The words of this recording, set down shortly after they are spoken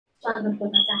स्वागत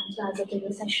गर्न चाहन्छु आजको यो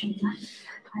सेसनमा।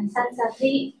 अनि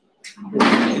साथसाथै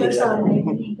सरलाई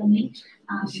पनि एकदमै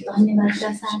धन्यवाद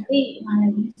र साथै उहाँलाई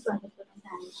पनि स्वागत गर्न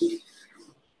चाहन्छु।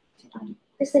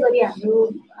 त्यसै गरी हाम्रो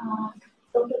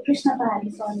डाक्टर कृष्ण पहाडी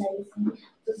सरलाई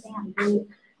जो चाहिँ हाम्रो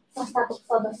संस्थापक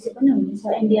सदस्य पनि हुनुहुन्छ,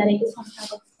 NDRI को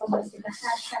संस्थापक सदस्यका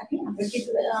साथसाथै हाम्रो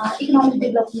इकोनोमिक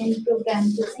डेभलपमेन्ट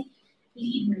प्रोग्रामको चाहिँ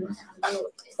लिड हुनुहुन्छ हाम्रो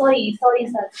sorry sir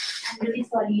I'm really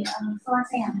sorry उहाँ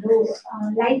चाहिँ हाम्रो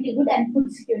लाइभलीहुड एन्ड फुड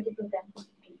सिक्युरिटी प्रोग्रामको लिड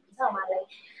हुनुहुन्छ। उहाँलाई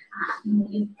आफ्नो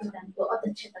यो प्रोग्रामको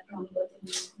अध्यक्षता ग्रहण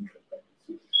गरिदिनु।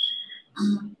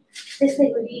 त्यसै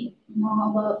गरी म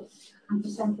अब हाम्रो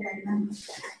सम्प्रदायमा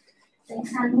चाहिँ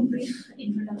सानो ब्रिफ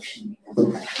इन्ट्रोडक्सन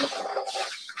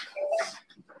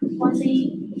म चाहिँ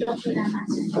डाक्टर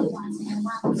रामाचार्य,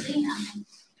 उहाँको चाहिँ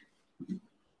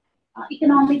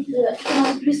इकोनोमिक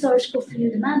रिसर्चको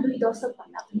फिल्डमा 2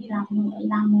 दशकभन्दा पनि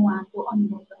लामो उहाँको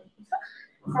अनुभव रहेको छ।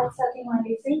 साथसाथै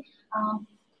उहाँले चाहिँ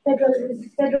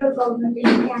फेडरल गभर्मेन्ट इन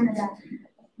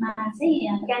क्यानाडामा चाहिँ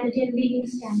क्यानाडियन लिभिङ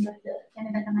स्ट्यान्डर्ड,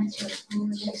 क्यानाडाका मान्छेहरूको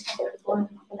लिभिङ स्ट्यान्डर्ड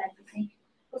बढाउनको लागि चाहिँ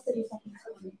कसरी सकिन्छ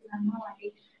भन्ने कुरामा उहाँले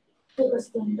फोकस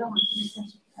गरेर उहाँको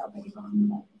रिसर्च अगाडि बढाउनु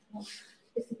भएको छ।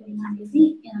 त्यसै गरी उहाँले चाहिँ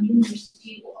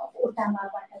युनिभर्सिटी अफ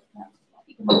ओटावाबाट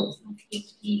इकोनोमिक्समा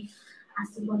PhD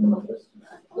हासिल गर्नुभएको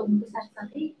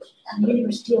साथसाथै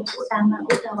युनिभर्सिटी अफ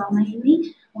ओटावामै नै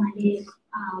उहाँले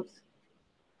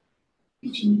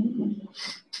टिचिङ पनि गर्नुभएको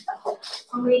छ।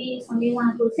 सँगै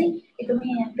उहाँको चाहिँ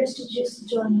एकदमै प्रेस्टिजियस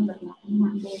जर्नलहरूमा पनि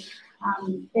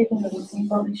उहाँले पेपरहरू चाहिँ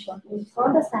पब्लिस भएको छ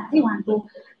र साथै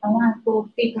उहाँको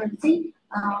पेपर चाहिँ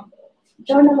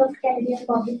जर्नल अफ क्यानाडियन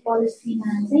पब्लिक पोलिसीमा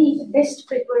चाहिँ बेस्ट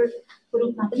पेपरको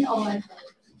रूपमा पनि अवार्ड भएको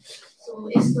छ। सो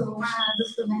यस्तो उहाँ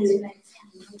जस्तो मान्छेलाई चाहिँ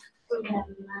हाम्रो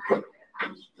प्रोग्राममा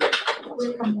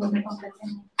वेलकम गर्न पाउँदा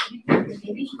चाहिँ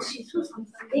धेरै खुसी छु।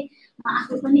 सँगसँगै म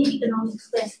आफू पनि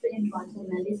इकोनोमिक्सको एक्सपिरियन्स भएको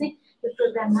हुनाले चाहिँ यो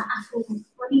प्रोग्राममा आफू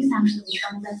पनि सामेल हुन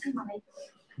पाउँदा चाहिँ मलाई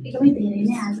एकदमै धेरै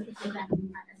नै आजको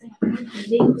प्रोग्रामबाट चाहिँ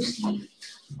धेरै खुसी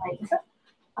भएको छ।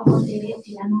 अब धेरै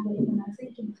ढिला नगरिकन चाहिँ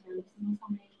किनभने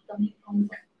समय एकदमै कम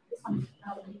भएको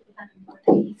कारणले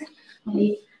गर्दाखेरि चाहिँ मैले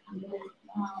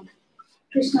हाम्रो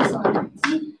कृष्ण सरलाई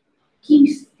चाहिँ कि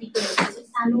स्पिकरहरू चाहिँ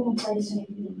सानो परिचय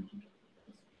दिनु।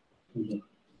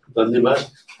 धन्यवाद।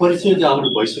 परिचय चाहिँ हाम्रो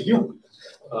भइसक्यो।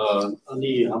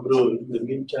 अनि हाम्रो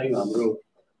मिन टाइम हाम्रो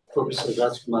प्रोफेसर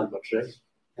राजकुमार भट्टराई,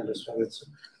 यहाँलाई स्वागत छ।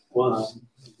 उहाँ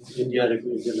NDRI को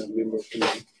एकजना मेम्बर पनि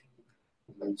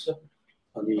हुनुहुन्छ।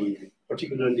 अनि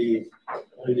पर्टिकुलरली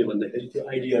अहिले भन्दाखेरि त्यो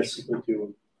IDRC को त्यो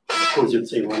प्रोजेक्ट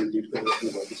चाहिँ उहाँले लिड गरिराख्नु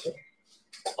भएको छ।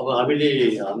 अब हामीले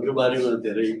हाम्रो बारेमा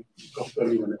धेरै गफ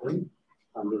गर्ने भने पनि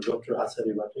हाम्रो डाक्टर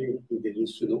आचार्यबाटै धेरै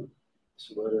सुनौँ।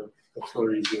 त्यसो भएर the floor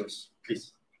is yours, please.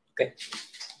 Okay.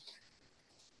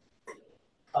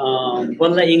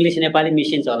 बोल्दा इङ्ग्लिस नेपाली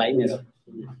मिसिन्छ होला है मेरो।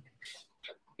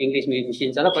 इङ्ग्लिस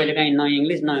मिसिन्छ होला, कहिलेकाहीँ न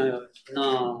इङ्ग्लिस न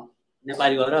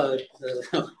नेपाली भएर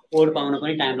कोड पाउन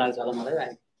पनि टाइम लाग्छ होला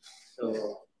मलाई। So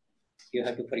you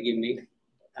have to forgive me.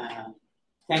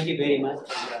 Thank you very much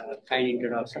kind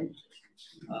introduction.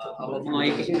 अब म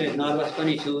एक किसिमले नर्भस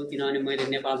पनि छु, किनभने मैले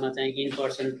नेपालमा चाहिँ इन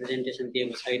पर्सन प्रेजेन्टेसन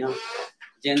दिएको छैन।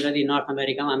 जेनरली नर्थ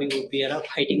अमेरिकामा हामी उभिएर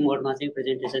फाइटिङ मोडमा चाहिँ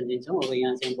प्रेजेन्टेसन दिन्छौँ। अब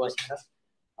यहाँ चाहिँ बसेर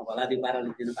भलादी पाराले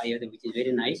दिनु पाइयो त which is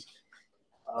very nice.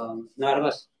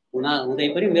 Nervous हुँदै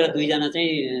पनि मेरो 2 जना चाहिँ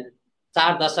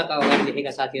 4 दशक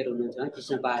अगाडिदेखिका साथीहरू हुनुहुन्छ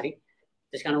कृष्ण पहाडी।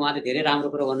 त्यस कारण उहाँले धेरै राम्रो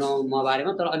कुरो भन्नु म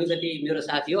बारेमा, तर अलिकति मेरो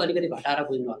साथी हो, अलिकति घटाएर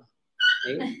बुझ्नु होला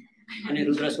है। अनि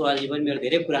रुद्र सुवालजी पनि मेरो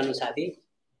धेरै पुरानो साथी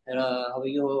र अब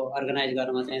यो अर्गनाइज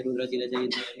गर्नमा चाहिँ रुद्रजीले चाहिँ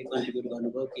कन्ट्रिब्युट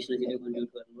गर्नुभयो, कृष्णजीले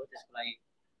कन्ट्रिब्युट गर्नुभयो। त्यसको लागि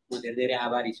म धेरै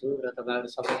आभारी छु र तपाईँहरू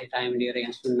सबैले टाइम लिएर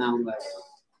यहाँ सुन्न आउनुभएको छ,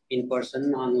 इन पर्सन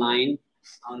अनलाइन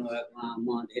आउनुभएकोमा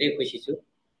म धेरै खुसी छु।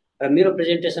 र मेरो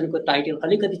प्रेजेन्टेसनको टाइटल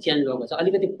अलिकति चेन्ज भएको छ,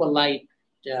 अलिकति पोलाइट।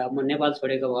 म नेपाल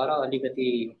छोडेको भएर अलिकति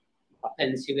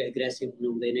अफेन्सिभ एग्रेसिभ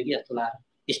हुँदैन कि जस्तो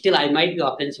लाग्यो। Still I might be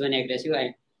offensive and aggressive.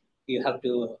 You have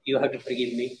to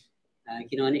forgive me.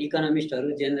 किनभने इकोनोमिस्टहरू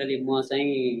जेनरली म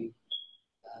चाहिँ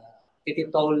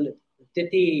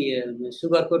त्यति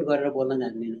सुगर कोट गरेर बोल्न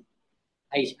जान्दिनँ।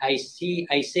 I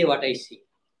say what I see.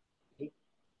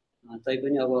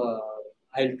 तैपनि अब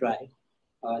आई विल ट्राई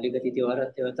अलिकति त्यो भएर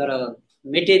त्यो, तर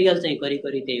मेटेरियल चाहिँ करिब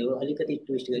त्यही हो, अलिकति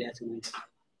ट्विस्ट गरिरहेको छु मैले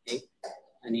है।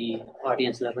 अनि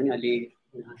अडियन्सलाई पनि अलि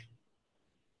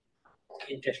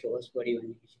इन्ट्रेस्ट होस् बढी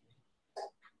भन्ने किसिमले।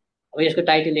 अब यसको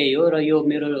टाइटल यही हो र यो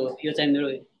चाहिँ मेरो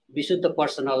विशुद्ध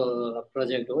पर्सनल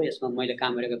प्रोजेक्ट हो। यसमा मैले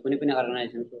काम गरेको कुनै पनि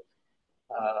अर्गनाइजेसनको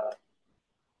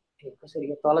कसरी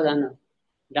यो तल जान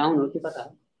डाउन हो कि कता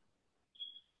हो?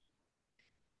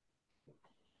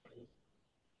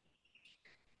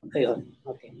 खै हो।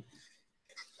 ओके।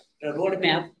 र रोड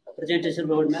म्याप प्रेजेन्टेसन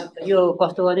रोडम्याप यो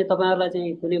कस्तो भने तपाईहरुलाई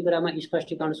चाहिँ कुनै कुरामा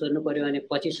स्पष्टीकरण सोध्नु पर्यो भने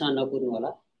पछिसम्म नपुग्नु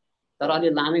होला, तर अलि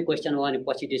लामै क्वेसन हो भने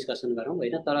पछि डिस्कसन गरौँ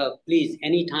हैन। तर please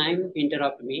any time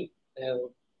interrupt me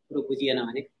कुरो बुझिएन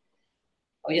भने।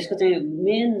 अब यसको चाहिँ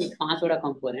मेन 5 वटा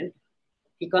कम्पोनेन्ट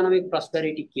इकोनोमिक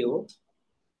प्रस्पेरिटी के हो,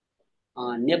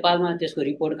 नेपालमा त्यसको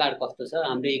रिपोर्ट कार्ड कस्तो छ,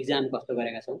 हाम्रो एक्जाम कस्तो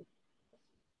गरेका छौं,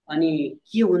 अनि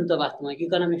के हुन् त वास्तवमा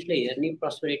इकोनोमिक्सले हेर्ने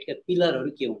प्रस्पेरिटीका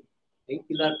पिलरहरू के हुन् है।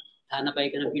 पिलर थाहा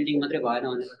नपाइकन बिल्डिङ मात्रै भएन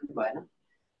भने पनि भएन।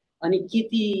 अनि के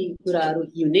ती कुराहरू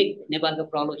युनिक नेपालको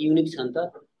प्रब्लम युनिक छन् त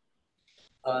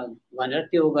भनेर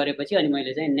त्यो गरेपछि अनि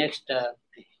मैले चाहिँ नेक्स्ट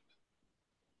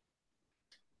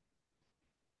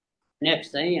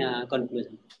चाहिँ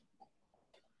कन्क्लुजन।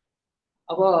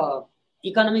 अब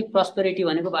इकोनोमिक प्रस्पेरिटी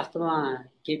भनेको वास्तवमा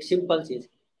के सिम्पल चिज,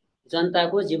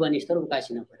 जनताको जीवनस्तर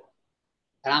उकासिन पर्यो,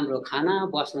 राम्रो खाना,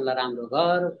 बस्नलाई राम्रो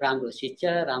घर, राम्रो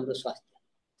शिक्षा, राम्रो स्वास्थ्य,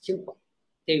 सिम्पल,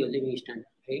 त्यही हो लिभिङ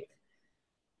स्ट्यान्डर्ड है।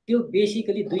 त्यो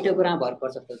बेसिकली दुईटा कुरामा भर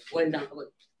पर्छ। पहिला अब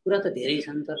कुरा त धेरै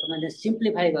छन्, तर तपाईले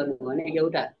सिम्प्लिफाई गर्नु भने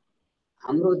एउटा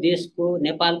हाम्रो देशको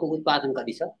नेपालको उत्पादन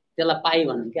कति छ त्यसलाई पाई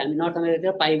भनौँ कि हामी नर्थ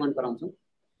अमेरिकातिर पाई मन पराउँछौँ,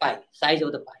 पाई साइज अफ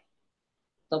द पाई।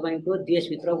 तपाईको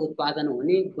देशभित्र उत्पादन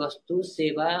हुने वस्तु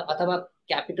सेवा अथवा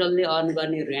क्यापिटलले अर्न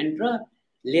गर्ने रेन्ट र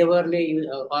लेबरले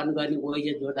अर्न गर्ने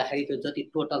वेजेस जोड्दाखेरि त्यो जति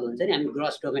टोटल हुन्छ नि हामी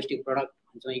ग्रस डोमेस्टिक प्रोडक्ट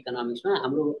भन्छौँ इकोनोमिक्समा,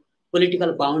 हाम्रो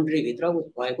पोलिटिकल बाउन्ड्री भित्र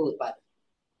भएको उत्पादन।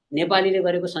 नेपालीले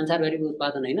गरेको संसारभरिको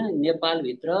उत्पादन हैन,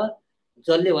 नेपालभित्र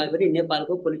जसले भए पनि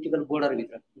नेपालको पोलिटिकल बोर्डर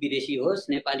भित्र विदेशी होस्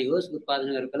नेपाली होस् उत्पादन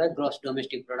गरेकोलाई ग्रस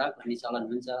डोमेस्टिक प्रोडक्ट भन्ने चलन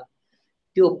हुन्छ।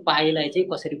 त्यो पाइलाई चाहिँ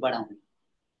कसरी बढाउने,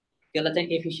 त्यसलाई चाहिँ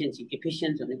एफिसिएन्सी,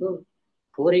 एफिसिएन्सी भनेको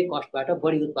थोरै कस्टबाट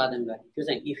बढी उत्पादन गर्ने, त्यो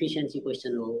चाहिँ एफिसिएन्सी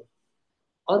क्वेसन हो।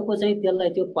 अर्को चाहिँ त्यसलाई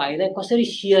त्यो पाइलाई कसरी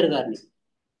शेयर गर्ने,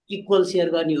 इक्वल शेयर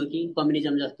गर्ने हो कि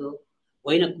कम्युनिजम जस्तो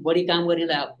होइन, बढी काम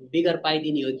गर्नेलाई बिगर पाइ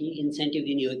दिने हो कि इन्सेन्टिभ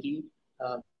दिने हो कि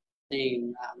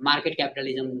मार्केट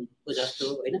क्यापिटलिजमको जस्तो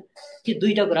होइन, कि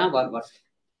दुईटा कुरामा भर पर्छ।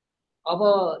 अब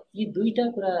यी दुईटा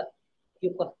कुरा यो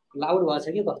लाउड भएछ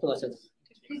कि कस्तो भएछ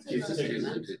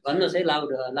भन्नुहोस् है, लाउड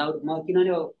लाउड। म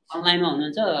किनभने अनलाइनमा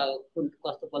हुनुहुन्छ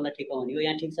कस्तो बोल्दा ठिक हो भने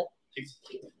यहाँ ठिक छ।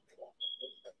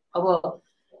 अब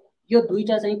यो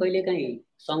दुईटा चाहिँ कहिलेकाहीँ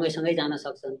सँगै जान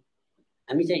सक्छन्।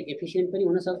 हामी चाहिँ एफिसिएन्ट पनि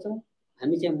हुन सक्छौँ,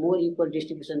 हामी चाहिँ मोर इक्वल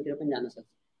डिस्ट्रिब्युसनतिर पनि जान सक्छौँ,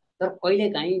 तर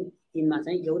कहिलेकाहीँ यिनमा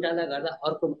चाहिँ एउटालाई गर्दा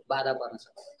अर्को बाधा पर्न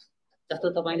सक्छ। जस्तो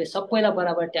तपाईले सबैलाई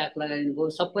बराबर ट्याक्स लगाइदिनुभयो,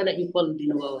 सबैलाई इक्वल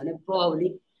दिनुभयो भने प्रोबब्ली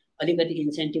अलिकति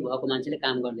इन्सेन्टिभ भएको मान्छेले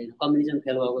काम गर्दैन। कम्युनिजम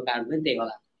फेल भएको कारण पनि त्यही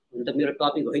होला। हुन त मेरो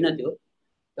टपिक होइन त्यो,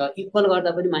 र इक्वल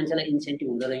गर्दा पनि मान्छेलाई इन्सेन्टिभ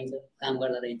हुँदो रहेछ, काम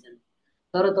गर्दा रहेछन्।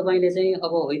 तर तपाईले चाहिँ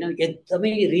अब होइन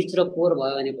एकदमै रिच र पोर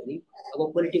भयो भने पनि अब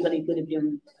पोलिटिकल इक्विलिब्रियम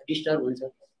डिस्टर्ब हुन्छ।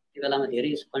 त्यो बेलामा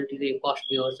धेरै कन्ट्रीले कस्ट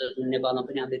बेहोर्छ, जुन नेपालमा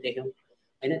पनि हामीले देख्यौँ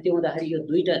हैन। त्यो हुँदाखेरि यो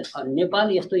दुईटा नेपाल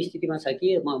यस्तो स्थितिमा छ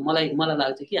कि मलाई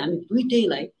लाग्छ कि हामी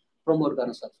दुईटैलाई प्रमोट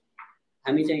गर्न सक्छौँ।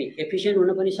 हामी चाहिँ एफिसिएन्ट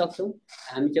हुन पनि सक्छौँ,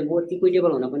 हामी चाहिँ मोर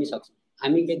इक्विटेबल हुन पनि सक्छौँ।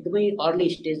 हामी एकदमै अर्ली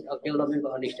स्टेज अफ डेभलपमेन्टको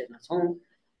अर्ली स्टेजमा छौँ।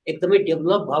 एकदमै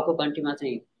डेभलप भएको कन्ट्रीमा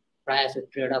चाहिँ प्रायः जस्तो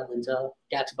ट्रेड अफ हुन्छ,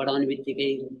 ट्याक्स बढाउने बित्तिकै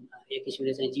एक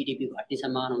किसिमले चाहिँ जिडिपी घट्ने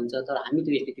सम्भावना हुन्छ, तर हामी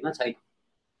त्यो स्थितिमा छैन।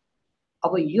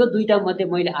 अब यो दुईटा मध्ये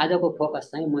मैले आजको फोकस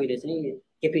चाहिँ मैले चाहिँ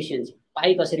एफिसिएन्सी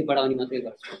पाइ कसरी बढाउने मात्रै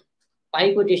गर्छु।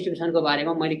 पाइको डिस्ट्रिब्युसनको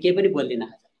बारेमा मैले केही पनि बोल्दिनँ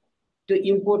आज, त्यो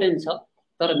इम्पोर्टेन्ट छ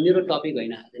तर मेरो टपिक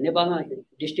होइन आज। नेपालमा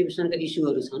डिस्ट्रिब्युसनका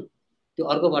इस्युहरू छन्, त्यो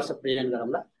अर्को वर्ष प्रेजेन्ट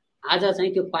गरौँला। आज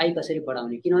चाहिँ त्यो पाइ कसरी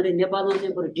बढाउने, किनभने नेपालमा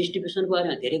चाहिँ बरु डिस्ट्रिब्युसनको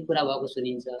बारेमा धेरै कुरा भएको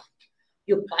सुनिन्छ।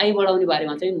 यो पाइ बढाउने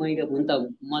बारेमा चाहिँ मैले हुन त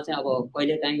म चाहिँ अब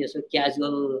कहिलेकाहीँ यसो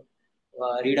क्याजुअल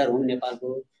रिडर हुँ नेपालको,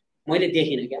 मैले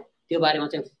देखिनँ क्या त्यो बारेमा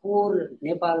चाहिँ कोर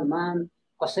नेपालमा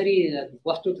कसरी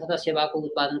वस्तु तथा सेवाको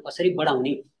उत्पादन कसरी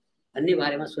बढाउने भन्ने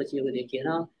बारेमा सोचिएको देखिएन।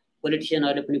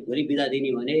 पोलिटिसियनहरूले पनि भोलि बिदा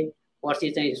दिने भने पर्सि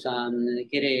चाहिँ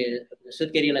के अरे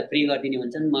सुत्केरीलाई फ्री गरिदिने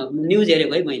भन्छन्। न्युज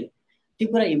हेरेको है मैले, त्यो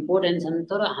कुरा इम्पोर्टेन्ट छन्,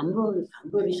 तर हाम्रो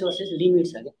रिसोर्सेस लिमिट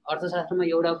छ क्या। अर्थशास्त्रमा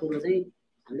एउटा कुरो चाहिँ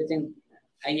हामीले चाहिँ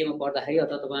आइएमा पढ्दाखेरि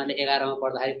अथवा तपाईँहरूले 11मा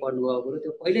पढ्दाखेरि पढ्नुभएको कुरो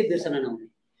त्यो कहिल्यै बिर्सन नहुने,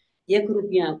 1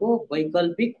 रुपियाँको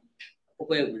वैकल्पिक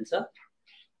उपयोग हुन्छ।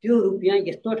 त्यो रुपियाँ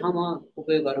यस्तो ठाउँमा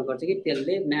उपयोग गर्नुपर्छ कि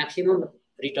त्यसले म्याक्सिमम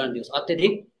रिटर्न दियोस्,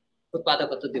 अत्यधिक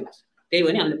उत्पादकत्व दियोस्। त्यही हो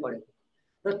नि हामीले पढेको,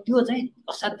 र त्यो चाहिँ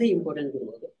असाध्यै इम्पोर्टेन्ट कुरो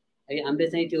हो है। हामीले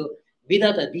चाहिँ त्यो बिदा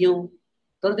त दियौँ,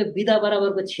 तर त्यो बिदा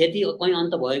बराबरको क्षति कहीँ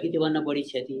अन्त भयो कि त्योभन्दा बढी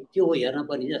क्षति, त्यो हो हेर्न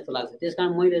पर्ने जस्तो लाग्छ।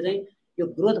 त्यसकारण मैले चाहिँ यो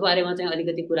ग्रोथ बारेमा चाहिँ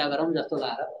अलिकति कुरा गरौँ जस्तो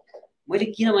लागेर मैले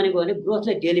किन भनेको भने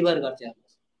ग्रोथलाई डेलिभर गर्छ,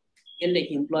 यसले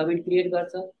इम्प्लोइमेन्ट क्रिएट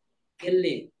गर्छ,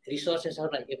 यसले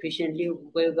रिसोर्सेसहरूलाई एफिसिएन्टली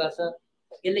उपयोग गर्छ,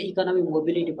 यसले इकोनोमिक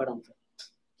मोबिलिटी बढाउँछ।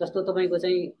 जस्तो तपाईँको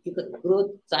चाहिँ ग्रोथ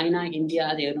चाइना इन्डिया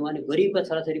आज हेर्नु भने गरिबका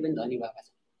छोराछोरी पनि धनी भएका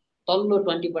छन्, तल्लो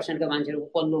 20% का मान्छेहरू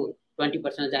पल्लो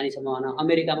 20% जाने सम्भावना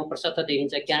अमेरिकामा प्रशस्त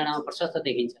देखिन्छ, क्यानाडामा प्रशस्त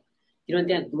देखिन्छ, किनभने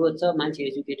त्यहाँ ग्रोथ छ, मान्छे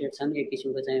एजुकेटेड छन्, एक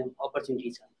किसिमको चाहिँ अपर्च्युनिटी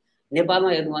छ। नेपालमा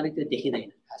हेर्नु भने त्यो देखिँदैन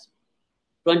खास।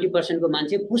 20% को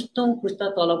मान्छे पुस्तौँ पुस्ता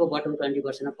तलको बटम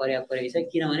 20% पर्याप्त रहेछ,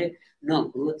 किनभने न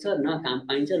ग्रोथ छ, न काम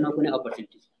पाइन्छ, न कुनै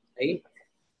अपर्च्युनिटी छ है।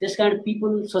 त्यसकारण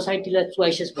पिपल सोसाइटीलाई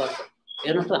चोइसेस गर्छ।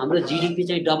 हेर्नुहोस् त हाम्रो जिडिपी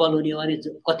चाहिँ डबल हुने हो भने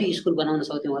कति स्कुल बनाउन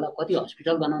सक्थ्यौँ होला, कति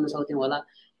हस्पिटल बनाउन सक्थ्यौँ होला,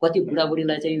 कति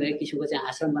बुढाबुढीलाई चाहिँ एक किसिमको चाहिँ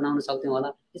आश्रम बनाउन सक्थ्यौँ होला।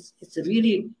 इट्स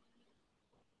रियली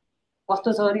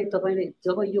कस्तो छ भने तपाईँले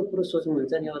जब यो कुरो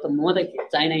सोच्नुहुन्छ नि, अब त म त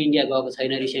चाइना इन्डिया गएको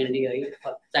छैन रिसेन्टली है,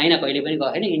 चाइना कहिले पनि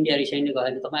गएको छैन, इन्डिया रिसेन्टली गएको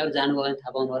छैन, तपाईँहरू जानुभयो भने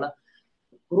थाहा पाउनु होला।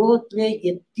 ग्रोथले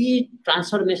यति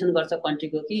ट्रान्सफर्मेसन गर्छ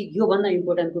कन्ट्रीको कि योभन्दा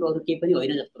इम्पोर्टेन्ट कुरो अरू केही पनि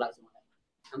होइन जस्तो लाग्छ मलाई।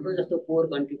 हाम्रो जस्तो पोर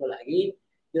कन्ट्रीको लागि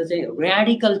यो चाहिँ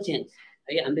ऱ्याडिकल चेन्ज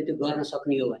है, हामीले त्यो गर्न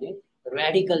सक्ने हो भने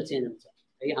ऱ्याडिकल चेन्ज हुन्छ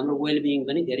है, हाम्रो वेलबिङ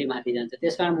पनि धेरै माथि जान्छ।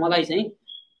 त्यसकारण मलाई चाहिँ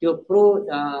त्यो प्रो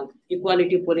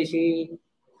इक्वालिटी पोलिसी,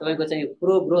 तपाईँको चाहिँ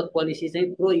प्रो ग्रोथ पोलिसी चाहिँ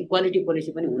प्रो इक्वालिटी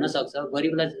पोलिसी पनि हुनसक्छ।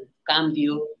 गरिबलाई काम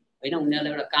दियो होइन,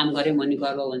 उनीहरूलाई एउटा काम गरे मनी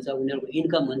गर्व हुन्छ, उनीहरूको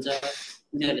इन्कम हुन्छ,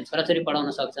 उनीहरूले छोराछोरी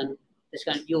पढाउन सक्छन्।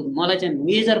 त्यसकारण यो मलाई चाहिँ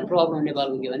मेजर प्रब्लम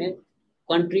नेपालको के भने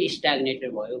कन्ट्री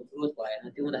स्ट्याग्नेटेड भयो, ग्रोथ भएन,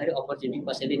 त्यो हुँदाखेरि अपर्च्युनिटी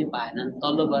कसैले नै पाएनन्,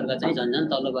 तल्लो वर्ग चाहिँ झन्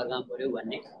तल्लो वर्गमा पऱ्यो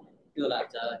भन्ने त्यो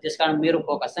लाग्छ। त्यसकारण मेरो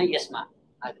फोकस चाहिँ यसमा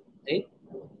आज है।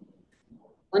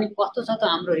 अनि कस्तो छ त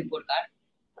हाम्रो रिपोर्ट कार्ड,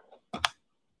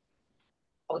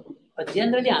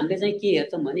 जेनरली हामीले चाहिँ के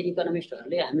हेर्छौँ भने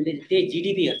इकोनोमिस्टहरूले हामीले त्यही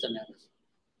जिडिपी हेर्छौँ। हेर्नुहोस्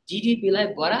जिडिपीलाई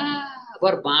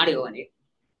बराबर बाँड्यो भने,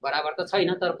 बराबर त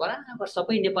छैन तर बराबर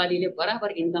सबै नेपालीले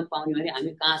बराबर इन्कम पाउने भने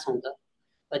हामी कहाँ छौँ त?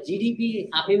 जिडिपी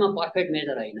आफैमा पर्फेक्ट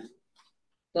मेजर होइन,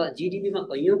 त जिडिपीमा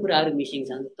कैयौँ कुराहरू मिसिङ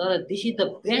छन्, तर this is the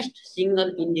best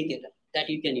single indicator that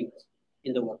you can use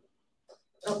in the world.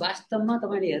 र वास्तवमा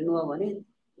तपाईँले हेर्नुभयो भने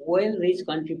वेल रिच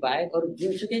कन्ट्री बाहेक अरू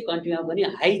जुनसुकै कन्ट्रीमा पनि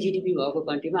हाई जिडिपी भएको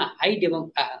कन्ट्रीमा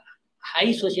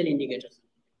हाई सोसियल इन्डिकेटर छ,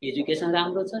 एजुकेसन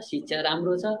राम्रो छ, शिक्षा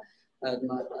राम्रो छ,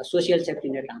 सोसियल सेफ्टी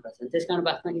नेट राम्रो छ। त्यसकारण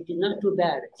वास्तवमा it is not to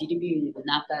bad.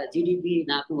 GDP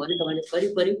नाप्नु भने तपाईँले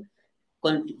करिब करिब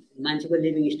मान्छेको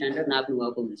लिभिङ स्ट्यान्डर्ड नाप्नु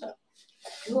भएको हुन्छ।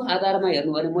 त्यो आधारमा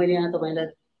हेर्नु भने मैले यहाँ तपाईँलाई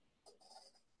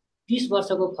 30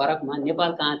 वर्षको फरकमा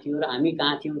नेपाल कहाँ थियो र हामी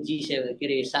कहाँ थियौँ G7 के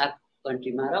अरे 7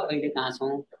 कन्ट्रीमा र अहिले कहाँ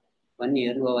छौँ भन्ने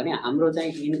हेर्नुभयो भने हाम्रो चाहिँ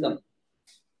इन्कम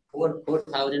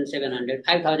 4,700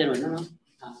 5,000 भन्नु न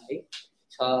है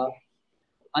छ,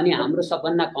 अनि हाम्रो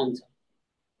सबभन्दा कम छ।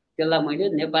 त्यसलाई मैले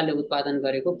नेपालले उत्पादन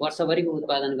गरेको वर्षभरिको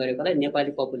उत्पादन गरेकोलाई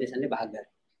नेपाली पपुलेसनले भाग गरे।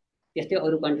 त्यस्तै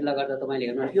अरू कन्ट्रीलाई गर्दा तपाईँले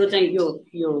हेर्नु यो चाहिँ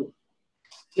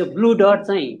यो ब्लू डट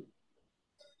चाहिँ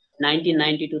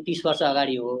 1992 30 वर्ष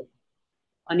अगाडि हो,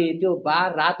 अनि त्यो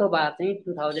बार रातो बार चाहिँ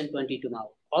 2022 मा हो।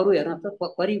 अरू हेर्नुहोस्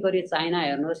त करिब करिब चाइना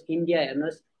हेर्नुहोस्, इन्डिया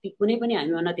हेर्नुहोस्, कुनै पनि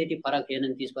हामीभन्दा त्यति फरक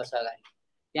थिएनन् 30 वर्ष अगाडि।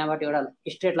 त्यहाँबाट एउटा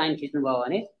स्ट्रेट लाइन खिच्नुभयो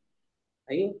भने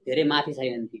है धेरै माथि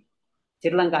छैनन् ती।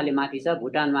 श्रीलङ्काले माथि छ,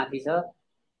 भुटान माथि छ,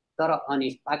 तर अनि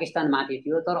पाकिस्तान माथि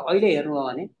थियो, तर अहिले हेर्नुभयो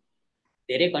भने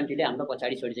धेरै कन्ट्रीले हाम्रो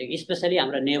पछाडि छोडिसके, स्पेसली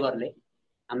हाम्रो नेबरले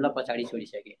हामीलाई पछाडि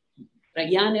छोडिसके। र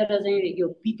यहाँनिर चाहिँ यो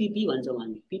पिपिपी भन्छौँ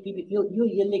हामी, पिपिपी यो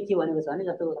यसले के भनेको छ भने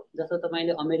जस्तो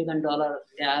तपाईँले अमेरिकन डलर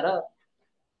ल्याएर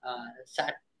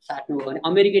साट्नुभयो भने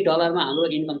अमेरिकी डलरमा हाम्रो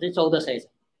इन्कम चाहिँ 1400 छ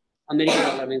अमेरिकी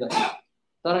डलरमै गयो,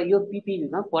 तर यो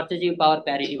पिपिपीमा पर्चेजिङ पावर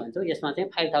प्यारिटी भन्छौँ, यसमा चाहिँ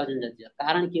 5000 जति छ।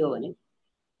 कारण के हो भने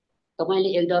तपाईँले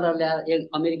 $1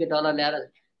 अमेरिकी डलर ल्याएर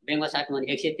ब्याङ्कमा साट्नु भने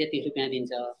 133 रुपियाँ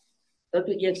दिन्छ, तर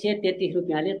त्यो 133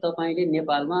 रुपियाँले तपाईँले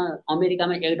नेपालमा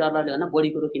अमेरिकामा $1 भन्दा बढी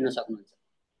कुरो किन्न सक्नुहुन्छ।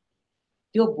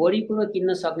 त्यो बढी कुरो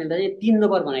किन्न सक्नेलाई चाहिँ 3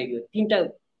 नम्बर बनाइदियो, 3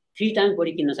 टाइम्स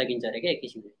बढी किन्न सकिन्छ अरे क्या एक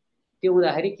किसिमले। त्यो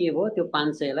हुँदाखेरि के भयो, त्यो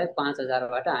 500लाई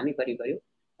 5000बाट हामी करिब करिब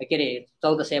के अरे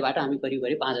 1400बाट हामी करिब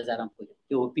करिब 5000मा पुग्यौँ।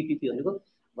 त्यो हो पिपिपी भनेको।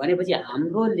 भनेपछि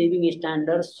हाम्रो लिभिङ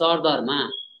स्ट्यान्डर्ड सरदरमा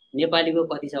नेपालीको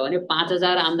कति छ भने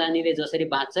 5000 आम्दानीले जसरी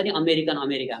बाँच्छ नि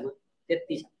अमेरिकामा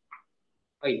त्यति छ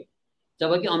अहिले,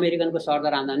 जबकि अमेरिकनको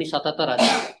सरदर आम्दानी 77,000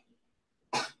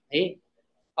 है।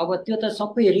 अब त्यो त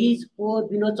सबै रिच पोर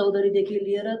विनोद चौधरीदेखि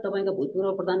लिएर तपाईँको भूतपूर्व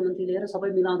प्रधानमन्त्री लिएर सबै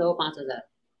मिलाउँदा हो 5000।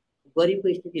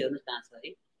 गरिबको स्थिति हेर्नुहोस् कहाँ छ है,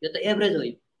 यो त एभरेज हो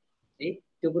है,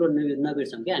 त्यो कुरो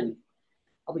नबिर्सौँ क्या हामी।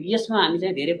 अब यसमा हामी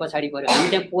चाहिँ धेरै पछाडि पऱ्यो, हामी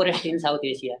चाहिँ पोरेस्ट इन साउथ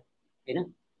एसिया होइन।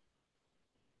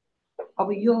 अब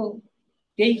यो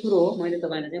त्यही कुरो हो, मैले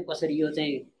तपाईँलाई चाहिँ कसरी यो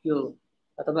चाहिँ यो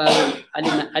तपाईँहरू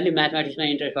अलि म्याथमेटिक्समा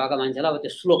इन्ट्रेस्ट भएको मान्छेलाई अब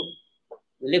त्यो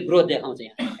स्लोपले ग्रोथ देखाउँछ।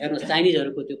 यहाँ हेर्नुहोस्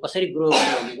चाइनिजहरूको त्यो कसरी ग्रो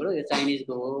गर्यो भन्ने कुरो यो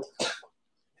चाइनिजको हो,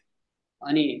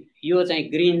 अनि यो चाहिँ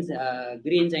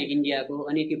ग्रिन चाहिँ इन्डियाको,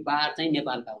 अनि त्यो बार चाहिँ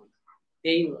नेपालका हुन्।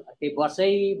 त्यही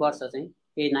वर्षै वर्ष चाहिँ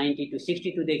त्यही 92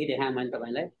 62 देखि देखाएँ मैले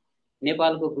तपाईँलाई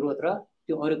नेपालको ग्रोथ र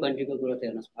त्यो अरू कन्ट्रीको ग्रोथ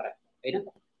हेर्नुहोस् फरक होइन।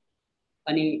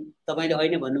 अनि तपाईले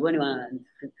अहिले भन्नुभयो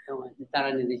नि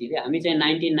तारानिधिजीले हामी चाहिँ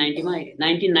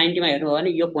 1990 मा हेर्नु हो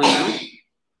भने यो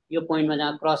पोइन्टमा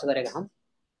जहाँ क्रस गरेका छौं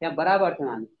त्यहाँ बराबर थियौं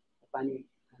हामी पानी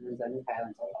खानुहुन्छ नि खायो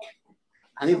भन्छ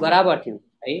हामी बराबर थियौं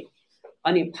है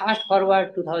अनि फास्ट फरवर्ड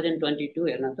 2022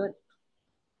 हेर्न त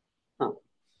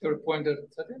एउटा पोइन्टर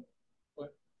छ त्यो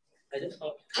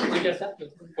पोइन्टर छ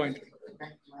पोइन्टर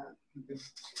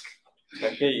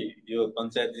ठ्याक्कै यो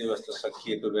पञ्चायत व्यवस्था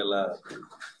सकिएको बेला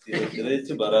धेरै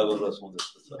चाहिँ बराबर रसौँ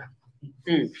जस्तो छ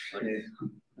अनि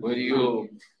मैले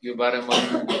यो बारेमा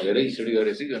धेरै स्टडी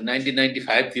गरेको छु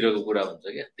 1995 तिरको कुरा हुन्छ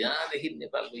क्या त्यहाँदेखि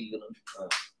नेपालको इकोनोमी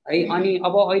है अनि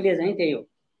अब अहिले चाहिँ त्यही हो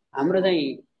हाम्रो चाहिँ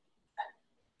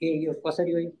यो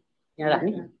कसरी हो यहाँ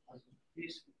राख्ने यहाँ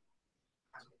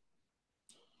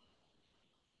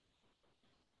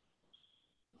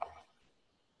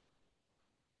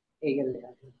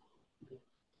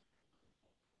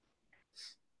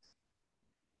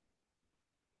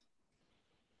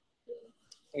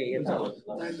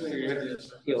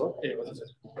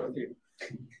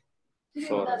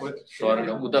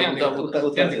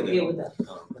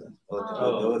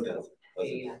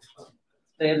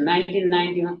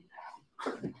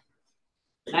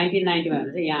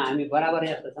हामी बराबर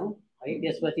जस्तो छौं है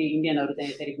त्यसपछि इन्डियनहरु चाहिँ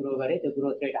यसरी ग्रो गरे त्यो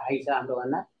ग्रोथ रेट हाई छ हाम्रो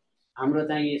भन्दा हाम्रो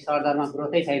चाहिँ सरदरमा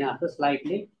ग्रोथै छैन जस्तो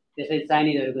स्लाइडली त्यसै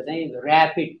चाइनिजहरुको चाहिँ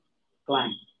र्यापिड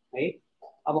क्लाइम है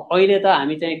अब अहिले त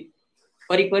हामी चाहिँ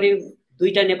करिब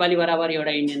दुईटा नेपाली बराबर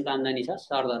एउटा इन्डियनको आम्दानी छ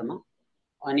सरदरमा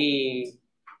अनि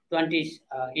 20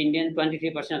 इन्डियन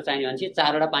 23% चाहिने भनेपछि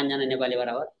 4 वटा 5 जना नेपाली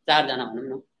बराबर 4 जना भनौं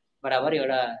न बराबर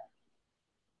एउटा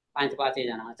 5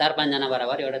 जना 4 5 जना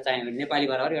बराबर एउटा चाहिने नेपाली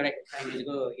बराबर एउटा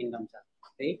चाइनिजको इन्कम छ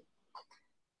है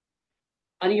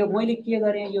अनि यो मैले के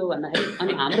गरे यो भन्दाखेरि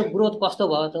अनि हाम्रो ग्रोथ कस्तो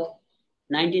भयो त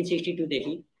 1962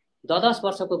 देखि 10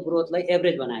 वर्षको ग्रोथलाई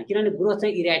एभरेज बनाए किनभने ग्रोथ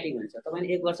चाहिँ इरेटिक हुन्छ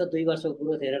तपाईले 1 वर्ष 2 वर्षको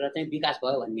ग्रोथ हेरेर चाहिँ विकास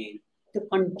भयो भन्ने हैन त्यो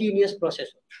कन्टिन्युअस प्रोसेस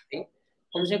हो है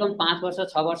कमसेकम 5 वर्ष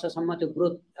 6 वर्षसम्म त्यो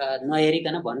ग्रोथ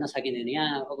नहेरिकन भन्न सकिँदैन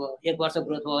यहाँ अब 1 वर्ष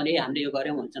ग्रोथ भयो भने हामीले यो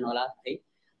गर्यौं हुन्छन् होला है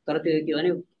तर त्यो के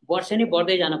भने वर्ष नै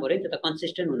बढ्दै जानु पर्यो नि त्यो त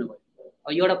कन्सिस्टेन्ट हुनु पर्यो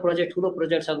अब एउटा प्रोजेक्ट ठुलो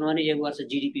प्रोजेक्ट सक्नु भने 1 वर्ष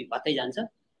जीडीपी घट्दै जान्छ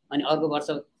अनि अर्को वर्ष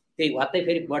त्यही घट्दै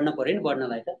फेरि बढ्न पर्यो नि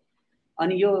बढ्नलाई त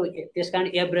अनि यो त्यसकारण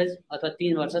एभरेज अथवा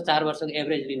 3 वर्ष 4 वर्षको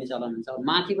एभरेज लिने चलन हुन्छ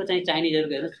माथिको चाहिँ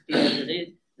चाइनिजहरुको हेर्नु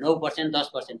तिनीहरुको चाहिँ 9%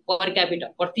 10% पर क्यापिटा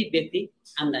प्रति व्यक्ति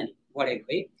आम्दानी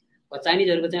बढेको है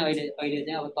चाइनिजहरुको चाहिँ अहिले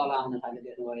चाहिँ अब तल आउन थाल्यो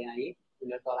देख्नु भयो यहाँ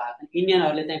उनीहरु तल आछन्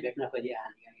इन्डियनहरुले चाहिँ भेट्न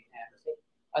खोजिरहेछन्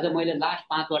अझ मैले लास्ट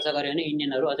 5 वर्ष गरे भने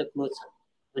इन्डियनहरु अझ क्लोज छन्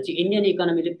भनेपछि इन्डियन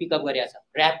इकोनोमीले पिकअप गरेको छ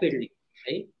र्यापिडली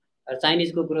है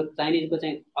चाइनिजको ग्रोथ चाइनिजको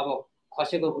चाहिँ अब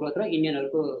खसेको ग्रोथ र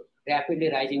इन्डियनहरुको र्यापिडली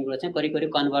राइजिङ ग्रोथ चाहिँ करिब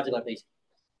कन्भर्ज गर्दैछ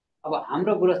अब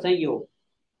हाम्रो ग्रोथ चाहिँ यो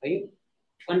है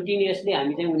कन्टिन्युअसली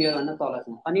हामी चाहिँ उनीहरुभन्दा तल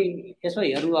छौं अनि यसो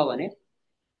हेर्नु हो भने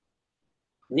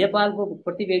नेपालको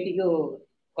प्रति व्यक्ति यो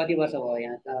कति वर्ष भयो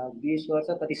यहाँ 20 वर्ष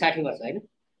कति 60 वर्ष हैन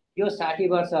यो 60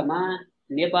 वर्षमा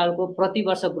नेपालको प्रति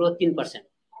वर्ष ग्रोथ 3%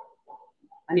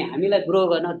 अनि हामीलाई ग्रो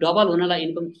गर्न डबल हुनलाई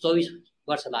इन्कम 24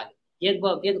 वर्ष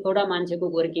लाग्यो एउटा मान्छेको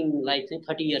वर्किङ लाइफ चाहिँ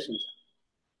 30 इयर्स हुन्छ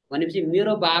भनेपछि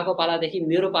मेरो बाको पालादेखि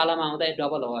मेरो पालामा आउँदा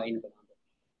डबल हो इन्कम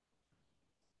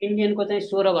इन्डियनको चाहिँ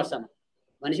 16 वर्षमा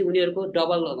भनेपछि उनीहरुको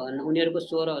डबल उनीहरुको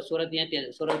 16 त्यहाँ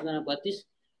 16 32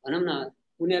 भनौं न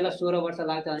उनीहरुलाई 16 वर्ष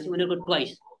लाग्छ भनेपछि उनीहरुको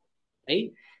ट्वाइस है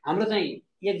हाम्रो चाहिँ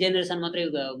एक जेनेरेसन मात्रै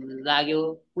लाग्यो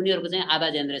उनीहरुको चाहिँ आधा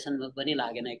जेनेरेसन पनि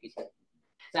लागेन एक किसिम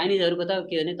चाइनिजहरुको त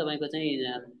के भने तपाईको चाहिँ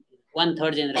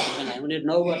 1/3 जेनेरेसन पनि लाग्यो उनीहरु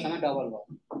 9 वर्षमा डबल भयो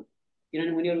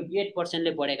किनभने उनीहरु 8%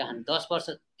 ले बढेका छन् 10 वर्ष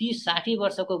 30 60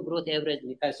 वर्षको ग्रोथ एभरेज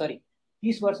सरी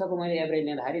 30 वर्षको मैले एभरेज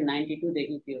लिँदाखेरि 92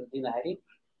 देखि त्यो दिँदाखेरि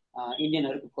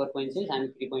इन्डियनहरुको 4.6 हामी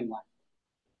 3.1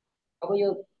 अब यो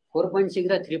 4.6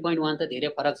 र 3.1 त धेरै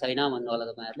फरक छैन भन्नु होला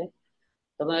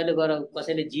तपाईहरुले गएर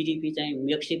कसैले जीडीपी चाहिँ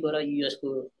मेक्सिको र यूएस को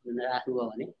राख्नु भयो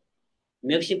भने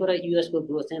मेक्सिको र यूएस को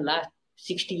ग्रोथ चाहिँ लास्ट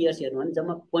 60 इयर्स हेर्नु भने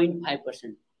जम्मा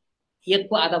 0.5%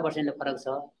 एकको आधा पर्सेन्टले फरक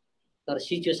छ तर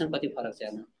सिचुएसन कति फरक छ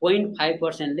हेर्नु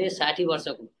 0.5% ले 60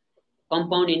 वर्षको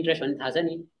कम्पाउन्ड इन्ट्रेस्ट भन्ने थाहा छ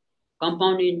नि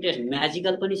कम्पाउन्ड इन्ट्रेस्ट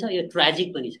म्याजिकल पनि छ यो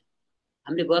ट्र्याजिक पनि छ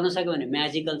हामीले गर्न सक्यो भने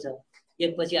म्याजिकल छ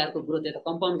एकपछि अर्को ग्रोथ यो त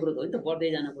कम्पाउन्ड ग्रोथ हो नि त बढ्दै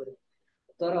जानु पर्यो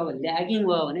तर अब ल्यागिङ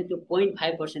भयो भने त्यो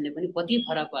 0.5% ले पनि कति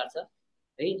फरक पार्छ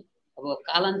है अब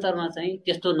कालान्तरमा चाहिँ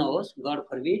त्यस्तो नहोस् गड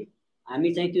फरबिड हामी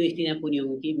चाहिँ त्यो स्थितिमा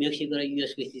पुग्यौं कि मेक्सिको र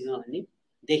यूएस को स्थितिमा भन्ने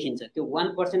देखिन्छ त्यो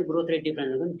 1% ग्रोथ रेट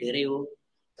डिफरेन्स पनि धेरै हो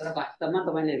तर वास्तवमा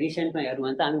तपाईले रिसेन्टमा हेर्नु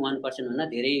भने त हामी 1% भन्दा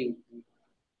धेरै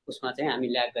उसमा चाहिँ हामी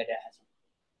ल्याग गरिरहेका छौं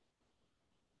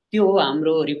त्यो हो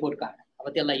हाम्रो रिपोर्ट कार्ड अब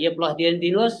त्यसलाई ए प्लस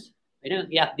दिनुहोस् हैन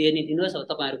एफ दिनुहोस् अब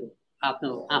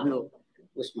तपाईहरुको आफ्नो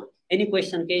उसमा एनी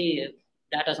क्वेशन केही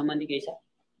डाटा सम्बन्धी केही छ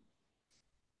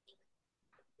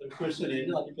क्वेसन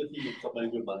होइन अलिकति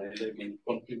तपाईँको भनाइलाई मैले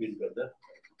कम्प्लिमेन्ट गर्दा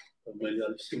मैले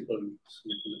अलिक सिम्पल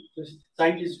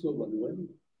साइन्टिस्टको भन्नुभयो नि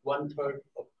 1/3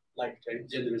 अफ लाइफ टाइम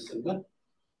जेनेरेसनमा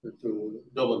त्यो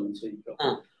डबल हुन्छ इन्कम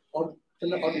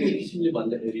त्यसलाई अर्को किसिमले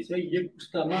भन्दाखेरि चाहिँ एक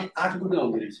पुस्तामा 8 गुणा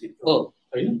आउने रहेछ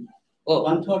होइन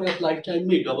 1/3 अफ लाइफ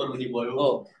टाइममै डबल हुने भयो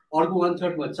अर्को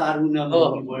 1/3 मा 4 गुणा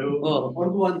हुने भयो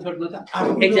अर्को 1/3 मा चाहिँ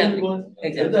 8 गुणा हुने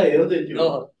भयो हेर्दै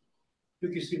त्यो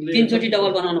किसिमले तीनचोटि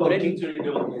डबल बनाउनु पर्यो नि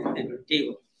त्यही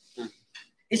हो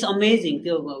इट्स अमेजिङ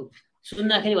त्यो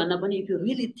सुन्दाखेरि भन्दा पनि if you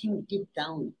really think deep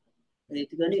down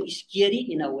त्यो भने स्केरी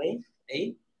इन अ वे है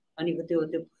अनि त्यो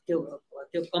त्यो त्यो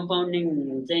त्यो कम्पाउन्डिङ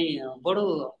चाहिँ बडो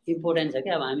इम्पोर्टेन्ट छ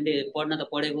क्या अब हामीले पढ्न त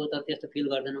पढेको तर त्यस्तो फिल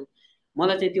गर्दैनौँ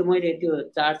मलाई चाहिँ त्यो मैले त्यो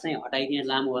चार्ट चाहिँ हटाइदिएँ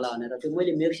लामो होला भनेर त्यो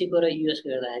मैले मेक्सिको र युएसको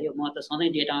हेर्दाखेरि म त सधैँ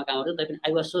डेटामा काम गर्छु तैपनि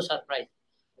आई वाज सो सरप्राइज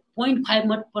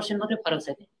 0.5% मात्रै फरक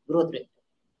छ कि ग्रोथ रेट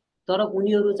तर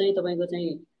उनीहरू चाहिँ तपाईँको चाहिँ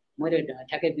मैले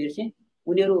ठ्याक्कै बिर्सेँ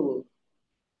उनीहरू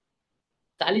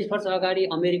 40 वर्ष अगाडि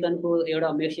अमेरिकनको एउटा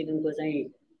मेक्सिकनको चाहिँ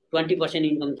 20%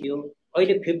 इन्कम थियो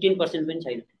अहिले 15% पनि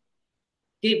छैन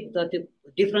त्यो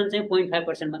डिफरेन्स चाहिँ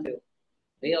 0.5% मात्रै हो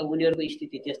है अब उनीहरूको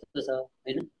स्थिति त्यस्तो छ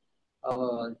होइन अब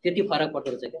त्यति फरक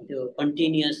पर्दो रहेछ क्या त्यो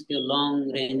कन्टिन्युअस त्यो लङ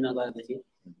रेन्जमा गएपछि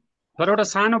तर एउटा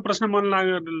सानो प्रश्न मन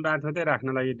लाग्छ त्यही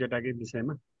राख्नलाई डेटाकै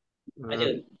विषयमा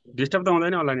डिस्टर्ब त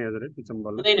हुँदैन होला नि हजुर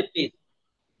हुँदैन प्लिज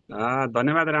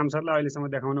धन्यवाद राम सरलाई अहिलेसम्म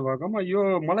देखाउनु भएकोमा यो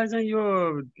मलाई चाहिँ यो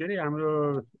के अरे हाम्रो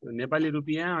नेपाली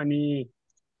रुपियाँ अनि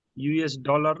युएस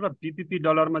डलर र पिपिपी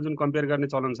डलरमा जुन कम्पेयर गर्ने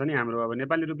चलन छ नि हाम्रो अब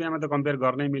नेपाली रुपियाँमा त कम्पेयर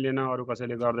गर्नै मिलेन अरू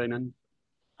कसैले गर्दैनन्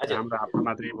हाम्रो आफ्नो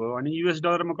मात्रै भयो अनि युएस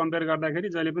डलरमा कम्पेयर गर्दाखेरि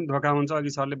जहिले पनि धोका हुन्छ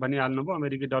अघि सरले भनिहाल्नुभयो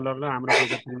अमेरिकी डलर र हाम्रो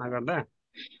पैसा तुलना गर्दा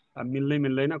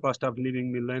मिल्दैन कस्ट अफ लिभिङ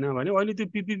मिल्दैन भने अहिले त्यो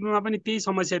पिपिपीमा पनि त्यही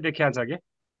समस्या देखिया छ क्या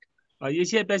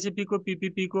एसिया पेसिफिकको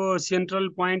पिपिपीको सेन्ट्रल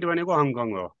पोइन्ट भनेको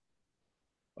हङकङ हो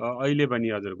अहिले पनि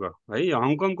हजुरको है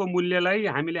हङकङको मूल्यलाई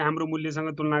हामीले हाम्रो मूल्यसँग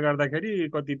तुलना गर्दाखेरि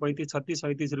कति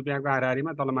 35-36-37 रुपियाँको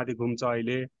हाराहारीमा तलमाथि घुम्छ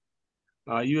अहिले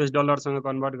युएस डलरसँग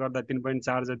कन्भर्ट गर्दा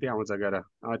 3.4 जति आउँछ गएर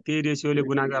त्यही रेसियोले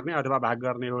गुणा गर्ने अथवा भाग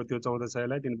गर्ने हो त्यो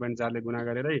 1400लाई 3.4 ले गुणा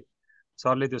गरेरै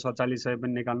सरले त्यो 4700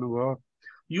 पनि निकाल्नु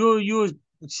भयो यो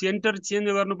सेन्टर चेन्ज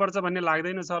गर्नुपर्छ भन्ने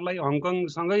लाग्दैन सरलाई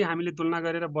हङकङसँगै हामीले तुलना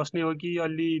गरेर बस्ने हो कि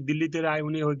अलि दिल्लीतिर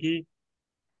आउने हो कि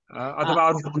अथवा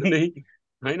अरू कुनै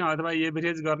हैन अथवा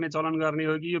एभरेज गर्ने चलन गर्ने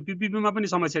हो कि यो पिपिपीमा पनि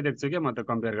समस्या देख्छु क्या म त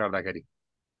कम्पेयर गर्दाखेरि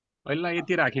अहिले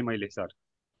यति राखेँ मैले सर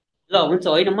ल हुन्छ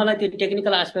होइन मलाई त्यो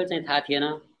टेक्निकल एस्पेक्ट चाहिँ थाहा थिएन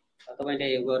तपाईँले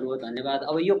यो गर्नुभयो धन्यवाद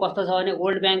अब यो कस्तो छ भने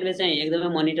वर्ल्ड ब्याङ्कले चाहिँ एकदमै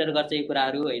मोनिटर गर्छ यी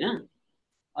कुराहरू होइन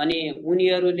अनि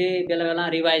उनीहरूले बेला बेला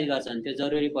रिभाइज गर्छन् त्यो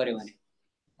जरुरी पर्यो भने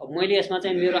अब मैले यसमा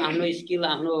चाहिँ मेरो आफ्नो स्किल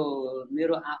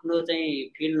मेरो आफ्नो चाहिँ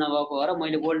फिल्ड नभएको हो र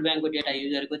मैले वर्ल्ड ब्याङ्कको डेटा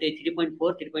युज गरेको त्यही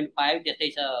 3.4 3.5 त्यस्तै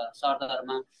छ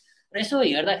सरदरमा र यसो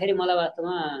हेर्दाखेरि मलाई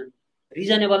वास्तवमा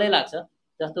रिजनेबलै लाग्छ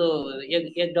जस्तो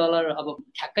एक डलर अब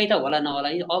ठ्याक्कै त होला नहोला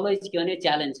अलवेज के भने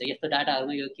च्यालेन्ज छ यस्तो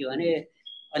डाटाहरूमा यो के भने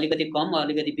अलिकति कम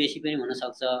अलिकति बेसी पनि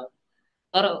हुनसक्छ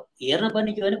तर हेर्न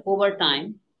पनि के भने ओभर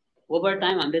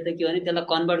टाइम हामीले त के भने त्यसलाई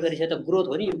कन्भर्ट गरिसके त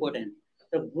ग्रोथ हो नि इम्पोर्टेन्ट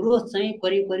र ग्रोथ चाहिँ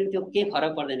करिब त्यो केही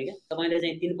फरक पर्दैन क्या तपाईँले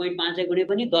चाहिँ 3.5 ले गुणे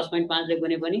पनि 10.5 ले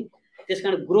गुणे पनि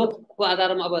त्यसकारण ग्रोथको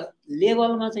आधारमा अब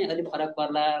लेभलमा चाहिँ अलिक फरक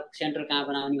पर्ला सेन्टर कहाँ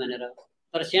बनाउने भनेर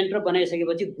तर सेन्टर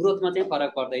बनाइसकेपछि ग्रोथमा चाहिँ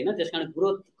फरक पर्दैन त्यसकारण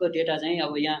ग्रोथको डेटा चाहिँ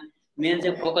अब यहाँ मेन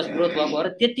चाहिँ फोकस ग्रोथ भएको भएर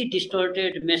त्यति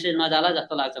डिस्टोर्टेड मेसेज नजाला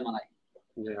जस्तो लाग्छ मलाई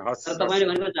तर तपाईँले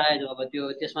भनेको जायज अब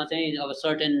त्यो त्यसमा चाहिँ अब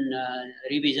सर्टेन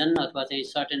रिभिजन अथवा चाहिँ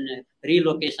सर्टेन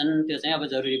रिलोकेसन त्यो चाहिँ अब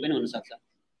जरुरी पनि हुनसक्छ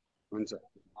हुन्छ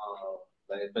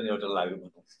पनि एउटा लाग्यो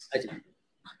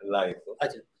लागेको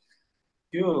हजुर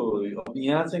त्यो अब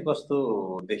यहाँ चाहिँ कस्तो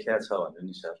देखिया छ भने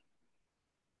नि सर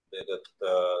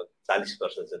 40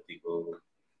 वर्ष जतिको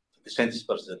 37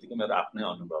 वर्ष जतिको मेरो आफ्नै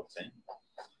अनुभव चाहिँ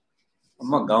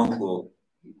म गाउँको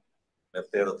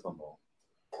तेह्रथुम हो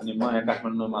अनि म यहाँ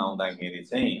काठमाडौँमा आउँदाखेरि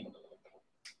चाहिँ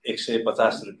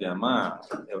 150 रुपियाँमा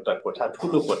एउटा कोठा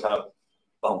ठुलो कोठा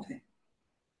पाउँथेँ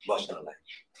बस्नलाई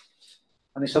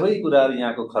अनि सबै कुराहरू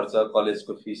यहाँको खर्च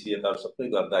कलेजको फिस यता सबै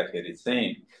गर्दाखेरि चाहिँ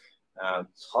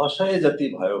 600 जति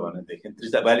भयो भनेदेखि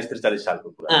 42-43 सालको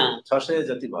कुरा 600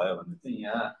 जति भयो भने चाहिँ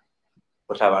यहाँ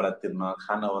कोठा भाडा तिर्न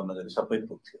खाना ओर्न जति सबै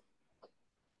पुग्थ्यो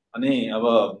अनि अब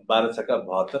 12 छक्का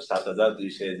 72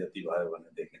 7,200 जति भयो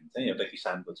भनेदेखि चाहिँ एउटा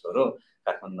किसानको छोरो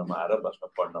काठमाडौँमा आएर बस्न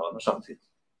पढ्न गर्न सक्थ्यो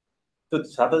त्यो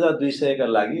 7,200 का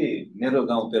लागि मेरो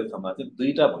गाउँ तेर्थमा चाहिँ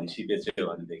 2टा भैँसी बेच्यो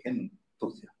भनेदेखि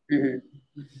पुग्थ्यो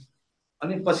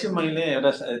अनि पछि मैले एउटा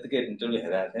यतिकै इन्टरभ्यू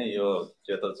हेरेको थिएँ यो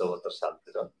 73-74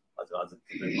 सालतिर अझ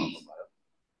भयो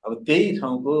अब त्यही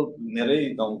ठाउँको मेरै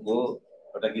गाउँको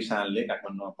एउटा किसानले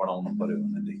काठमाडौँमा पढाउनु पर्यो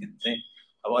भनेदेखि चाहिँ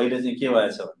अब अहिले चाहिँ के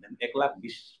भएछ भने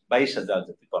 1,22,000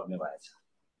 जति पर्ने भएछ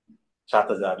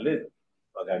 7,000ले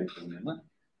अगाडि पुग्नेमा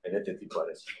अहिले त्यति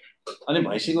परेछ। अनि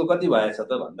भैँसीको कति भएछ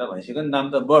त भन्दा भैँसीको दाम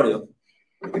त बढ्यो।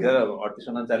 त्यतिखेर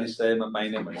 38-39,000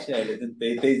 पाइने भैँसी अहिले चाहिँ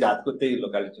त्यही जातको त्यही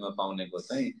लोकालिटीमा पाउनेको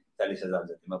चाहिँ 40,000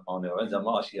 जतिमा पाउने भयो भने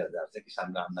जम्मा 80,000 चाहिँ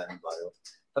किसानको आम्दानी भयो।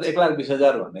 तर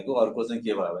 1,20,000 भनेको अर्को चाहिँ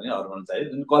के भयो भने अरूमा चाहिँ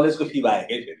जुन कलेजको फी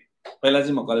बाहेकै फेरि पहिला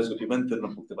चाहिँ म कलेजको फी पनि तिर्न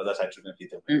पुग्थ्यो 50-60 रुपियाँ फी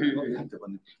थियो त्यो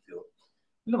पनि पुग्थ्यो।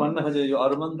 किन भन्न खोजेँ यो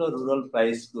अर्बन र रुरल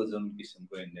प्राइसको जुन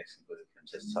किसिमको इन्डेक्सको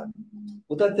डिफरेन्सेस छ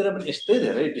उतातिर पनि यस्तै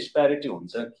धेरै डिस्प्यारिटी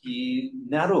हुन्छ कि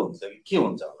न्यारो हुन्छ कि के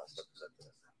हुन्छ होला जस्तो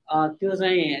त्यो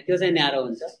चाहिँ न्यारो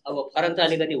हुन्छ। अब फरक त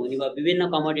अलिकति हुने भयो। विभिन्न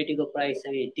कमोडिटीको प्राइस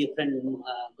चाहिँ डिफ्रेन्ट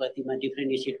गतिमा डिफ्रेन्ट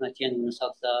स्टेटमा चेन्ज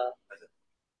हुनसक्छ।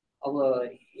 अब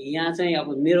यहाँ चाहिँ अब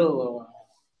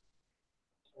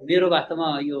मेरो वास्तवमा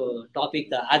यो टपिक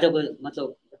त आजको मतलब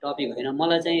टपिक होइन।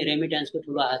 मलाई चाहिँ रेमिटेन्सको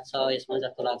ठुलो हात छ यसमा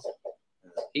जस्तो लाग्छ।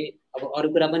 अब अरू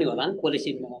कुरा पनि होला नि,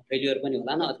 पोलिसी फेलियर पनि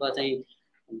होला नि, अथवा चाहिँ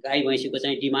गाई भैँसीको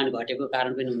चाहिँ डिमान्ड घटेको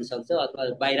कारण पनि हुनसक्छ, अथवा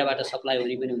बाहिरबाट सप्लाई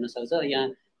हुने पनि हुनसक्छ। यहाँ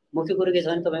मुख्य कुरो के छ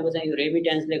भने तपाईँको चाहिँ यो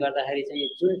रेमिटेन्सले गर्दाखेरि चाहिँ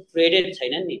जुन ट्रेडेड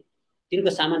छैनन् नि तिनको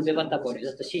सामान बेपत्ता बढ्यो।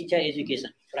 जस्तो शिक्षा,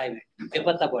 एजुकेसन, प्राइभेट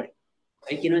बेपत्ता बढ्यो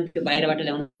है, किनभने त्यो बाहिरबाट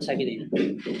ल्याउन सकिँदैन।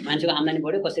 मान्छेको आम्दानी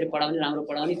बढ्यो, कसरी पढाउने, राम्रो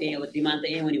पढाउने, त्यही अब डिमान्ड त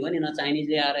यही हुने भयो नि। न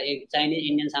चाइनिजले आएर चाइनिज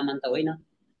इन्डियन सामान त होइन,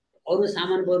 अरू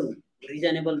सामान बरु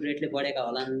रिजनेबल रेटले बढेका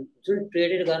होलान्। जुन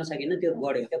ट्रेडेड गर्न सकिन्न त्यो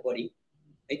बढ्यो क्या बढी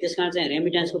है। त्यस कारण चाहिँ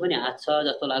रेमिटेन्सको पनि हात छ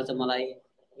जस्तो लाग्छ मलाई।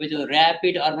 अब त्यो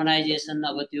ऱ्यापिड अर्बनाइजेसन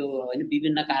अब त्यो होइन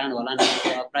विभिन्न कारण होला नि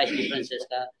प्राइस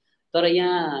डिफ्रेन्सेसका। तर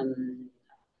यहाँ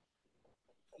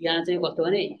चाहिँ कस्तो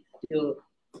भने त्यो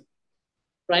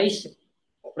प्राइस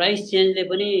चेन्जले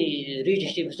पनि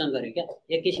रिडिस्ट्रिब्युसन गर्यो क्या।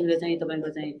 एक किसिमले चाहिँ तपाईँको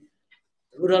चाहिँ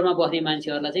रुरलमा बस्ने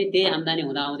मान्छेहरूलाई चाहिँ त्यही आम्दानी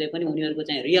हुँदाहुँदै पनि उनीहरूको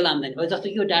चाहिँ रियल आम्दानी भयो। जस्तो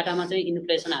यो डाटामा चाहिँ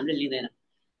इन्फ्लेसन हामीले लिँदैन।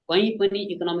 कहीँ पनि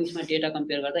इकोनोमिक्समा डेटा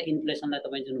कम्पेयर गर्दा इन्फ्लेसनलाई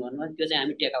तपाईँ जुन भन्नुभयो त्यो चाहिँ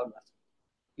हामी टेकआउट गर्छौँ।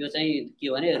 यो चाहिँ के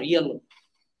भने रियल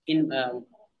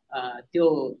त्यो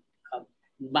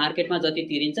मार्केटमा जति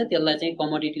तिरिन्छ त्यसलाई चाहिँ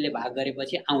कमोडिटीले भाग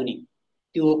गरेपछि आउने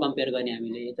त्यो कम्पेयर गर्ने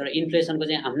हामीले। तर इन्फ्लेसनको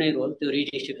चाहिँ आफ्नै रोल त्यो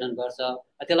रिडिस्ट्रिब्युसन गर्छ।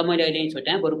 त्यसलाई मैले अहिले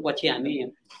छुट्याएँ, बरु पछि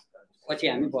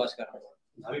हामी बहस गरौँ।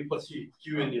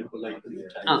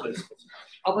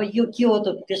 अब यो के हो त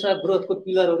त्यसो भए ग्रोथको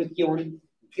पिलरहरू के हुन्,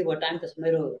 के भयो टाइम त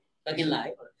मेरो सकिन्ला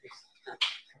है।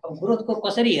 अब ग्रोथको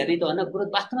कसरी हेर्ने त भन्दा ग्रोथ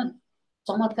वास्तवमा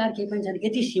चमत्कार केही पनि छैन,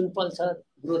 यति सिम्पल छ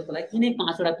ग्रोथको लागि। किनै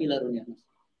 5वटा पिलर हुने हेर्नुहोस्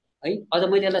है। अझ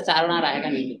मैले यसलाई 4वटा राखेका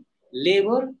नि,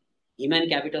 लेबर, ह्युमन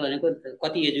क्यापिटल भनेको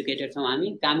कति एजुकेटेड छौँ हामी,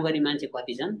 काम गर्ने मान्छे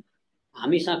कति छन्,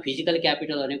 हामीसँग फिजिकल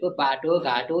क्यापिटल भनेको बाटो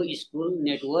घाटो स्कुल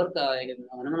नेटवर्क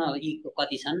भनौँ न यी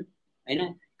कति छन् होइन,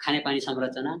 खानेपानी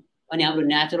संरचना, अनि हाम्रो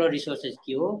नेचुरल रिसोर्सेस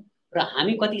के हो, र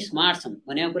हामी कति स्मार्ट छौँ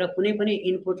भनेको कुरा। कुनै पनि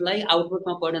इनपुटलाई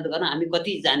आउटपुटमा परिणत गर्न हामी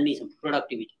कति जान्ने छौँ,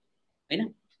 प्रोडक्टिभिटी होइन।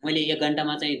 मैले 1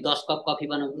 घन्टामा चाहिँ 10 कप कफी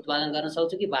उत्पादन गर्न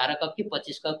सक्छु कि 12 कप कि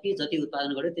 25 कप कि जति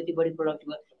उत्पादन गर्यो त्यति बढी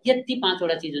प्रोडक्टिभ। यति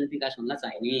 5वटा चिज जुन विकास हुनलाई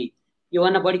चाहिने,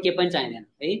 योभन्दा बढी केही पनि चाहिँदैन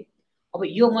है। अब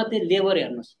यो मध्ये लेबर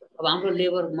हेर्नुहोस्। अब हाम्रो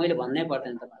लेबर मैले भन्नै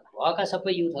पर्दैन तपाईँलाई, भएका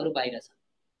सबै युथहरू बाहिर छन्,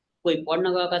 कोही पढ्न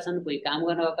गएका छन्, कोही काम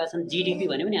गर्न गएका छन्। जिडिपी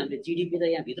भन्यो भने हामीले जिडिपी त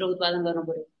यहाँभित्र उत्पादन गर्नु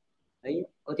पऱ्यो है।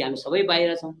 अब त्यो हामी सबै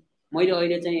बाहिर छौँ। मैले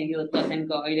अहिले चाहिँ यो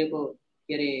तथ्याङ्क अहिलेको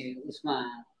के अरे उसमा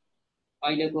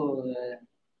अहिलेको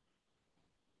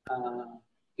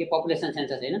के पपुलेसन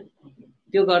सेन्सस होइन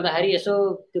त्यो गर्दाखेरि यसो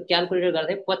त्यो क्यालकुलेटर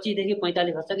गर्दाखेरि 25 देखि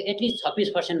 45 वर्षको एटलिस्ट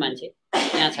 26% मान्छे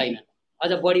यहाँ छैन।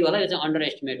 अझ बढी होला, यो चाहिँ अन्डर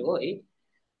एस्टिमेट हो है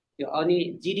त्यो। अनि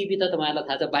जिडिपी त तपाईँहरूलाई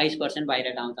थाहा छ 22% बाहिर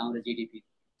आउँछ हाम्रो जिडिपी।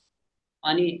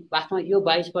 अनि वास्तवमा यो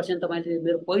 22% तपाईँले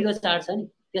मेरो पहिलो चार्ट छ नि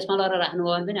त्यसमा लगेर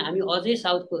राख्नुभयो भने पनि हामी अझै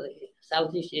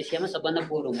साउथ इस्ट एसियामा सबभन्दा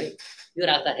पोर हौँ है यो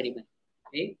राख्दाखेरि पनि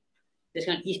है। त्यस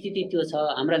कारण स्थिति त्यो छ।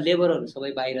 हाम्रा लेबरहरू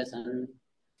सबै बाहिर छन्।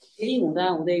 त्यही हुँदा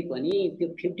हुँदै पनि त्यो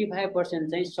 55%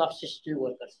 चाहिँ सबसिस्टेन्ट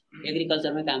वर्कर्स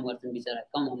एग्रिकल्चरमै काम गर्छन् बिचरा।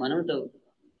 कम भनौँ त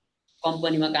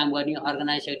कम्पनीमा काम गर्ने,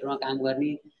 अर्गनाइज सेक्टरमा काम गर्ने,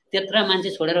 त्यत्रा मान्छे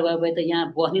छोडेर गए भए त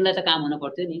यहाँ बस्नेलाई त काम हुन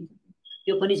पर्थ्यो नि,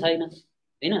 त्यो पनि छैन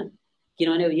होइन।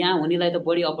 किनभने यहाँ हुनेलाई त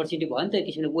बढी अपर्च्युनिटी भयो नि त,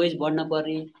 किसिमले वेज बढ्न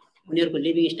पर्ने, उनीहरूको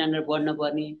लिभिङ स्ट्यान्डर्ड बढ्न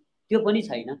पर्ने, त्यो पनि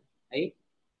छैन है।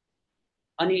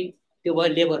 अनि त्यो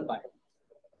भयो लेबर पार्ट।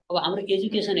 अब हाम्रो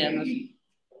एजुकेसन हेर्नुहोस्,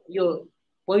 यो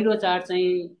पहिलो चार्ट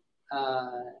चाहिँ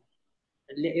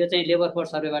यो चाहिँ लेबर फोर्स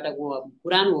सर्वेबाट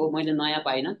पुरानो हो, मैले नयाँ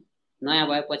पाइनँ, नयाँ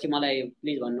भएपछि मलाई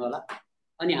प्लिज भन्नु होला।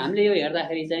 अनि हामीले यो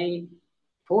हेर्दाखेरि चाहिँ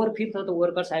 4/5 of the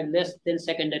workers have less than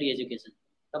secondary education.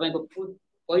 तपाईँको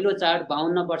पहिलो चार्ट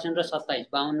 52% र 27,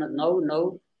 52, 9,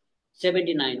 9,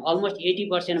 79, अलमोस्ट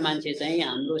 80% मान्छे चाहिँ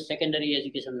हाम्रो सेकेन्डरी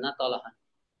एजुकेसनमा तल छन्।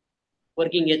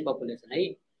 वर्किङ एज पपुलेसन है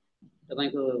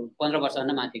तपाईँको 15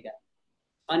 वर्षभन्दा माथिका।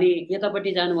 अनि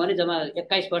यतापट्टि जानुभयो भने जम्मा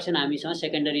 21% हामीसँग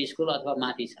सेकेन्डरी स्कुल अथवा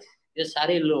माथि छ। यो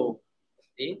साह्रै लो हो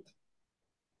है।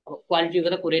 अब अब क्वालिटीको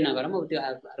त कुरै नगरौँ, अब त्यो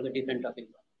अर्को डिफ्रेन्ट टपिक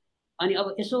भयो। अनि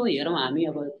अब यसो हेरौँ हामी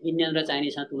अब इन्डियन र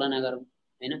चाइनिजसँग तुलना गरौँ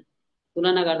हैन।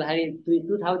 तुलना गर्दाखेरि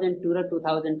 2002 र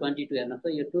 2022 हेर्नुहोस् त।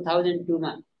 यो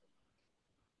 2002मा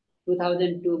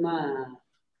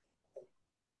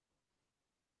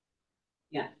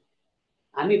यहाँ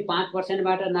हामी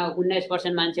 5%बाट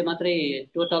 19% मान्छे मात्रै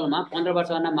टोटलमा 15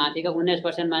 वर्षभन्दा माथिका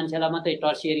 19% मान्छेलाई मात्रै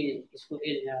टर्सियरी स्कुल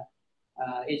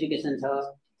एजुकेसन छ।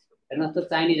 हेर्नुहोस् त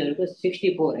चाइनिजहरूको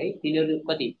 64 है, तिनीहरू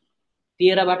कति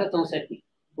 13बाट 64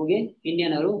 पुगे,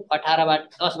 इन्डियनहरू 18बाट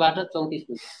 10बाट 34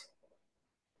 पुगे।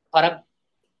 फरक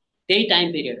त्यही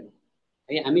टाइम पिरियड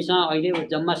है। हामीसँग अहिले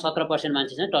जम्मा 17%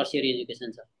 मान्छेसँग टर्सियरी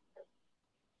एजुकेसन छ।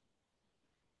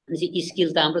 भनेपछि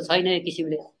स्किल त हाम्रो छैन एक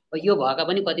किसिमले। यो भएका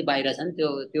पनि कति बाहिर छन्,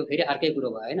 त्यो फेरि अर्कै कुरो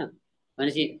भयो हैन।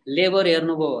 भनेपछि लेबर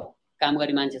हेर्नुभयो, काम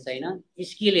गर्ने मान्छे छैन।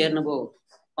 स्किल हेर्नुभयो,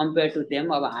 कम्पेयर टु देम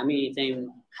अब हामी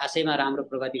चाहिँ खासैमा राम्रो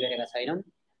प्रगति गरेका छैनौँ।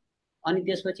 अनि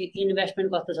त्यसपछि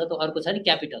इन्भेस्टमेन्ट कस्तो छ त, अर्को छ नि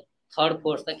क्यापिटल। थर्ड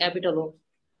फोर्थ त क्यापिटल हो।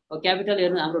 अब क्यापिटल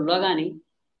हेर्नु हाम्रो लगानी,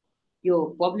 यो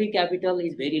पब्लिक क्यापिटल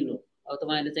इज भेरी लो। अब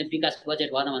तपाईँले चाहिँ विकास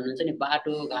बजेट भर्न भन्नुहुन्छ नि,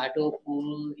 बाटो घाटो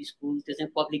पुल स्कुल, त्यो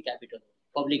चाहिँ पब्लिक क्यापिटल हो,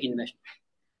 पब्लिक इन्भेस्टमेन्ट।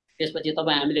 त्यसपछि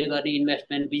तपाईँ हामीले गर्ने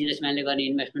इन्भेस्टमेन्ट, बिजनेसम्यानले गर्ने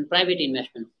इन्भेस्टमेन्ट प्राइभेट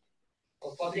इन्भेस्टमेन्ट हो।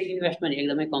 पब्लिक इन्भेस्टमेन्ट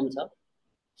एकदमै कम छ।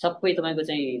 सबै तपाईँको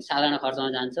चाहिँ साधारण खर्चमा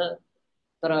जान्छ।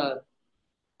 तर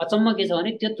अचम्म के छ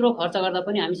भने त्यत्रो खर्च गर्दा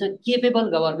पनि हामीसँग केपेबल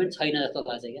गभर्नमेन्ट छैन जस्तो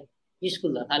लाग्छ क्या।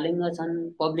 स्कुल लथालिङ्ग छन्,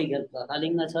 पब्लिक हेल्थ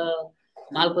लथालिङ्ग छ,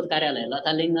 मालपोत कार्यालय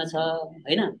लथालिङ्ग छ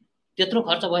हैन। त्यत्रो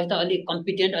खर्च भए त अलिक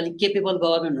कम्पिटेन्ट, अलिक केपेबल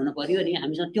गभर्नमेन्ट हुनु पर्यो नि,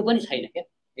 हामीसँग त्यो पनि छैन क्या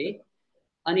है।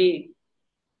 अनि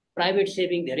प्राइभेट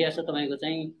सेभिङ धेरै जस्तो तपाईँको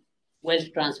चाहिँ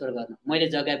वेल्थ ट्रान्सफर गर्न, मैले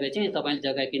जग्गा बेचेँ, तपाईँले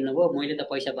जग्गा किन्नुभयो, मैले त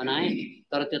पैसा बनाएँ,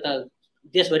 तर त्यो त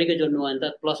देशभरिकै जोड्नु भयो भने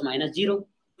त प्लस माइनस जिरो।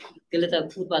 त्यसले त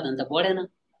उत्पादन त बढेन।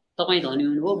 तपाईँ धनी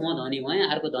हुनुभयो, म धनी भएँ,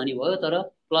 अर्को धनी भयो, तर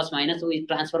प्लस माइनस उयो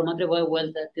ट्रान्सफर मात्रै भयो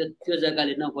वेल्थ। त्यो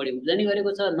जग्गाले न बढी उब्जनी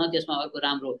गरेको छ, न त्यसमा अर्को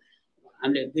राम्रो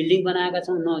हामीले बिल्डिङ बनाएका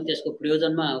छौँ, न त्यसको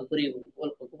प्रयोजनमा कुनै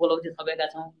उपलब्धि थपेका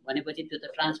छौँ। भनेपछि त्यो त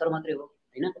ट्रान्सफर मात्रै हो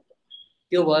हैन।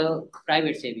 त्यो भयो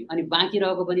प्राइभेट सेभिङ। अनि बाँकी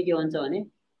रहेको पनि के भन्छ भने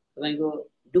तपाईँको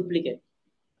डुप्लिकेट।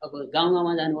 अब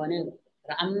गाउँमा जानुभयो भने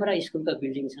राम्रा स्कुलका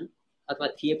बिल्डिङ छन् अथवा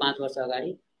थिए 5 वर्ष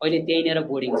अगाडि, अहिले त्यहीँनिर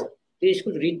बोर्डिङ छ। त्यो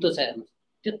स्कुल रित्तो छ हेर्नुहोस्,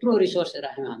 त्यत्रो रिसोर्स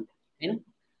राख्यौँ हामीले हैन।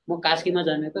 म कास्कीमा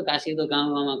जन्मेको, कास्कीको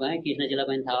गाउँमा गएँ, कृष्णजीलाई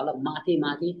पनि थाहा होला, माथि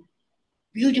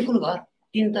ब्युटिफुल घर,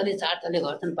 3 तले 4 तले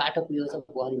घर छन्, बाटो पुगेको छ,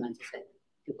 बहने मान्छे छैन।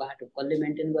 त्यो बाटो कसले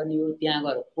मेन्टेन गर्ने हो, त्यहाँ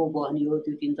गएर को बस्ने हो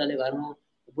त्यो 3 तले घरमा।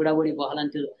 बुढाबुढी बहलान्,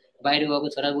 त्यो बाहिर गएको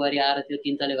छोराबुहारी आएर त्यो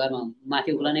 3 तले घरमा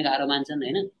माथि उक्लनै गाह्रो मान्छन्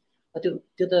हैन।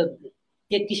 त्यो त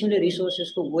एक किसिमले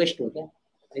रिसोर्सेसको वेस्ट हो क्या,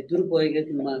 दुरुपयोग।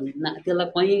 त्यसलाई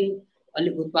कहीँ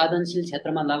अलिक उत्पादनशील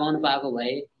क्षेत्रमा लगाउनु पाएको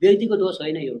भए व्यक्तिको दोष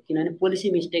होइन यो, किनभने पोलिसी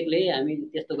मिस्टेकले हामी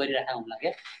त्यस्तो गरिरहेका हुँला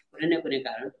क्या, कुनै न कुनै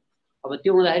कारण। अब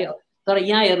त्यो हुँदाखेरि तर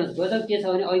यहाँ हेर्नुहोस् वेदर के छ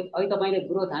भने अहिले तपाईँले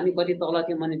ग्रोथ हामी कति तल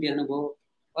थियौँ भने देख्नुभयो।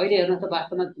 अहिले हेर्नुहोस् त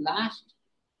वास्तवमा लास्ट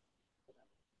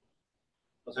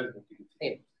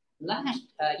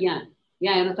यहाँ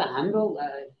हेर्नुहोस् त हाम्रो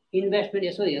इन्भेस्टमेन्ट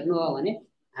यसो हेर्नु हो भने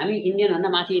हामी इन्डियनभन्दा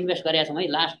माथि इन्भेस्ट गरेका छौँ है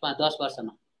लास्ट 10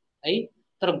 वर्षमा है।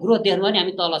 तर ग्रोथ देख्नु भने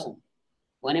हामी तल छौँ।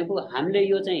 भनेको हामीले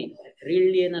यो चाहिँ ऋण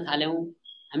लिन थाल्यौँ,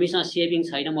 हामीसँग सेभिङ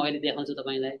छैन। म अहिले देखाउँछु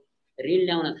तपाईँलाई, ऋण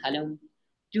ल्याउन थाल्यौँ।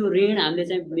 त्यो ऋण हामीले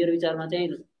चाहिँ मेरो विचारमा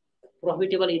चाहिँ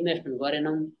प्रफिटेबल इन्भेस्टमेन्ट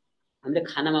गरेनौँ, हामीले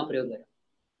खानामा प्रयोग गर्यौँ।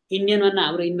 इन्डियनभन्दा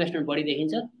हाम्रो इन्भेस्टमेन्ट बढी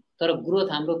देखिन्छ, तर ग्रोथ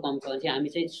हाम्रो कम छ। भने हामी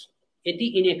चाहिँ यति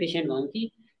इनएफिसियन्ट भयौँ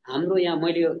कि हाम्रो यहाँ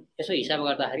मैले यसो हिसाब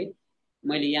गर्दाखेरि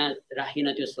मैले यहाँ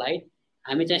राखिनँ त्यो स्लाइड,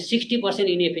 हामी चाहिँ 60%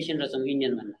 इनएफिसियन्ट रहेछौँ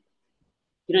इन्डियनभन्दा,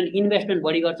 किनभने इन्भेस्टमेन्ट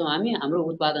बढी गर्छौँ हामी, हाम्रो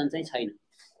उत्पादन चाहिँ छैन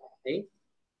है।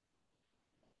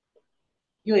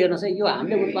 यो हेर्नुहोस् है, यो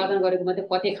हामीले उत्पादन गरेको मात्रै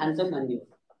कति खान्छौँ भन्ने हो।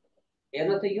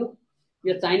 हेर्नुहोस् त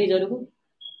यो चाइनिजहरूको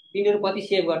तिनीहरू कति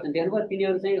सेभ गर्छन् देख्नुभयो,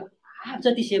 तिनीहरू चाहिँ हाफ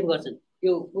जति सेभ गर्छन्।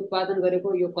 यो उत्पादन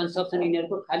गरेको यो कन्सप्सन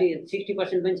यिनीहरूको खालि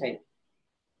 60% पनि छैन।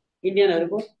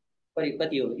 इन्डियनहरूको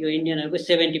कति हो, यो इन्डियनहरूको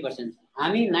 70%,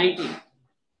 हामी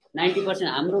 90%।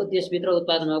 हाम्रो देशभित्र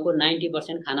उत्पादन भएको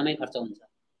 90% खानामै खर्च हुन्छ,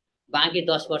 बाँकी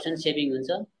 10% सेभिङ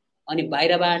हुन्छ। अनि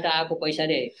बाहिरबाट आएको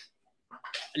पैसाले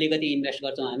अलिकति इन्भेस्ट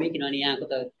गर्छौँ हामी, किनभने यहाँको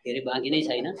त धेरै बाँकी नै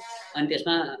छैन। अनि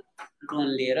त्यसमा लोन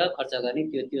लिएर खर्च गर्ने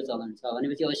त्यो चलन छ।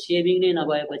 भनेपछि अब सेभिङ नै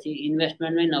नभएपछि,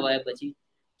 इन्भेस्टमेन्ट नै नभएपछि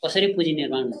कसरी पुँजी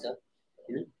निर्माण हुन्छ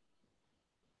हैन।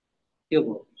 त्यो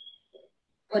भयो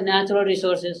नेचुरल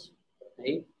रिसोर्सेस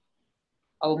है।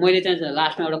 अब मैले चाहिँ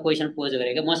लास्टमा एउटा क्वेसन पोज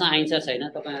गरेँ क्या, मसँग आन्सर छैन।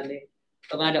 तपाईँहरूले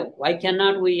why can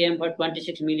not V M for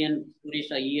 26 million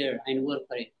tourist a year and work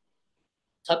for it.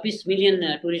 26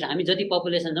 million tourist, हामी जति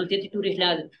पपुलेसन छौँ त्यति टुरिस्ट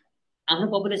ल्याएर आफ्नो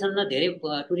पपुलेसनमा धेरै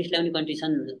टुरिस्ट ल्याउने कन्ट्री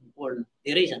छन्, वर्ल्डमा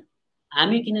धेरै छन्।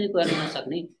 हामी किन गर्न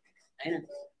नसक्ने हैन।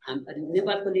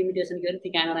 नेपालको लिमिटेसन के अरे ती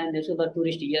क्यामेरामा देख्छु ल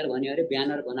टुरिस्ट इयर भन्यो अरे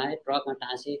ब्यानर बनाए ट्रकमा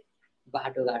टाँसे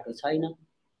बाटोघाटो छैन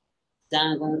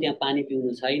जहाँ गाउँ त्यहाँ पानी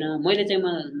पिउनु छैन मैले चाहिँ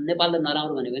नेपाल त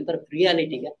नराम्रो भनेको नि तर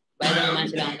रियालिटी क्या बाहिरको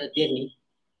मान्छेले आउँदा देख्ने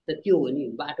त त्यो हो नि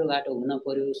बाटोघाटो हुन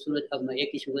पर्यो सुरक्षामा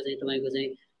एक किसिमको चाहिँ तपाईँको चाहिँ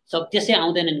सब त्यसै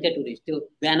आउँदैनन् क्या टुरिस्ट त्यो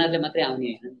ब्यानरले मात्रै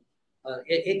आउने होइन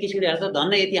एक किसिमले हेर्दा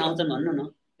धन्न यति आउँछन् भन्नु न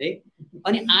है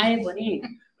अनि आए भने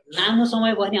लामो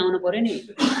समय बस्ने आउनु पर्यो नि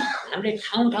हामीले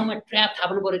ठाउँ ठाउँमा ट्र्याप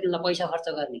थाप्नु पर्यो तिनीलाई पैसा खर्च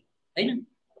गर्ने होइन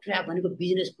ट्र्याप भनेको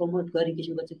बिजनेस प्रमोट गर्ने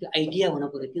किसिमको चाहिँ त्यो आइडिया हुनु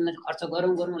पर्यो तिनीलाई खर्च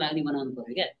गरौँ लाग्ने बनाउनु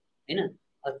पर्यो क्या होइन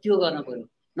त्यो गर्नु पर्यो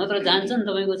नत्र जान्छन्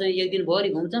तपाईँको चाहिँ एक दिनभरि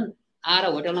घुम्छन् आएर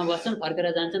होटलमा बस्छन् फर्केर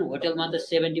जान्छन् होटलमा त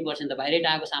 70% त बाहिरै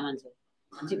आएको सामान छ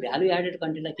अनि भ्यालु एडेड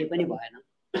कन्टेन्टलाई केही पनि भएन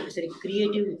त्यसरी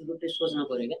क्रिएटिभ रूपले सोच्नु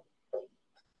पर्यो क्या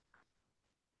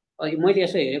मैले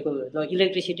यसो हेरेको ल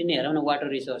इलेक्ट्रिसिटी नै हेरौँ न वाटर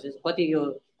रिसोर्सेस कति यो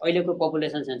अहिलेको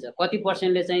पपुलेसन सेन्स कति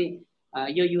पर्सेन्टले चाहिँ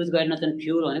यो युज गर्न चाहिँ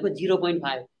फ्युल भनेको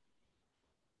 0.5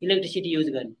 इलेक्ट्रिसिटी युज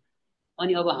गर्ने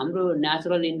अनि अब हाम्रो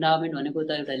नेचुरल इन्भाइरोमेन्ट भनेको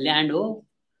त एउटा ल्यान्ड हो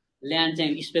ल्यान्ड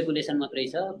चाहिँ स्पेकुलेसन मात्रै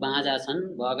छ बाँझा छन्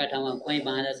भएका ठाउँमा कहीँ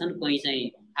बाँझा छन् कहीँ चाहिँ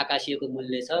आकाशीयको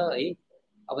मूल्य छ है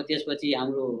अब त्यसपछि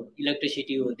हाम्रो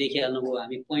इलेक्ट्रिसिटी हो देखिहाल्नुभयो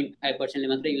हामी 0.5%ले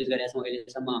मात्रै युज गरेका छौँ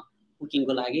अहिलेसम्म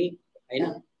कुकिङको लागि होइन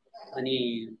अनि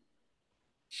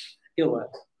त्यो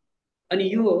भयो अनि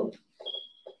यो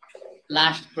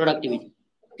लास्ट प्रोडक्टिभिटी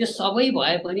त्यो सबै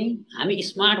भए पनि हामी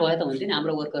स्मार्ट भए त हुन्थ्यो नि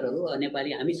हाम्रो वर्करहरू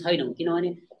नेपाली हामी छैनौँ किनभने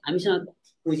हामीसँग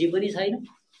पुँजी पनि छैन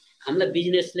हामीलाई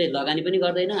बिजनेसले लगानी पनि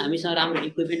गर्दैन हामीसँग राम्रो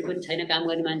इक्विपमेन्ट पनि छैन काम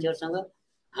गर्ने मान्छेहरूसँग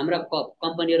हाम्रा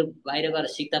कम्पनीहरू बाहिर गएर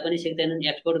सिक्दा पनि सिक्दैनन्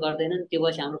एक्सपोर्ट गर्दैनन् त्यो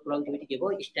भएपछि हाम्रो प्रोडक्टिभिटी के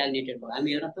भयो स्ट्याग्नेटेड भयो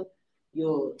हामी हेर्न त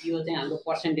यो चाहिँ हाम्रो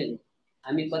पर्सेन्टेज हो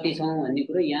हामी कति छौँ भन्ने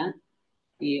कुरो यहाँ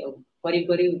करिब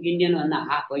करिब इन्डियनभन्दा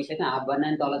हाफ भइसक्यो हाफ भन्दा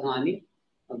पनि तल छौँ हामी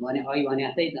भने भने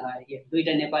जस्तै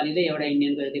दुईवटा नेपालीले एउटा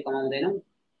इन्डियनको जति कमाउँदैनौँ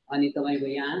अनि तपाईँको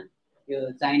यहाँ यो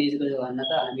चाइनिजको भन्दा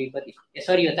त हामी कति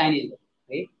सरी यो चाइनिजको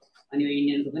है अनि यो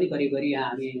इन्डियनको पनि करिब करिब यहाँ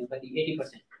हामी कति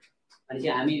 80% अनि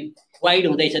चाहिँ हामी वाइड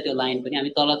हुँदैछ त्यो लाइन पनि हामी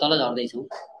तल तल झर्दैछौँ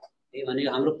है भने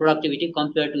हाम्रो प्रोडक्टिभिटी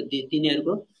कम्पेयर टु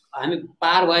तिनीहरूको हामी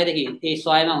पार भएदेखि त्यही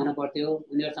 100मा हुनु पर्थ्यो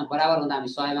उनीहरूसँग बराबर हुँदा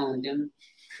हामी 100मा हुन्थ्यौँ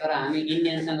तर हामी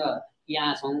इन्डियनसँग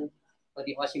यहाँ छौँ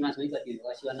कति 80मा छौँ कति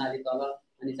 80भन्दा अलिक तल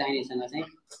अनि चाइनिजसँग चाहिँ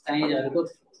चाइनिजहरूको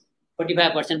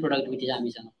 45% प्रोडक्टिभिटी छ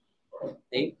हामीसँग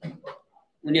है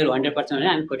उनीहरू 100% भने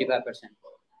हामी 45%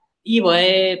 यी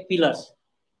भए पिलर्स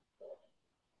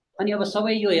अनि अब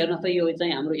सबै यो हेर्नुहोस् त यो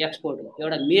चाहिँ हाम्रो एक्सपोर्ट हो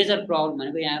एउटा मेजर प्रब्लम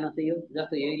भनेको यहाँ हेर्नुहोस् त यो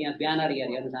जस्तो यहाँ ब्यानर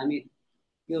हेर्नुहोस् हामी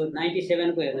यो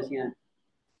 97 को हेर्नुहोस् यहाँ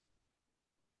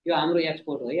यो हाम्रो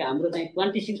एक्सपोर्ट हो है हाम्रो चाहिँ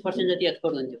 26% जति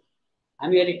एक्सपोर्ट हुन्थ्यो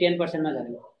हामी अहिले 10%मा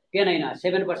झऱ्यौँ 10 होइन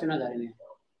 7%मा झऱ्यौँ यहाँ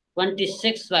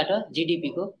 26बाट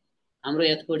जिडिपीको हाम्रो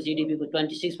एक्सपोर्ट जिडिपीको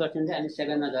 26% चाहिँ हामी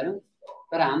 7मा झऱ्यौँ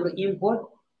तर हाम्रो इम्पोर्ट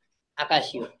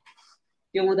आकाशी हो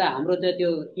त्यो हुँदा हाम्रो त त्यो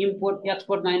इम्पोर्ट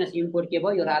एक्सपोर्ट माइनस इम्पोर्ट के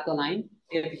भयो यो रातो लाइन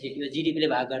डेफिसिट यो जिडिपीले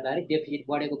भाग गर्दाखेरि डेफिसिट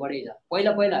बढेको बढै छ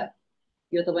पहिला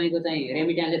यो तपाईँको चाहिँ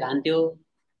रेमिट्यान्सले धान्थ्यो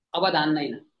अब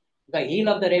धान्दैन the hill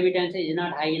of the remittance is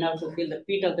not high enough to feel the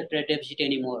pit of the trade deficit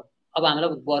any more अब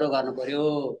हामीलाई बढो गर्नु पर्यो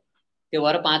त्यो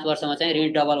भएर 5 वर्षमा चाहिँ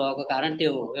ऋण डबल भएको कारण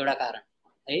त्यो हो एउटा कारण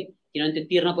है किनभने त्यो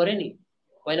तिर्न पर्यो नि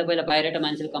पहिला बाहिरबाट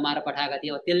मान्छेले कमाएर पठाएका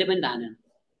थिए अब त्यसले पनि धानेन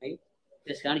है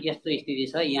त्यसकारण यस्तो स्थिति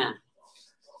छ यहाँ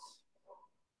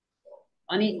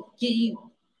अनि के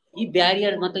यी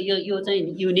ब्यारियर मतलब यो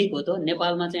चाहिँ युनिक हो त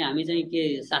नेपालमा चाहिँ हामी चाहिँ के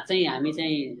साँच्चै हामी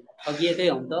चाहिँ ठगिएकै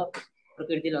हौँ त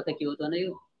प्रकृतिले त के हो त यो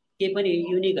के पनि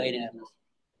युनिक होइन हेर्नुहोस्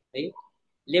है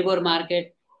लेबर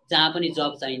मार्केट जहाँ पनि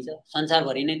जब चाहिन्छ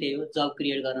संसारभरि नै त्यही हो जब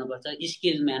क्रिएट गर्नुपर्छ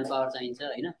स्किल म्यान पावर चाहिन्छ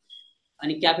होइन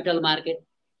अनि क्यापिटल मार्केट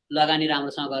लगानी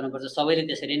राम्रोसँग गर्नुपर्छ सबैले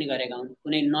त्यसरी नै गरेका हुन्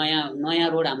कुनै नयाँ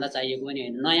रोड हामीलाई चाहिएको पनि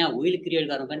होइन नयाँ व्हिल क्रिएट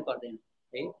गर्नु पनि पर्दैन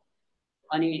है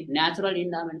अनि नेचुरल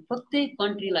इन्भाइरोमेन्ट प्रत्येक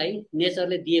कन्ट्रीलाई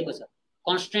नेचरले दिएको छ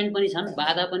कन्स्ट्रेन्ट पनि छन्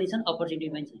बाधा पनि छन् अपर्च्युनिटी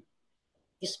पनि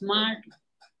छन् स्मार्ट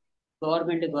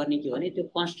गभर्मेन्टले गर्ने के हो भने त्यो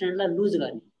कन्स्ट्रेन्टलाई लुज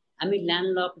गर्ने हामी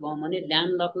ल्यान्डलक भयौँ भने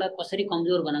ल्यान्डलकलाई कसरी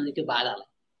कमजोर बनाउने त्यो बाधालाई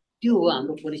त्यो हो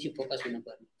हाम्रो पोलिसी फोकस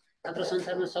हुनुपर्ने नत्र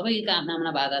संसारमा सबैका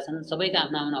आफ्ना बाधा छन् सबैका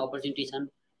आफ्ना अपर्च्युनिटी छन्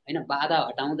होइन बाधा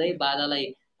हटाउँदै बाधालाई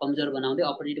कमजोर बनाउँदै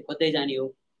अपर्च्युनिटी खोज्दै जाने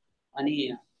हो अनि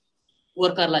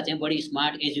वर्करलाई चाहिँ बढी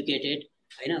स्मार्ट एजुकेटेड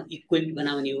होइन इक्विप्ड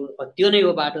बनाउने हो त्यो नै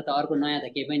हो बाटो त अर्को नयाँ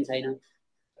त केही पनि छैन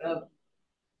र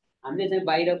हामीले चाहिँ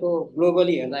बाहिरको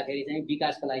ग्लोबली हेर्दाखेरि चाहिँ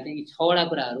विकासको लागि चाहिँ यी 6वटा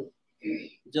कुराहरू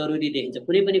जरुरी देखिन्छ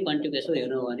कुनै पनि कन्ट्रीको यसो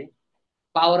हेर्नु हो भने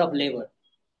पावर अफ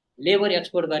लेबर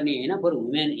एक्सपोर्ट गर्ने होइन बरु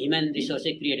ह्युमन रिसोर्स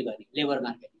चाहिँ क्रिएट गर्ने लेबर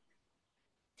मार्केट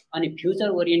अनि फ्युचर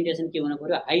ओरिएन्टेसन के हुनु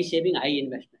पर्यो हाई सेभिङ हाई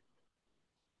इन्भेस्टमेन्ट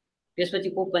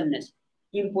त्यसपछि ओपननेस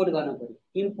इम्पोर्ट गर्नु पर्यो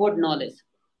इम्पोर्ट नलेज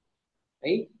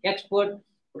है एक्सपोर्ट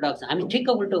प्रोडक्सन हामी ठिक्क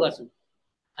उल्टो गर्छौँ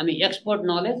हामी एक्सपोर्ट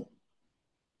नलेज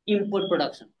इम्पोर्ट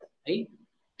प्रोडक्सन है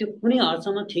त्यो कुनै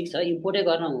हदसम्म ठिक छ इम्पोर्टै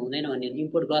गर्न हुँदैन भने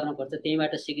इम्पोर्ट गर्नुपर्छ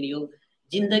त्यहीबाट सिक्ने हो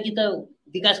जिन्दगी त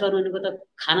विकास गर्नु भनेको त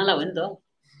खानालाई हो नि त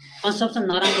कन्सप्सन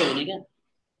नराम्रो हुने क्या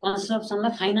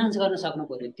कन्सप्सनलाई फाइनान्स गर्न सक्नु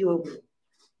पर्यो त्यो हो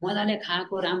मजाले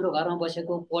खाएको राम्रो घरमा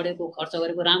बसेको पढेको खर्च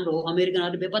गरेको राम्रो हो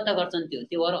अमेरिकनहरूले बेपत्ता गर्छन्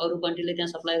त्यो भएर अरू कन्ट्रीले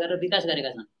त्यहाँ सप्लाई गरेर विकास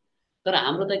गरेका छन् तर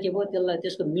हाम्रो त के भयो त्यसलाई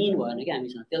त्यसको मिन भएन कि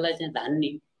हामीसँग त्यसलाई चाहिँ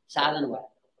धान्ने साधन भयो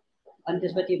अनि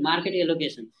त्यसपछि market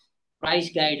allocation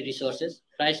price guide resources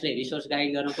प्राइसले resource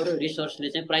guide गर्नु पर्यो रिसोर्सले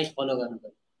चाहिँ प्राइस फलो गर्नु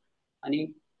पर्यो अनि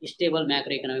स्टेबल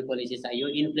म्याक्रो इकोनोमिक पोलिसी चाहियो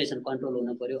इन्फ्लेसन कन्ट्रोल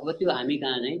हुनु पर्यो अब त्यो हामी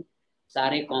कहाँ नै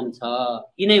साह्रै कम छ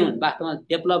यिनै हुन् वास्तवमा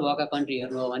डेभलप भएका कन्ट्री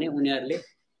हेर्नु हो भने उनीहरूले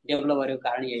डेभलप गरेको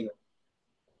कारण यही हो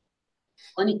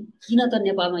अनि किन त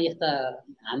नेपालमा यस्ता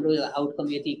हाम्रो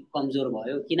आउटकम यति कमजोर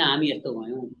भयो किन हामी यस्तो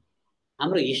भयौँ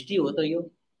हाम्रो हिस्ट्री हो त यो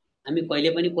हामी कहिले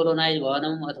पनि कोलोनाइज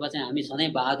भएनौँ अथवा चाहिँ हामी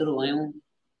सधैँ बहादुर भयौँ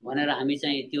भनेर हामी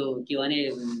चाहिँ त्यो के भने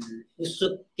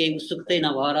केही उत्सुकतै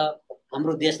नभएर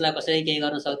हाम्रो देशलाई कसैले केही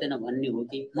गर्न सक्दैन भन्ने हो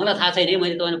कि मलाई थाहा छैन है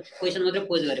मैले तपाईँलाई क्वेसन मात्रै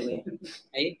पोज गरेको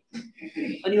है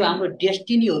अनि यो हाम्रो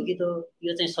डेस्टिनी हो कि त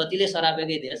यो चाहिँ सतीले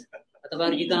सरापेकै देश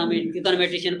तपाईँहरू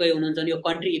इकोनोमेट्रिसियन कोही हुनुहुन्छ भने यो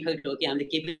कन्ट्री इफेक्ट हो कि हामीले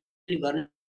केही पनि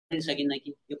गर्न सकिन्न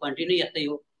कि यो कन्ट्री नै यस्तै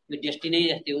हो यो डेस्टिनी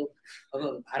यस्तै हो अब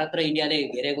भारत र इन्डियाले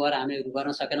घेरे गएर हामी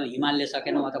गर्न सकेनौँ हिमालले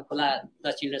सकेनौँ अथवा खुला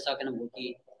दक्षिणले सकेनौँ हो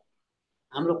कि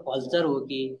हाम्रो कल्चर हो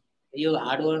कि यो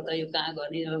हार्डवर्क त यो कहाँ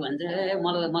गर्ने भन्छ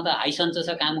म त हाइसन्च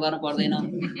छ काम गर्नु पर्दैन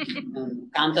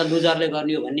काम त लुजरले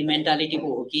गर्ने हो भन्ने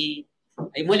मेन्टालिटीको हो कि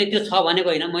है मैले त्यो छ भनेको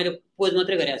होइन मैले पोज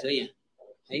मात्रै गरेको छु है यहाँ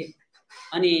है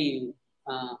अनि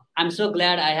I'm so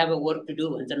glad I have a work to do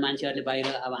भन्छन् मान्छेहरूले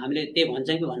बाहिर अब हामीले त्यही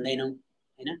भन्छौँ कि भन्दैनौँ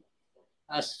होइन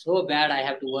so bad I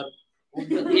have to work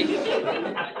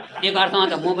एक अर्थमा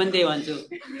त म पनि त्यही भन्छु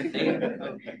है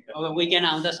अब विकेन्ड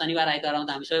आउँदा शनिबार आइतबार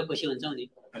आउँदा हामी सबै खुसी हुन्छौँ नि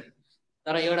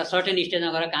तर एउटा सर्टेन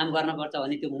स्टेजमा गएर काम गर्नुपर्छ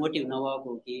भने त्यो मोटिभ नभएको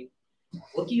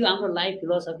हो कि यो हाम्रो लाइफ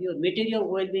फिलोसफी हो मेटेरियल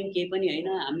वेलबिङ केही पनि होइन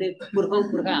हामीले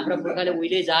हाम्रा पुर्खाले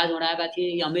उहिले जहाज उडाएका थिए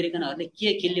यी अमेरिकनहरूले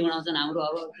के खिल्ली उडाउँछन् हाम्रो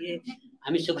अब के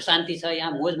हामी सुख शान्ति छ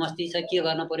यहाँ मोज मस्ती छ के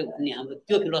गर्न पर्यो भन्ने हाम्रो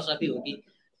त्यो फिलोसफी हो कि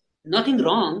नथिङ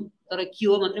रङ तर के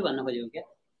हो मात्रै भन्न खोजेको क्या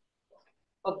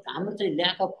अब हाम्रो चाहिँ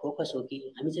ल्याक अफ फोकस हो कि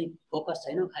हामी चाहिँ फोकस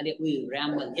छैनौँ खालि उयो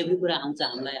ऱ्याम्बल एभ्री कुरा आउँछ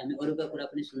हामीलाई हामी अरूको कुरा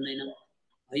पनि सुन्दैनौँ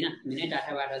होइन हामी नै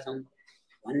टाढाबाट छौँ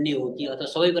भन्ने हो कि अथवा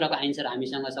सबै कुराको आन्सर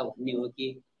हामीसँग छ भन्ने हो कि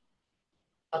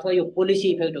अथवा यो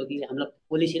पोलिसी इफेक्ट हो कि हामीलाई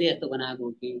पोलिसीले यस्तो बनाएको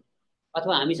हो कि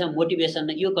अथवा हामीसँग मोटिभेसन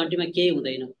यो कन्ट्रीमा केही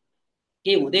हुँदैन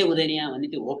केही हुँदैन यहाँ भन्ने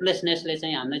त्यो होपलेसनेसले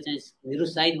चाहिँ हामीलाई चाहिँ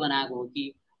निरुत्साहित बनाएको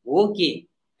हो कि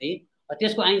है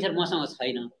त्यसको आन्सर मसँग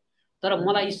छैन तर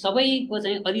मलाई यी सबैको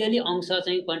चाहिँ अलिअलि अंश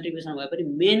चाहिँ कन्ट्रिब्युसन भए पनि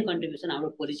मेन कन्ट्रिब्युसन हाम्रो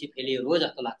पोलिसी फेलियर हो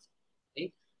जस्तो लाग्छ है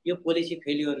यो पोलिसी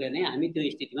फेलियरले नै हामी त्यो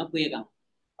स्थितिमा पुगेका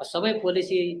हौँ सबै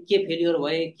पोलिसी के फेलियर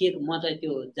भए के म चाहिँ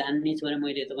त्यो जान्ने छु भने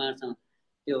मैले तपाईँहरूसँग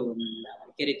त्यो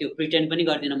के अरे त्यो प्रिटेन्ड पनि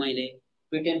गर्दिनँ मैले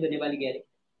प्रिटेन्डको नेपाली के अरे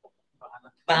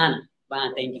बाहना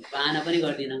थ्याङ्क यू बाहना पनि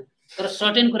गर्दिनँ तर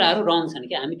सर्टेन कुराहरू रङ छन्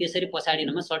कि हामी त्यसरी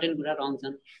पछाडिनमा सर्टेन कुरा रङ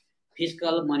छन्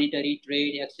physical monetary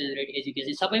trade exchange rate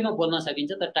education सबैमा बोल्न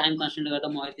सकिन्छ तर टाइम कन्स्टेन्टले गर्दा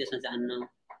म अहिले त्यसमा जान्न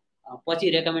पछि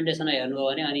रेकमेन्डेसन हेर्नु हो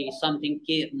भने अनि समथिङ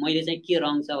के मैले चाहिँ के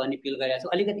रङ छ भन्ने फिल गरेको छु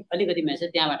अलिकति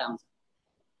मेसेज त्यहाँबाट आउँछ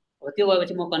अब त्यो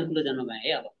भएपछि म कन्क्लुजनमा गएँ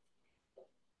है अब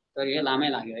तर यो लामै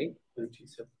लाग्यो है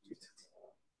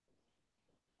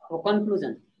अब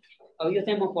कन्क्लुजन अब यो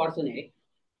चाहिँ म पढ्छु नि है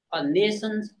a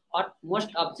nations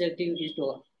utmost objective is to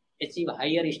achieve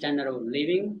higher standard of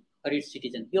living for its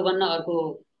citizen यो भन्न अर्को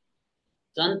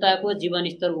जनताको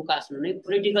जीवनस्तर उकास्नु नै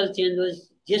पोलिटिकल चेन्ज होस्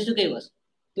जेसुकै होस्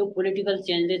त्यो पोलिटिकल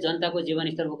चेन्जले जनताको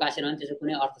जीवनस्तर उकासेन भने त्यसको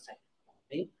कुनै अर्थ छैन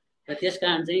है र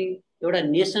त्यसकारण चाहिँ एउटा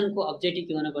नेसनको अब्जेक्टिभ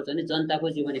के हुनुपर्छ भने जनताको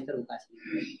जीवनस्तर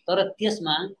उकास्नु तर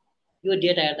त्यसमा यो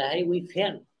डेटा हेर्दाखेरि वी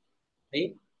फेल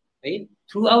है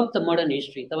through out the modern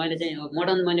history तपाईँले चाहिँ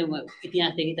मोडर्न मैले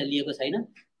इतिहासदेखि त लिएको छैन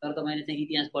तर तपाईँले चाहिँ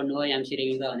इतिहास पढ्नु भयो एमसी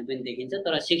रेग्युलर भने पनि देखिन्छ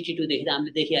तर 62 देखि त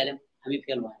हामीले देखिहाल्यौँ हामी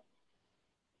फेल भयौँ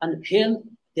and fail,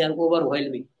 they are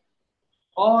overwhelming.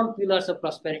 All pillars of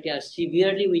prosperity are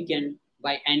severely weakened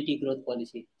by anti-growth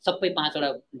policy. सबै 5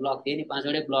 वटा ब्लक थिए नि 5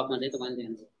 वटै ब्लकमा चाहिँ तपाईँले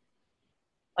हेर्नु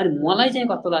अनि मलाई चाहिँ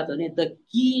कस्तो लाग्छ भने the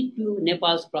key to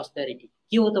Nepals prosperity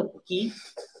के हो त की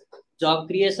जब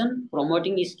creation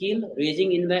promoting skill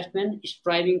raising investment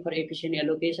striving for एफिसिएन्ट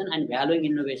allocation and भ्यालुइङ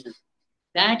innovation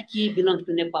that Ki belongs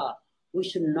to Nepal we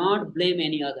should not blame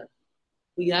any other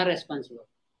we are responsible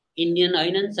Indian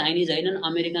होइनन् चाइनिज होइनन्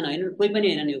अमेरिकन होइनन् कोही पनि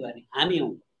होइनन् यो गर्ने हामी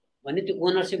हौँ भन्ने त्यो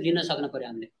ओनरसिप लिन सक्नु पर्यो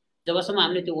हामीले जबसम्म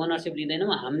हामीले त्यो ओनरसिप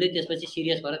लिँदैनौँ हामीले त्यसपछि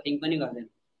सिरियस भएर थिङ्क पनि गर्दैनौँ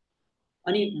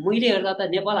अनि मैले हेर्दा त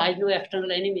नेपाल हाज नो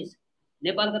एक्सटर्नल एनिमिज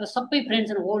नेपालका त सबै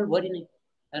फ्रेन्ड्स छन् वर्ल्डभरि नै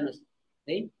हेर्नुहोस्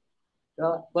है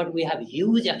but we have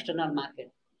huge external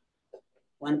market.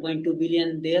 1.2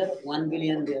 billion there, 1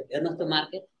 billion there. हेर्नुहोस् त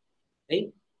मार्केट है,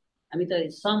 हामी त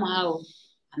somehow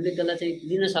हामीले त्यसलाई चाहिँ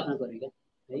लिन सक्नु पर्यो क्या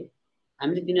है।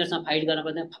 हामीले तिनीहरूसँग फाइट गर्न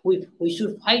पर्दैन। We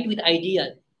should fight with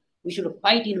ideas. We should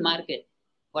fight in market,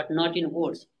 but not in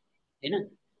words, हैन,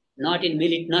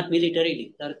 not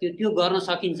militarily. तर त्यो गर्न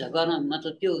सकिन्छ, गर्न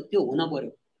मतलब त्यो हुन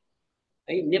पर्यो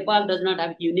है। Nepal does not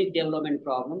have unique development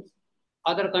problems.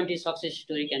 Other countries' success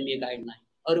story can be a guideline.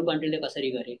 अरू कन्ट्रीले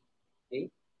कसरी गरे है।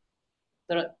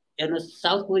 तर हेर्नुहोस्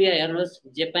साउथ कोरिया हेर्नुहोस्,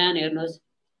 जापान हेर्नुहोस्,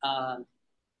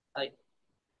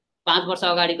 5 वर्ष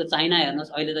अगाडिको चाइना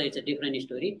हेर्नुहोस्, अहिले त इट्स अ डिफरेन्ट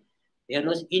स्टोरी।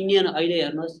 हेर्नुहोस् इन्डियन अहिले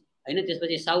हेर्नुहोस् हैन,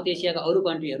 त्यसपछि साउथ एसियाका अरू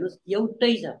कन्ट्री हेर्नुहोस्,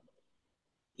 एउटै छ।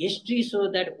 History so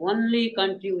that only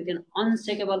country with an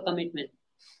अनसेकेबल commitment,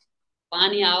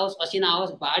 पानी आओस्, असिना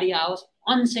आओस्, बाढी आओस्,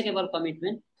 अनसेकेबल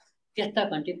कमिटमेन्ट, त्यस्ता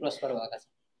कन्ट्री प्रस्पर भएका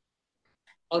छन्,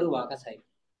 अरू भएका छैन।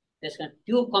 त्यसकारण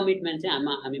त्यो कमिटमेन्ट चाहिँ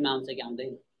हामीमा आउँछ कि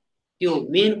आउँदैन, त्यो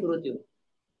मेन कुरो त्यो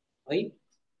है।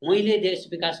 मैले देश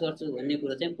विकास गर्छु भन्ने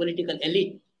कुरो चाहिँ पोलिटिकल एलिट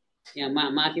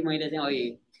यहाँ माथि मैले चाहिँ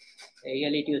अहिले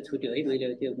एलिट यो छुट्यो है,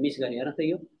 मैले त्यो मिस गरेँ। हेर त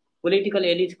यो political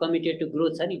elite committed to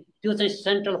growth छ नि, त्यो चाहिँ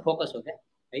सेन्ट्रल फोकस हो क्या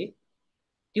है।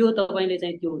 त्यो तपाईँले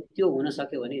चाहिँ त्यो हुन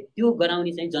सक्यो भने त्यो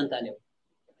गराउने चाहिँ जनताले हो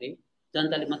है।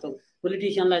 जनताले मतलब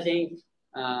पोलिटिसियनलाई चाहिँ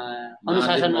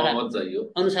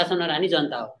अनुशासनमा राख्ने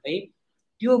जनता हो है।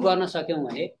 त्यो गर्न सक्यौँ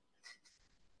भने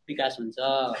विकास हुन्छ।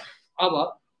 अब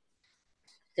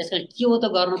त्यसकारण के हो त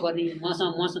गर्नुपर्ने,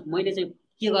 मैले चाहिँ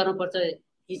के गर्नुपर्छ,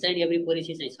 इच एन्ड एभ्री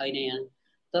पोलिसी चाहिँ छैन यहाँ।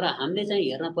 तर हामीले चाहिँ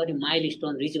हेर्न पर्ने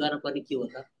माइलस्टोन रिच गर्न पर्ने के हो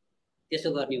त,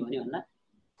 त्यसो गर्ने हो भने भन्दा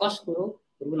कसको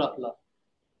रुल अफ ल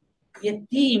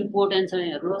यति इम्पोर्टेन्ट छ।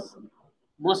 हेर्नुहोस्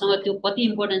मसँग त्यो कति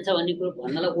इम्पोर्टेन्ट छ भन्ने कुरो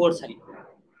भन्नलाई वर्ड छैन।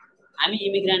 हामी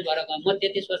इमिग्रेन्ट भएर गयौँ, म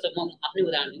 33 वर्ष, म आफ्नै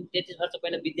उदाहरण दिउँ, 33 वर्ष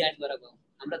पहिला विद्यार्थी भएर गयौँ,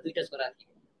 हाम्रा 2टा छोरा थिए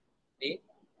है।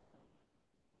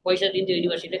 पैसा दिन्थ्यो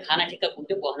युनिभर्सिटीले, खाना ठिक्क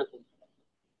पुग्थ्यो, बस्न पुग्थ्यो।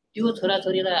 त्यो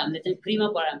छोराछोरीलाई हामीले चाहिँ फ्रीमा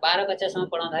 12 कक्षासम्म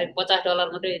पढाउँदाखेरि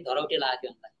 $50 मात्रै धरौटी लाग्थ्यो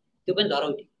हामीलाई, त्यो पनि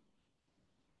धरौटी।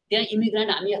 त्यहाँ इमिग्रेन्ट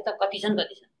हामी यस्ता कति छन्।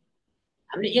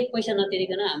 हामीले 1 पैसा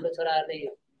नतिरिकन हाम्रो छोराहरूले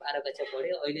 12 कक्षा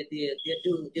पढ्यो। अहिले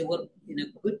त्यो work in a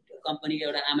good company,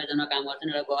 एउटा अमेजनमा काम गर्छन्,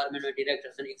 एउटा गभर्मेन्टमा डिरेक्टर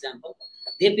छन् example.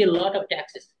 They pay lot of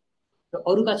taxes. र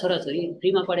अरूका छोराछोरी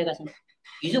फ्रीमा पढेका छन्।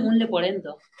 हिजो उनले पढे नि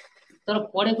त, तर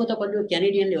पढेको त कहिले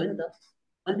क्यानेडियनले हो नि त।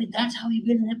 अनि that's how you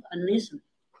build a nation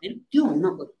हैन। त्यो हुन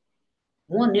पर्यो।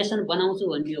 म नेसन बनाउँछु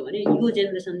भन्ने हो भने यो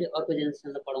जेनेरेसनले अर्को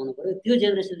जेनेरेसनलाई पढाउनु पर्यो, त्यो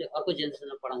जेनेरेसनले अर्को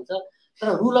जेनेरेसनलाई पढाउँछ। तर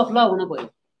रुल अफ ल हुन पर्यो।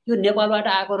 त्यो नेपालबाट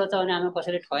आएको रहेछ भने हामी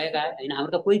कसैले ठगेका हैन।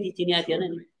 हाम्रो त कोही चिनिया थिएन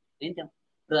नि हैन, त्यो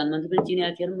प्रधानमन्त्री पनि चिनिया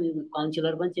थिएन,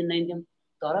 काउन्सिलर पनि चिन्दैन थियौँ।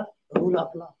 तर रुल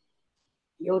अफ ल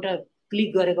एउटा क्लिक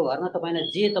गरेको भरमा तपाईलाई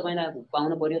जे तपाईलाई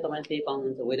पाउनु पर्यो तपाईले त्यही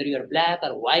पाउनुहुन्छ। Weather you are black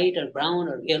or white or brown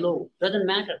or yellow, doesn't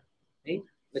matter है।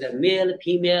 Weather male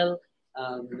female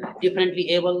differently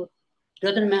able,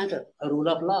 doesn't matter. Rule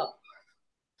of ल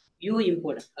यो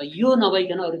इम्पोर्टेन्ट। यो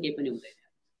नभइकन अरू केही पनि हुँदैन।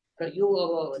 र यो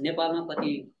अब नेपालमा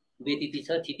कति व्यतिथि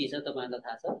छ स्थिति छ तपाईलाई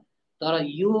थाहा छ। तर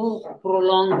यो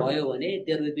प्रोलङ भयो भने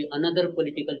there will be another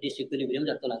political disequilibrium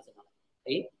जस्तो लाग्छ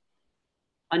मलाई है।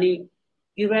 अनि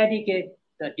eradicate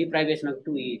the डिप्राइभेसन of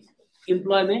 2 is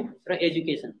employment र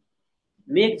education.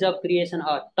 Make job creation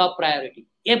a top priority.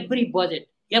 Every budget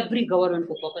every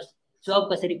गभर्मेन्टको फोकस जब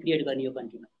कसरी क्रिएट गर्ने यो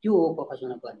कन्ट्रीमा, त्यो हो फोकस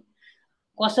हुन पर्ने।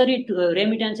 कसरी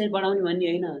रेमिटेन्स बढाउने भन्ने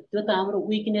होइन, त्यो त हाम्रो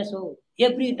विकनेस हो।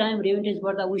 एभ्री टाइम रेमिटेन्स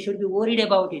बढ्दा we should be worried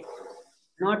about it,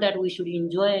 not that we should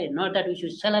enjoy, not that we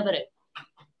should celebrate.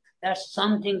 That's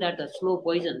something that the slow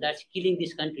poison that's killing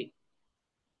this country.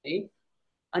 Okay?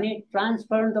 And it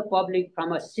transformed the public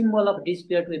from a symbol of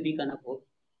despair to a beacon of hope.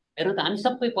 हेर्नु त हामी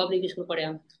सबै public school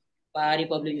पढ्यौँ। पहाडी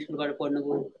public स्कुलबाट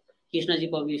पढ्नुभयो, Krishnaji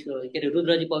public school के अरे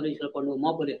रुद्रजी public school पढ्नुभयो,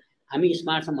 म पढ्यो। हामी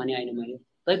स्मार्ट छौँ भने होइन मैले,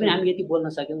 तैपनि हामी यति बोल्न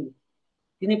सक्यौँ नि।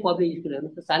 तिनै पब्लिक स्कुल हेर्नु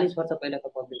त 40 वर्ष पहिलाको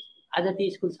पब्लिक स्कुल, आज ती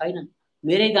स्कुल छैनन्।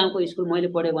 मेरै गाउँको स्कुल मैले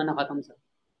पढेँ भन्न खतम छ।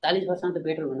 40 वर्षमा त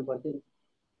बेटर हुनु पर्थ्यो नि,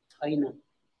 छैन।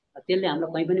 त्यसले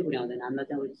हामीलाई कहीँ पनि पुर्याउँदैन। हामीलाई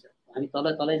चाहिँ हामी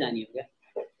तलै जाने हो क्या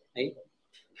है।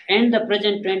 And the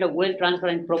present trend of wealth transfer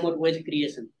and promote wealth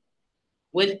creation.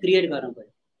 Wealth create गर्नु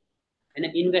पर्यो होइन।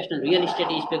 इन्भेस्टमेन्ट रियल इस्टेट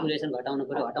स्पेकुलेसन हटाउनु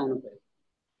पर्यो।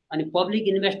 अनि पब्लिक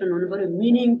इन्भेस्टमेन्ट हुनु पर्यो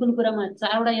मिनिङफुल कुरामा।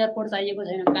 4वटा एयरपोर्ट चाहिएको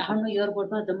छैन। काठमाडौँ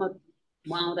एयरपोर्टमा जम्मा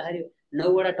म आउँदाखेरि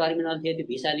 9वटा टर्मिनल थियो, त्यो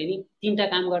भिसा लिने 3टा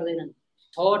काम गर्दैनन्।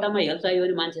 6वटामा हेल्प चाहियो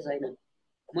भने मान्छे छैन।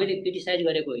 मैले क्रिटिसाइज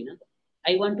गरेको होइन।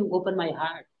 I want to open my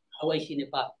heart how I C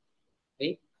Nepal है।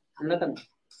 हामीलाई त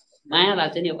माया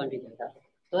लाग्छ नि यो कन्ट्री हेर्दा।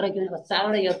 तर किनभने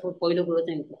 4वटा एयरपोर्ट पहिलो कुरो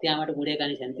चाहिँ त्यहाँबाट उडेका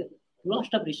नै छैन। त्यो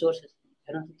लस्ट अफ रिसोर्सेस।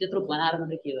 हेर्नु त्यत्रो बनाएर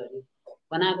मात्रै के गर्ने,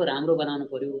 बनाएको राम्रो बनाउनु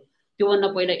पर्यो। त्योभन्दा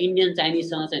पहिला इन्डियन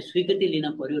चाइनिजसँग चाहिँ स्वीकृति लिन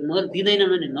पर्यो, दिँदैनन्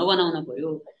भने नबनाउन पर्यो।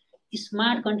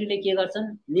 स्मार्ट कन्ट्रीले के गर्छन्,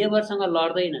 नेबरसँग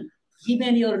लड्दैनन्।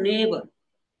 Even your neighbour,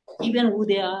 even who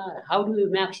they are, how do you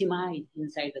maximise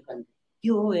inside the country,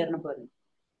 त्यो हो हेर्नु पर्ने।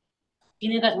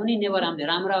 किनेका छौँ नि नेबर हामीले,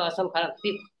 राम्रा असल खराब,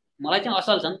 मलाई चाहिँ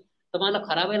असल छन्, तपाईँलाई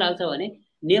खराबै लाग्छ भने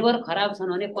नेबर खराब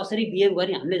छन् भने कसरी बिहेभ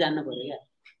गर्ने हामीले जान्न पर्यो क्या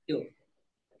त्यो।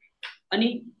 अनि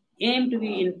am to be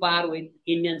in par with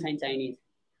Indians and Chinese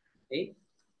है,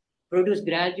 produce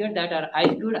graduates that are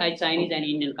as good as Chinese and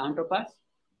Indian counterparts,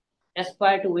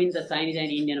 aspire to win the Chinese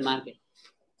and Indian market,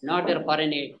 not their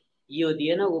foreign aid. यो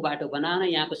दिएन, ऊ बाटो बनाएन,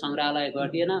 यहाँको सङ्ग्रहालय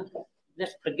गरिदिएन,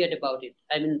 let's forget about it.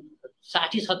 I mean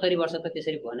 60-70 वर्ष त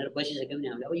त्यसरी भनेर बसिसक्यौँ नि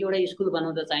हामीले। अब एउटा स्कुल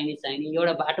बनाउँदा चाइनिज चाहिने,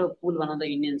 एउटा बाटो पुल बनाउँदा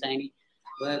इन्डियन चाहिने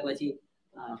गएपछि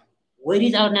where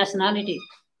is our nationality,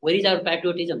 where is our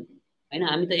प्याट्रियोटिजम होइन।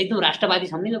 हामी त एकदम राष्ट्रवादी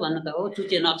छौँ नि त भन्न त हो,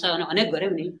 चुचे नक्सा भने अनेक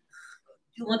गऱ्यौँ नि,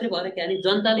 त्यो मात्रै भएर क्या नि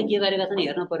जनताले के गरेका छन्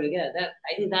हेर्न पर्यो क्या।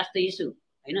 I think that's the issue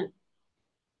होइन।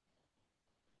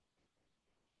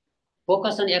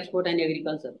 Focus on export and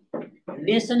agriculture,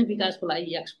 nation विकासको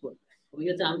लागि एक्सपोर्ट। अब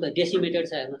यो चाहिँ हाम्रो त डेसिमेटेड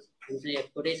छ हेर्नुहोस्, हामी चाहिँ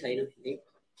एक्सपोर्टै छैन है।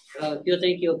 र त्यो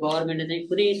चाहिँ के हो, गभर्मेन्टले चाहिँ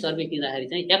कुनै सर्भिस दिँदाखेरि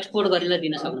चाहिँ एक्सपोर्ट गरेर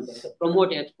दिन सक्नु पर्यो, प्रमोट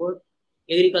एक्सपोर्ट।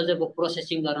 एग्रिकल्चरको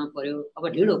प्रोसेसिङ गर्न पर्यो। अब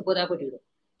ढिँडो, कोदाको ढिँडो,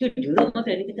 त्यो ढिँडो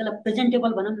मात्रै होइन कि त्यसलाई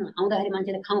प्रेजेन्टेबल बनाऊँ न, आउँदाखेरि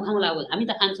मान्छेले खाउँ लागोस्। हामी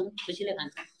त खान्छौँ, खुसीले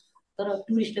खान्छौँ, तर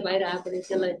टुरिस्टले बाहिर आएकोले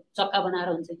त्यसलाई चक्का बनाएर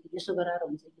हुन्छ कि यसो गराएर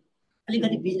हुन्छ कि,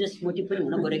 अलिकति बिजनेस मोटिभ पनि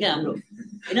हुनु पऱ्यो क्या हाम्रो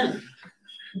होइन।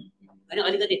 अनि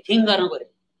अलिकति थिङ्क गर्नु पऱ्यो।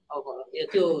 अब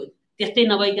त्यो त्यस्तै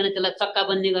नभइकन त्यसलाई चक्का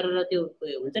बन्ने गरेर त्यो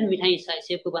हुन्छ नि मिठाई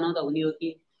सेपको बनाउँदा हुने हो कि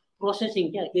प्रोसेसिङ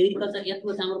क्या। एग्रिकल्चर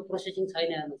यत्रो राम्रो प्रोसेसिङ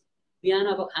छैन हेर्नुहोस्। बिहान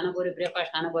अब खानु पऱ्यो,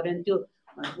 ब्रेकफास्ट खानु पऱ्यो भने त्यो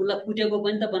उसलाई कुटेको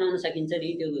पनि त बनाउन सकिन्छ नि,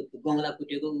 त्यो गङ्ला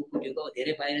कुटेको ऊ कुटेको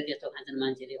धेरै बाहिर त्यस्तो खान्छन्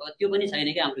मान्छेले। अब त्यो पनि छैन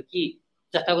क्या हाम्रो, कि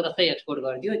जस्ताको जस्तै एक्सपोर्ट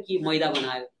गरिदियो कि मैदा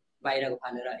बनायो बाहिरको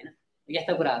फालेर होइन।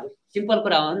 यस्ता कुराहरू सिम्पल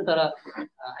कुरा हो नि, तर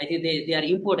I think they are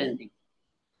important thing.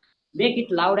 Make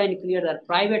it loud and clear that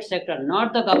private sector not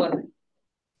the government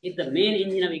is the main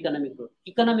engine of economic growth.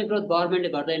 Economic growth गभर्मेन्टले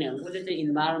गर्दैन, उसले चाहिँ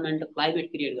इन्भाइरोमेन्ट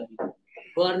क्लाइमेट क्रिएट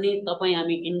गर्ने तपाईँ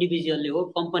हामी इन्डिभिजुअलले हो,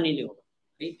 कम्पनीले हो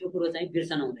है। त्यो कुरो चाहिँ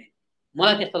बिर्सन हुँदैन,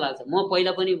 मलाई त्यस्तो लाग्छ। म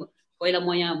पहिला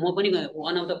म पनि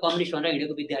वान अफ द कम्युनिस्ट भनेर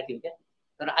हिँडेको विद्यार्थी हो क्या,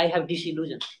 तर आई हेभ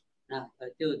डिसइल्युजन।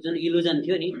 त्यो जुन इल्युजन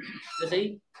थियो नि, त्यो चाहिँ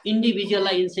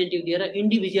इन्डिभिजुअललाई इन्सेन्टिभ दिएर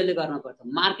इन्डिभिजुअलले गर्नुपर्छ।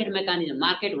 मार्केट मेकानिजम,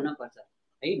 मार्केट हुनपर्छ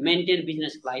है। मेन्टेन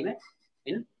बिजनेस क्लाइमेट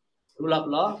होइन, रुल अफ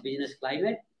ल, business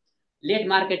climate. Late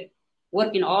market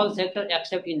work in all sector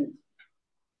accept in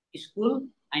school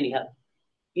and health.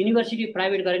 University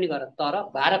private गरे नि गर, तर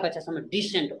 12 कक्षासम्म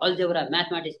डिसेन्ट अल्जेब्रा,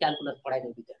 म्याथमेटिक्स, क्यालकुलस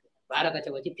पढाइदियो विद्यार्थी। 12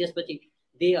 कक्षापछि त्यसपछि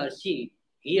they or C,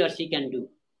 Hee or C can do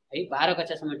है। 12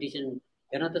 कक्षासम्म डिसेन्ट।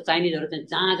 हेर्नु त चाइनिजहरू चाहिँ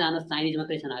जहाँ जानुहोस् चाइनिज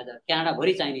मात्रै छन्। आज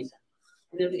क्यानाडाभरि चाइनिज छ,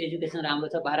 उनीहरूको एजुकेसन राम्रो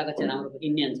छ, 12 कक्षा राम्रो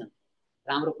इन्डियन छन्,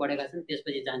 राम्रो पढेका छन्,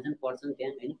 त्यसपछि जान्छन् पढ्छन्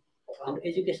त्यहाँ होइन। हाम्रो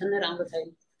एजुकेसन नै राम्रो छैन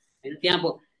होइन।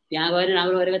 त्यहाँ गएर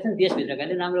राम्रो गरेका छन्,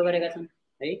 देशभित्रकाले राम्रो गरेका छन्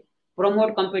है। Promote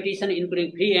competition including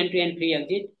free entry and free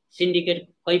exit. Syndicate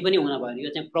कहीँ पनि हुन भएन, यो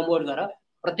चाहिँ प्रमोट गर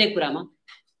प्रत्येक कुरामा।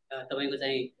 तपाईँको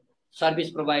चाहिँ सर्भिस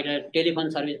प्रोभाइडर, टेलिफोन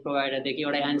सर्भिस प्रोभाइडरदेखि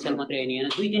एउटा एनसेल मात्रै होइन,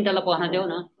 2-3टालाई पस्न देऊ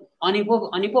न,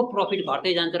 अनि पो प्रफिट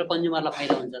घट्दै जान्छ र कन्ज्युमरलाई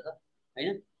फाइदा हुन्छ त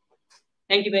होइन।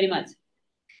 Thank you very much.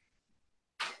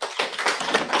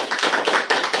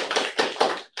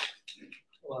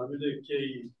 हामीले केही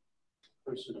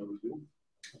क्वेसनहरू दियौँ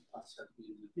 5-7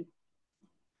 मिनट जति,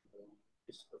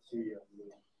 त्यसपछि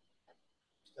हामीले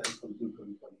कन्क्लुड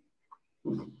गर्नुपर्ने।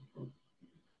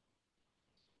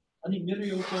 अनि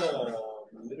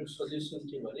मेरो सजेसन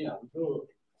के भने, हाम्रो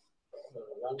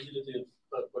रामजीले चाहिँ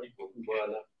बढी भोग्नुभयो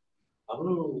होला,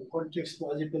 हाम्रो कन्टेक्स्टमा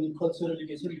अझै पनि कल्चरली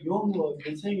के छ,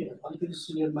 यङहरूले चाहिँ अलिकति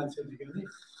सिनियर मान्छेहरूदेखि पनि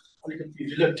अलिकति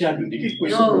रिलक्ट्यान्ट हुने कि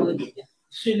क्वेसन।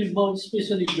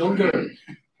 स्पेसली यङ्गर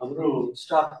हाम्रो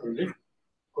स्टाफहरूले,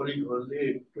 कलिगहरूले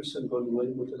क्वेसन गर्नुभयो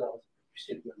भने म त्यसलाई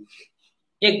एप्रिसिएट गर्छु।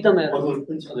 एकदम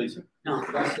पनि छँदैछ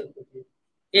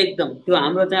एकदम। त्यो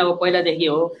हाम्रो चाहिँ अब पहिलादेखि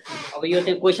हो। अब यो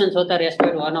चाहिँ क्वेसन सोध्दा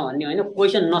रेस्पेक्ट गर्न भन्ने होइन,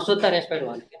 क्वेसन नसोध्दा रेस्पेक्ट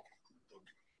गर्ने क्या।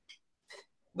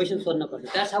 क्वेसन सोध्न पर्छ,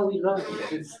 द्याट्स हाउ वी लर्न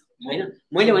होइन।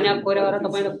 मैले भने अब कोही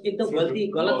तपाईँलाई एकदम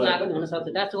गलत लागेको पनि हुनसक्छ,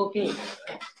 द्याट्स ओके,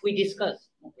 वी डिस्कस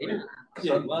होइन।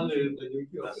 हजुर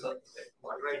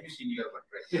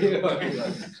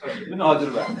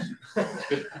भाइ,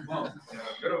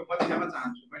 मेरो परीक्षामा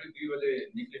चाहन्छु, मैले 2 बजे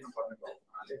निक्लिनु पर्ने भएको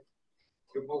हुनाले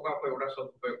यो मौकाको एउटा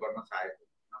सदुपयोग गर्न चाहेको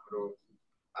हाम्रो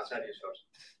आचार्य सर,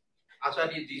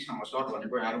 आचार्यजीसँग सर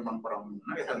भनेको यहाँहरू मन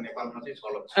पराउनुहुन्न, यता नेपालमा चाहिँ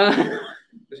चलन छ,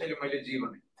 त्यसैले मैले जी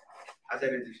भने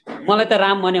आचार्यजी। मलाई त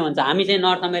राम भन्ने भन्छ। हामी चाहिँ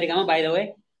नर्थ अमेरिकामा बाइ द वे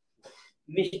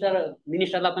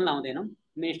मिनिस्टरलाई पनि लाउँदैनौँ,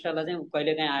 मिनिस्टरलाई चाहिँ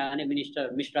कहिलेकाहीँ आयो भने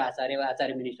मिस्टर आचार्य वा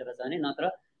आचार्य मिनिस्टर छ भने नत्र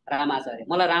राम आचार्य,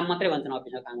 मलाई राम मात्रै भन्छन्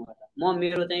अफिसमा काम गर्दा। म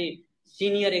मेरो चाहिँ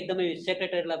सिनियर एकदमै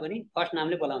सेक्रेटरीलाई पनि फर्स्ट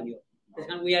नामले बोलाउने हो, त्यस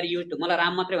कारण वी आर युज टु, मलाई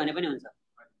राम मात्रै भने पनि हुन्छ।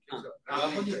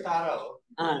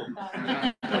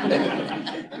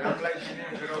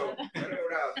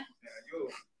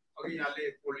 अघि यहाँले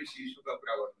पोलिसी इस्युका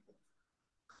कुरा गर्नु,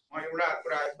 म एउटा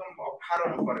कुरा एकदम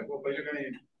अप्ठ्यारोमा परेको,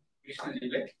 कहिलेकाहीँ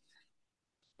कृष्णजीले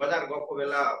बजार गएको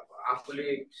बेला आफूले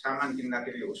सामान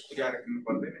किन्दाखेरि होस पुर्याएर किन्नु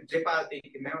पर्दैन, जे पाएदेखि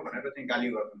किन्ने हो भनेर चाहिँ गाली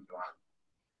गर्नुहुन्छ उहाँले।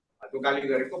 त्यो गाली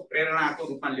गरेको प्रेरणाको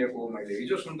रूपमा लिएको हो मैले।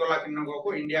 हिजो सुन्तला किन्न गएको,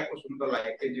 इन्डियाको सुन्तला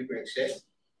 1 केजीको 100,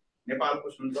 नेपालको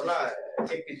सुन्तला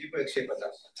 1 केजीको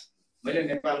 150। मैले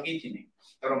नेपालकै किने,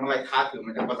 तर मलाई थाहा थियो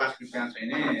मैले 50 रुपियाँ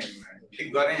चाहिँ ठिक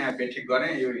गरेँ या बेठिक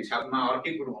गरेँ, यो हिसाबमा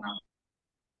अर्कै कुरो हुन।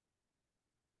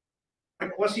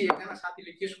 पछि एकजना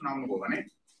साथीले के सुनाउनु भयो भने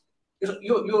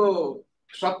यो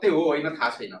सत्य हो होइन थाहा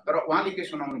छैन, तर उहाँले के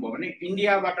सुनाउनु भयो भने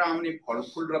इन्डियाबाट आउने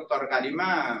फलफुल र तरकारीमा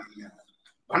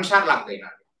भन्सार लाग्दैन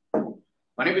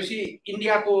भनेपछि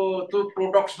इन्डियाको त्यो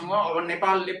प्रोडक्टसँग अब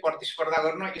नेपालले प्रतिस्पर्धा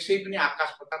गर्न यसै पनि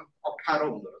आकाश पाताल अप्ठ्यारो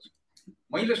हुँदो रहेछ।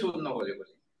 मैले सोध्न खोजेको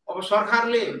चाहिँ अब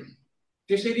सरकारले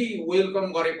त्यसरी वेलकम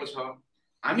गरेको छ,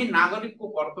 हामी नागरिकको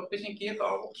कर्तव्य चाहिँ के त,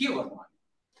 अब के गर्नु?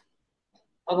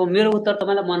 अब मेरो उत्तर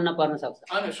तपाईँलाई मन नपर्न सक्छ,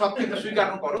 सत्य त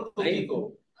स्वीकार्नु पर्यो।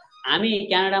 हामी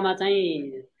क्यानाडामा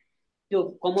चाहिँ त्यो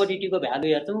कमोडिटीको भ्यालु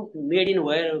हेर्छौँ, made in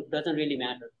where doesn't really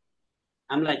matter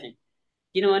हामीलाई चाहिँ,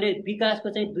 किनभने विकासको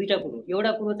चाहिँ दुईटा कुरो,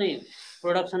 एउटा कुरो चाहिँ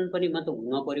प्रोडक्सन पनि मतलब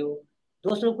हुन पर्यो,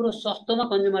 दोस्रो कुरो सस्तोमा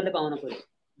कन्ज्युमरले पाउन पर्यो।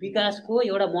 विकासको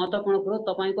एउटा महत्त्वपूर्ण कुरो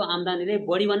तपाईँको आम्दानीले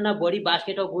बढीभन्दा बढी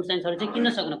basket of goods and services किन्न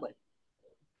सक्नु पर्यो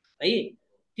है।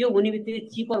 त्यो हुने बित्तिकै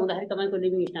चिपर हुँदाखेरि तपाईँको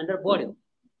लिभिङ स्ट्यान्डर्ड बढ्यो।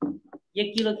 1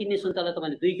 किलो किन्ने सुन्तला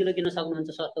तपाईँले 2 किलो किन्न सक्नुहुन्छ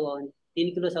सस्तो भयो भने, 3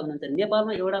 किलो सक्नुहुन्छ।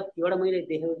 नेपालमा एउटा मैले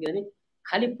देखेको के भने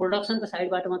खालि प्रोडक्सनको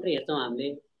साइडबाट मात्रै हेर्छौँ हामीले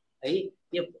है,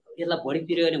 यसलाई बढी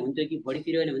तिर्यो भने हुन्थ्यो कि बढी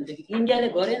तिर्यो भने हुन्थ्यो कि। इन्डियाले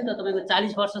गर्यो नि त, तपाईँको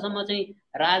 40 वर्षसम्म चाहिँ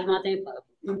राजमा चाहिँ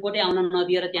इम्पोर्टै आउन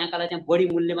नदिएर त्यहाँकालाई चाहिँ बढी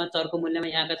मूल्यमा, चर्को मूल्यमा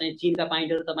यहाँका चाहिँ चिनका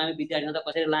पाइन्टहरू तपाईँको विद्यार्थी हुँदा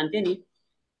कसरी लान्थ्यो नि,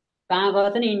 कहाँ गयो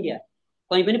त नि इन्डिया?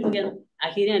 कहीँ पनि पुगेन।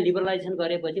 आखिर यहाँ लिबरलाइजेसन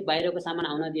गरेपछि, बाहिरको सामान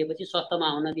आउन दिएपछि, सस्तोमा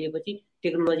आउन दिएपछि,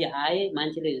 टेक्नोलोजी आए,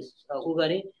 मान्छेले उ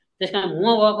गरे। त्यस कारण म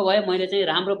गएको भए मैले चाहिँ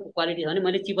राम्रो क्वालिटी छ भने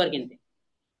मैले चिपर किन्थेँ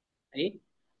है।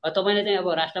 तपाईँले चाहिँ अब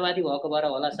राष्ट्रवादी भएको भएर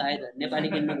होला सायद नेपाली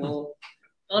किन्नुभयो,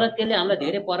 तर त्यसले हामीलाई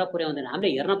धेरै पर पुर्याउँदैन। हामीले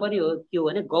हेर्न पनि हो के हो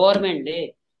भने गभर्मेन्टले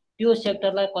त्यो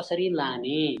सेक्टरलाई कसरी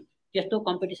लाने, त्यस्तो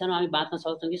कम्पिटिसनमा हामी बाँच्न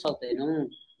सक्छौँ कि सक्दैनौँ,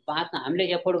 हामीले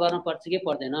एफोर्ड गर्नुपर्छ कि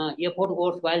पर्दैन, एफोर्ड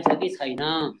वर्थवाइल छ कि छैन,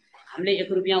 हामीले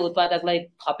 1 रुपियाँ उत्पादकलाई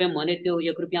थप्यौँ भने त्यो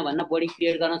 1 रुपियाँ भन्दा बढी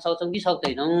क्रिएट गर्न सक्छौँ कि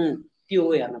सक्दैनौँ, त्यो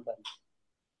हो हेर्न पर्ने।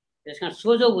 त्यस कारण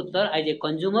सोझो उत्तर as a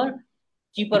consumer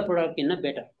cheaper product किन्न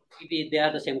better if they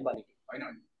are the same quality. होइन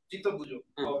चित्त बुझ्यो,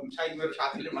 सायद मेरो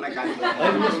साथीले मलाई गाली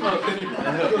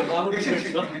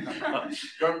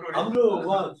हाम्रो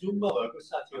उहाँ जुममा भएको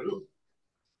साथीहरू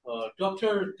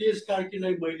डाक्टर तेज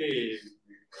कार्कीलाई मैले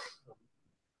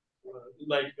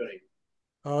इन्भाइट गरेँ।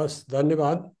 हस्,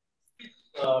 धन्यवाद।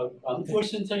 हाम्रो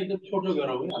क्वेसन चाहिँ एकदम छोटो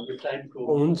गरौँ है, हाम्रो टाइमको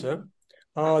हुन्छ।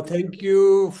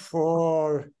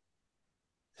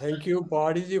 Thank you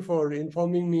पाडीजी for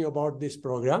इन्फर्मिङ me about this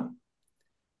programme.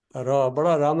 र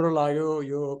बडा राम्रो लाग्यो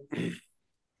यो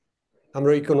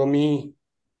हाम्रो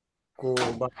इकोनोमीको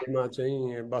बारेमा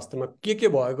चाहिँ वास्तवमा के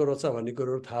भएको रहेछ भन्ने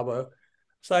कुरो थाहा भयो।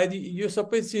 सायद यो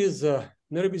सबै चिज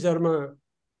मेरो विचारमा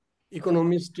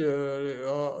इकोनोमिस्ट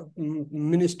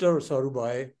मिनिस्टर्सहरू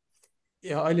भए,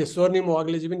 अहिले स्वर्णिम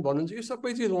वाग्लेजी पनि भन्नुहुन्छ, यो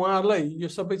सबै चिज उहाँहरूलाई यो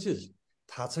सबै चिज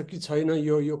थाहा छ कि छैन,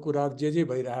 यो कुराहरू जे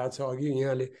भइरहेछ। अघि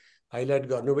यहाँले हाइलाइट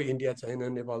गर्नुभयो इन्डिया चाइना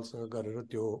नेपालसँग गरेर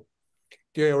त्यो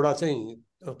एउटा चाहिँ,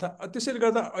 त्यसैले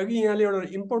गर्दा अघि यहाँले एउटा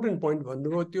इम्पोर्टेन्ट पोइन्ट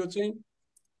भन्नुभयो, त्यो चाहिँ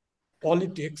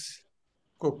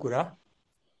पोलिटिक्सको कुरा।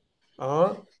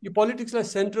 यो पोलिटिक्सलाई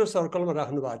सेन्ट्रल सर्कलमा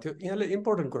राख्नु भएको थियो यहाँले,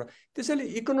 इम्पोर्टेन्ट कुरा। त्यसैले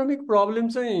इकोनोमिक प्रब्लम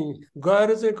चाहिँ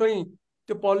गएर चाहिँ कहीँ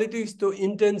त्यो पोलिटिक्स, त्यो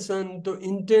इन्टेन्सन, त्यो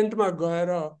इन्टेन्टमा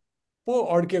गएर पो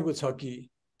अड्केको छ कि,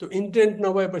 त्यो इन्टेन्ट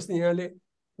नभएपछि यहाँले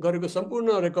गरेको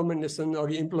सम्पूर्ण रेकमेन्डेसन,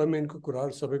 अघि इम्प्लोइमेन्टको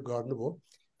कुराहरू सबै गर्नुभयो,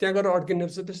 त्यहाँ गएर अड्किने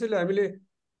रहेछ। त्यसैले हामीले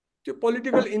त्यो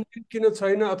पोलिटिकल इन्टेन्ट किन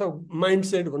छैन, अथवा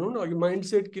माइन्डसेट भनौँ न, अघि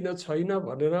माइन्डसेट किन छैन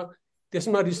भनेर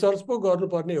त्यसमा रिसर्च पो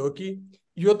गर्नुपर्ने हो कि,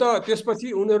 यो त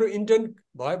त्यसपछि उनीहरू इन्टेन्ट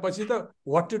भएपछि त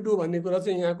वाट टु डु भन्ने कुरा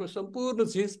चाहिँ यहाँको सम्पूर्ण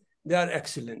चिज दे आर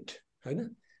एक्सिलेन्ट होइन,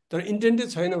 तर इन्टेन्टै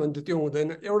छैन भने त त्यो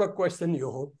हुँदैन। एउटा क्वेसन यो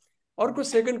हो। अर्को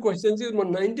सेकेन्ड क्वेसन चाहिँ म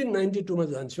 1992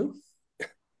 जान्छु।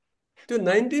 त्यो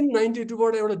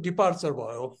 1992बाट एउटा डिपार्चर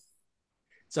भयो,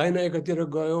 चाइना एकातिर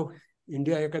गयो,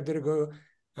 इन्डिया एकातिर गयो,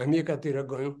 हामी एकातिर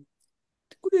गयौँ।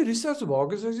 कुनै रिसर्च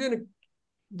भएको छ छैन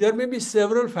there may be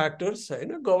several factors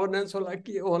होइन, गभर्नेन्स होला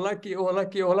के होला के होला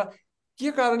के होला,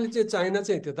 के कारणले चाहिँ चाइना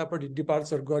चाहिँ त्यतापट्टि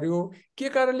डिपार्चर गर्यो, के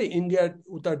कारणले इन्डिया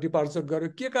उता डिपार्चर गर्यो,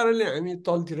 के कारणले हामी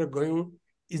तलतिर गयौँ,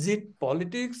 is it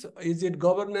politics, is it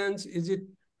governance, is it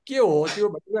के हो त्यो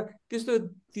भनेर त्यस्तो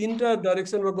तीनटा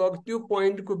डाइरेक्सनमा गएको त्यो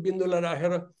पोइन्टको बिन्दुलाई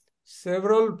राखेर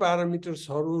सेभरल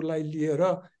प्यारामिटर्सहरूलाई लिएर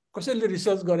कसैले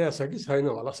रिसर्च गरेको छ कि छैन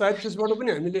होला। सायद त्यसबाट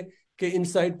पनि हामीले केही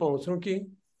इन्साइट पाउँछौँ कि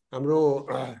हाम्रो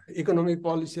इकोनोमिक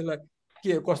पोलिसीलाई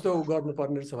के कस्तो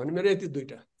गर्नुपर्ने रहेछ भने। मेरो यति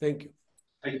दुईटा। Thank you.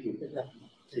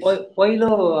 पहिलो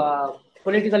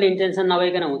पोलिटिकल इन्टेन्सन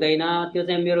नभइकन हुँदैन, त्यो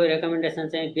चाहिँ मेरो रेकमेन्डेसन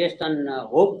चाहिँ based on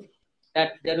hope that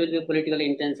there will be political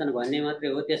intention भन्ने मात्रै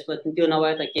हो। त्यसपछि त्यो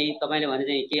नभए त केही तपाईँले भने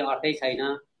चाहिँ केही अर्थै छैन।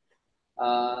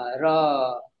 र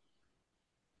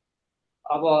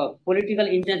अब पोलिटिकल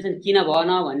इन्टेन्सन किन भएन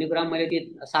भन्ने कुरा मैले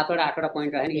त्यो 7वटा 8वटा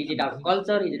पोइन्ट राखेँ। Is it our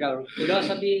culture, is it our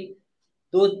philosophy,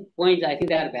 those points I think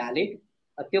they are valid.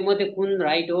 त्यो मध्ये कुन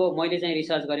राइट हो मैले चाहिँ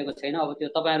रिसर्च गरेको छैन। अब त्यो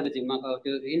तपाईँहरूको जिम्माको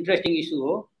त्यो इन्ट्रेस्टिङ इस्यु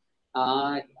हो।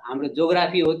 हाम्रो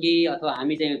जोग्राफी हो कि अथवा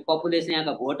हामी चाहिँ पपुलेसन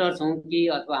यहाँका भोटर्स हौँ कि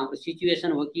अथवा हाम्रो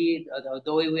सिचुएसन हो कि the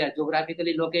way we are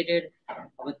geographically located,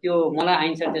 अब त्यो मलाई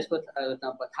आइन्सर त्यसको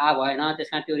थाहा भएन। त्यस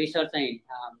कारण त्यो रिसर्च चाहिँ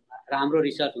राम्रो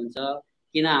रिसर्च हुन्छ।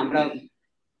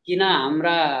 किन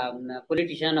हाम्रा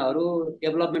पोलिटिसियनहरू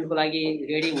डेभलपमेन्टको लागि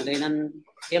रेडी हुँदैनन्,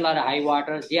 तेल र हाई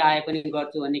वाटर जे आए पनि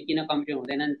गर्छु भन्ने किन कमिटेड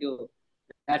हुँदैनन्, त्यो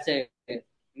that's A $1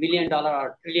 million or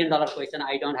 $1 trillion question.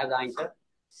 I don't have the answer.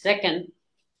 Second,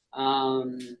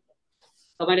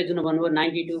 तपाईँले जुन भन्नुभयो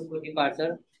 92 को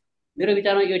डिपार्चर, मेरो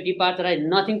विचारमा यो departure has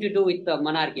nothing to do with the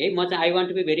monarchy है। म चाहिँ I want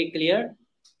to be very clear.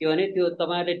 के भने त्यो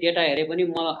तपाईँहरूले डेटा हेरे पनि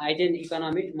मलाई एज एन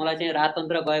इकोनोमिस्ट मलाई चाहिँ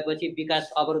राजतन्त्र गएपछि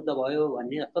विकास अवरुद्ध भयो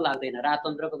भन्ने जस्तो लाग्दैन।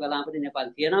 राजतन्त्रको बेलामा पनि नेपाल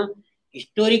थिएन।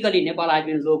 Historically Nepal has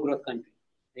been low growth country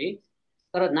है।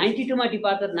 तर 92 मा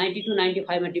डिपार्चर,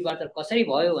 92-95 मा डिपार्चर कसरी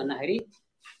भयो भन्दाखेरि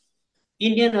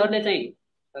इन्डियनहरूले चाहिँ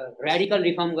ऱ्याडिकल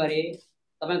रिफर्म गरे।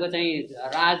 तपाईँको चाहिँ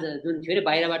राज जुन थियो नि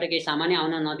बाहिरबाट केही सामानै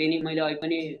आउन नदिने, मैले अहिले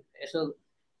पनि यसो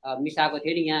मिसाएको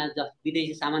थियो नि, यहाँ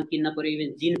विदेशी सामान किन्न पऱ्यो,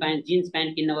 इभन जिन्स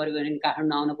प्यान्ट किन्न पऱ्यो भने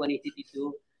काठमाडौँ आउनु पर्ने स्थिति थियो।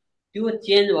 त्यो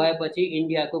चेन्ज भएपछि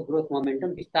इन्डियाको ग्रोथ मोमेन्टम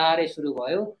बिस्तारै सुरु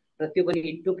भयो र त्यो पनि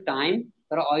इट टुक टाइम।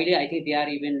 तर अहिले I think they are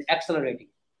even एक्सलरेटिङ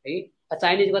है।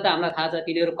 चाइनिजको त हामीलाई थाहा छ,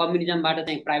 तिनीहरू कम्युनिजमबाट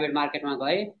चाहिँ प्राइभेट मार्केटमा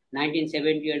गए।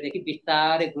 1978 देखि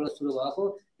बिस्तारै ग्रोथ सुरु भएको,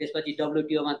 त्यसपछि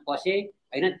WTOमा पसे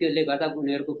होइन। त्यसले गर्दा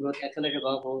उनीहरूको ग्रोथ एक्सलरेट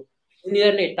भएको।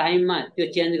 उनीहरूले टाइममा त्यो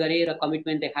चेन्ज गरे र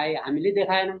कमिटमेन्ट देखाए, हामीले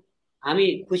देखाएनौँ। हामी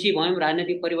खुसी भयौँ,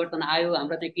 राजनीतिक परिवर्तन आयो।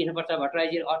 हाम्रो चाहिँ कृष्णप्रसाद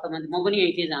भट्टराईजी अर्थमन्त्री, म पनि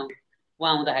यही थिएँ जहाँ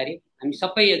उहाँ आउँदाखेरि हामी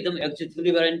सबै एकदम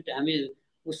एक्जुबिलेन्ट हामी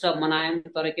उत्सव मनायौँ।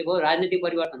 तर के भयो, राजनीतिक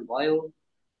परिवर्तन भयो,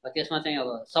 त्यसमा चाहिँ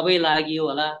अब सबै लागि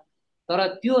होला। तर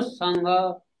त्योसँग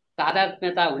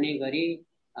तादात्म्यता हुने गरी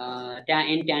त्यहाँ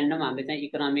इन ट्यान्डम हामीले चाहिँ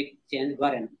इकोनोमिक चेन्ज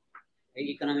गरेनौँ।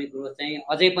 इकोनोमिक ग्रोथ चाहिँ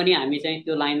अझै पनि हामी चाहिँ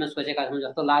त्यो लाइनमा सोचेका छौँ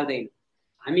जस्तो लाग्दैन।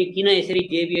 हामी किन यसरी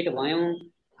डेभिएट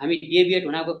भयौँ, हामी डेभिएट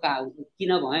हुनको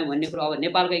किन भयौँ भन्ने कुरो अब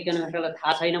नेपालको इकोनोमिस्टलाई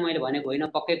थाहा छैन। मैले भनेको होइन,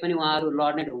 पक्कै पनि उहाँहरू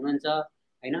लर्नेड हुनुहुन्छ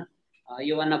होइन,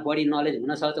 योभन्दा बढी नलेज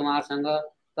हुनसक्छ उहाँहरूसँग।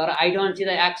 तर I don't see the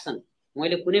action.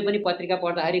 मैले कुनै पनि पत्रिका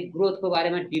पढ्दाखेरि ग्रोथको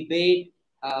बारेमा डिबेट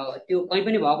त्यो कहीँ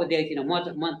पनि भएको देखेको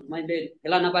थिइनँ। मैले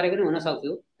फेला नपारेको पनि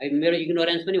हुनसक्छु है, मेरो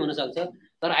इग्नोरेन्स पनि हुनसक्छ।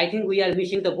 तर I think we are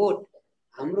missing the बोट।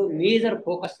 हाम्रो मेजर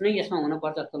फोकस नै यसमा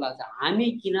हुनुपर्छ जस्तो लाग्छ।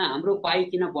 हामी किन, हाम्रो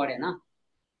पाइ किन बढेन,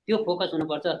 त्यो फोकस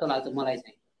हुनुपर्छ जस्तो लाग्छ मलाई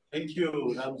चाहिँ। Thank you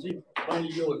Ramji. मैले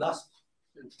यो लास्ट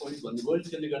पोइन्ट भन्नुभयो,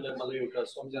 त्यसले गर्दा मलाई एउटा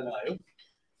सम्झना आयो।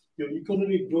 यो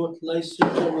इकोनोमिक ग्रोथलाई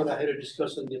सेन्टरमा राखेर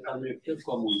डिस्कसन नेपालमा एकदम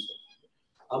कम हुन्छ।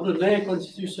 हाम्रो नयाँ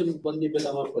कन्स्टिट्युसन बन्ने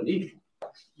बेलामा पनि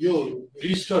यो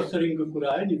रिस्ट्रक्चरिङको कुरा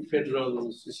आयो नि फेडरल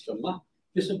सिस्टममा,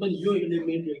 त्यसमा पनि यो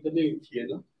एलिमेन्ट एकदमै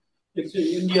थिएन। एकचोटि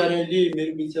NDRIले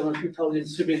मेरो विचारमा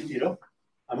 2007 तिर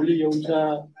हामीले एउटा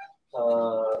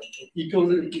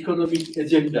economic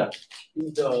agenda in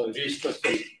the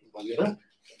restructuring भनेर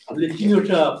हामीले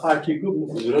 3वटा पार्टीको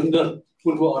धुरन्धर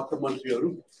पूर्व अर्थमन्त्रीहरू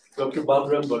डाक्टर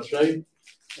बाबुराम भट्टराई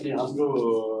अनि हाम्रो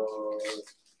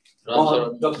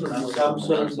डाक्टर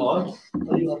रामशरण महल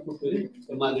अनि अर्को फेरि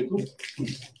एमालेको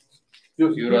यो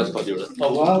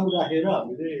उहाँहरू राखेर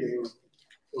हामीले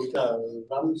एउटा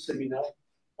राम्रो सेमिनार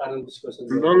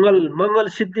मङ्गल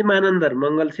सिद्धि मानन्दर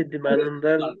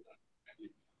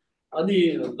अनि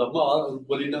म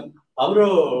बोलिन। हाम्रो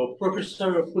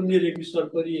प्रोफेसर पुण्य रेग्मी सर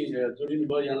पनि जोडिनु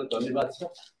भयो, यहाँलाई धन्यवाद छ।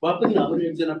 उहाँ पनि हाम्रो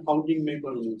एकजना फाउन्डिङ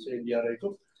मेम्बर हुनुहुन्छ NDRI को।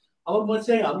 अब म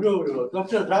चाहिँ हाम्रो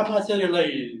डाक्टर राम आचार्यलाई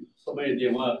समय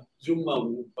दिएँ, उहाँ जुममा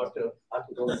हुनुपर्छ, हात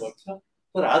उठाउनु भएको छ।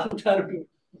 तर हात उठाएर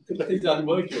कतै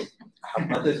जानुभयो कि हात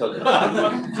मात्रै चल्छ।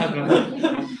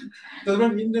 तर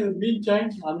इन द मिन टाइम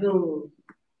हाम्रो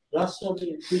मेरो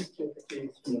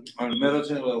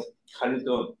चाहिँ खालि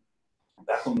त्यो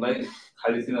भ्याकुमलाई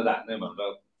खालिसिन राख्ने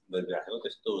भनेर गरिराखेको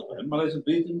त्यस्तो मलाई चाहिँ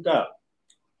 2-3टा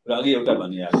कुरा अघि एउटा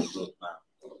भनिहाल्यो ग्रोथमा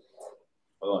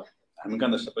अब हामी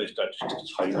कहाँ त सबै स्ट्याटिस्टिक्स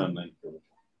छैन नै त्यो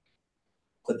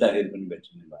खोज्दाखेरि पनि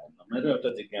भेटिने भएन मेरो एउटा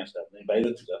जिज्ञासा चाहिँ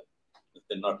बाहिरतिर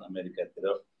जस्तै नर्थ अमेरिकातिर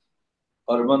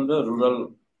अर्बन र रुरल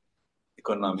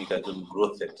इकोनोमीका जुन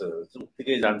ग्रोथ सेक्टरहरू चाहिँ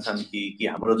उत्तिकै जान्छन् कि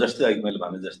हाम्रो जस्तै अघि मैले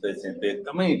भने जस्तै चाहिँ त्यो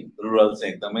एकदमै रुरल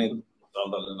चाहिँ एकदमै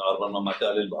अर्बनमा मात्रै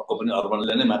अलिअलि भएको पनि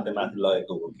अर्बनले नै मात्रै माथि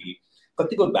लगेको हो कि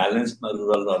कतिको ब्यालेन्समा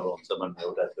रुरल र अर्बन हुन्छ भन्ने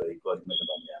एउटा थियो अघि मैले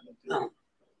भनिहालेँ त्यो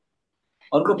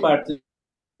अर्को पार्ट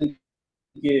चाहिँ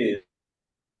के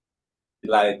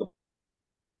लागेको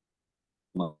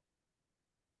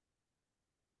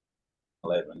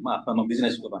मलाई भने म आफ्नो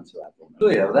बिजनेसको मान्छे भएको त्यो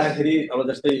हेर्दाखेरि अब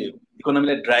जस्तै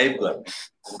इकोनोमीलाई ड्राइभ गर्ने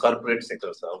कर्पोरेट सेक्टर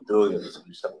छ उद्योगहरू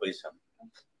छन् सबै छन्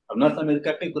अब नर्थ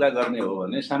अमेरिकाकै कुरा गर्ने हो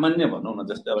भने सामान्य भनौँ न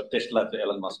जस्तै अब टेस्ला चाहिँ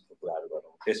एलन मस्कको कुराहरू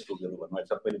गरौँ फेसबुकहरू भनौँ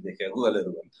सबैले देखेको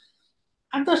गुगलहरू भनौँ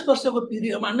 8-10 वर्षको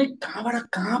पिरियडमा नै कहाँबाट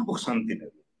कहाँ पुग्छन्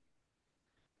तिनीहरू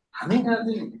हामी कहाँ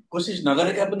चाहिँ कोसिस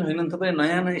नगरेका पनि होइनन् थुप्रै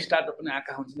नयाँ नयाँ स्टार्टअप पनि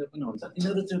आएका हुन्छन् पनि हुन्छ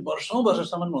तिनीहरू चाहिँ वर्षौँ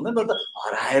हुँदैन तर त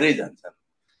हराएरै जान्छन्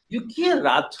यो के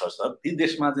राज छ सर ती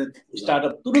देशमा चाहिँ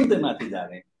स्टार्टअप तुरुन्तै माथि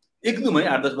जाने एकदमै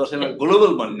 8-10 वर्षमा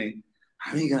ग्लोबल बन्ने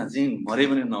हामी कहाँ चाहिँ मरे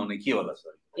पनि नहुने के होला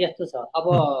सर यस्तो छ अब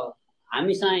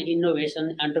हामीसँग इनोभेसन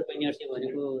एन्टरप्रेन्योरसिप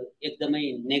भनेको एकदमै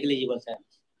नेग्लिजिबल छ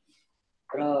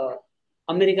र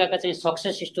अमेरिकाका चाहिँ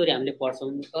सक्सेस स्टोरी हामीले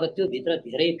पढ्छौँ तर त्यो भित्र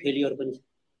धेरै फेलियर पनि छ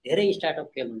धेरै स्टार्टअप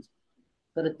फेल हुन्छ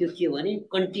तर त्यो के हो भने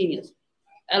कन्टिन्युअस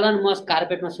एलन मस्क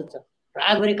कार्पेटमा सुत्छ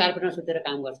रातभरि कार्पेटमा सुतेर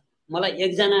काम गर्छ मलाई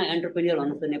एकजना एन्टरप्रेन्योर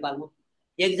भन्नुहोस् त नेपालमा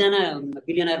एकजना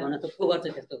बिलियनर भन्नुहोस् त को गर्छ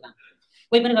त्यस्तो काम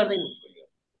कोही पनि गर्दैन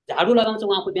झाडु लगाउँछ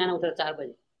उहाँको बिहान उठेर 4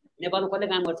 बजे नेपालमा कसले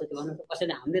काम गर्छ त्यो भन्नुहोस्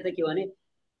कसैले हामीले त के भने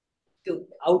त्यो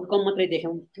आउटकम मात्रै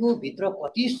देख्यौँ त्यो भित्र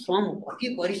कति श्रम कति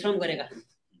परिश्रम गरेका छन्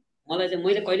मलाई चाहिँ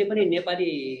मैले कहिले पनि नेपाली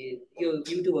यो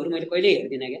युट्युबहरू मैले कहिल्यै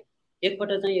हेर्दिनँ क्या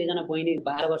एकपल्ट चाहिँ एकजना बहिनी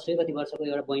 12 वर्ष कति वर्षको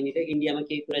एउटा बहिनीले इन्डियामा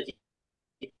केही कुरा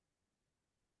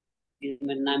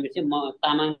नाम बिर्सेँ म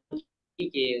तामाङ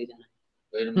के एकजना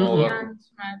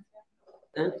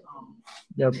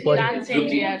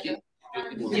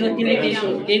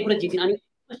केही कुरा जितिन अनि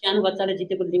सानो बच्चाले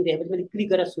जितेको लिङ्क देखेपछि मैले क्लिक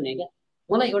गरेर सुने क्या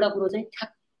मलाई एउटा कुरो चाहिँ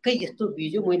ठ्याक्कै यस्तो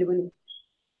भिज्यो मैले पनि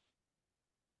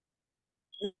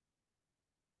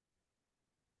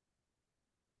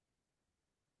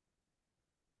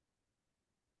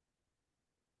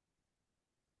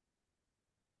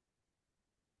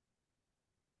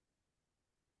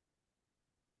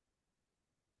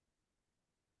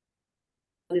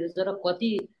तर कति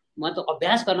म त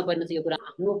अभ्यास गर्न पर्ने चाहिँ यो कुरा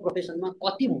आफ्नो प्रोफेसनमा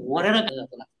कति मरेर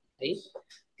जस्तो लाग्छ है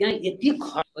त्यहाँ यति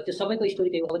त्यो सबैको स्टोरी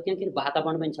त्यही अब त्यहाँ किन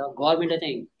वातावरण पनि छ गभर्मेन्टले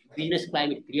चाहिँ बिजनेस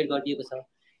क्लाइमेट क्रिएट गरिदिएको छ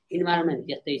इन्भाइरोमेन्ट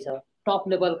त्यस्तै छ top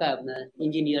लेभलका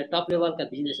engineer top लेभलका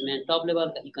businessman top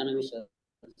लेभलका इकोनोमिस्टहरू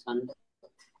छन्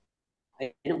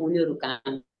होइन उनीहरू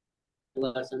काम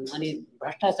गर्छन् अनि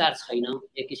भ्रष्टाचार छैन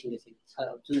एक किसिमले चाहिँ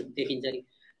जुन देखिन्छ नि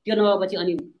त्यो नभएपछि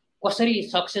अनि कसरी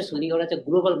सक्सेस हुने एउटा चाहिँ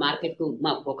ग्लोबल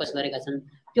मार्केटकोमा फोकस गरेका छन्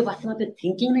त्यो वास्तवमा त्यो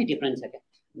थिङ्किङ नै डिफ्रेन्ट छ क्या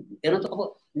हेर्नु त अब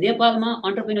नेपालमा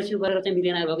अन्टरप्रेन्योरसिप गरेर चाहिँ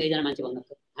मिलियनर भएको एकजना मान्छे भन्नु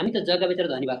हामी त जग्गाभित्र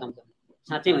धनी भएको काम गर्छौँ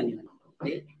साँच्चै भन्यो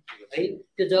भने है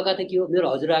त्यो जग्गा त के हो मेरो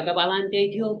हजुरआका पालान त्यही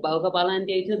थियो बाउका पालान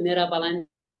त्यही थियो मेरा पालान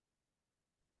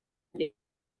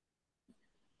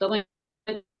तपाईँ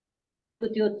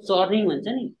त्यो चर्निङ भन्छ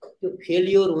नि त्यो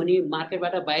फेलियर हुने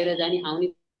मार्केटबाट बाहिर जाने आउने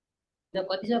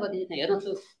कति छ कति छैन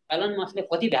हेर्नुहोस् एलन मस्कले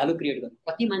कति भ्यालु क्रिएट गर्छ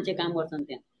कति मान्छे काम गर्छन्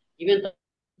त्यहाँ इभन त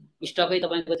स्टकै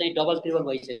तपाईँको चाहिँ डबल ट्रिपल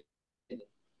भइसक्यो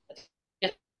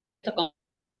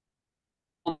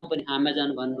कम्पनी अमेजन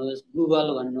भन्नुहोस् गुगल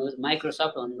भन्नुहोस्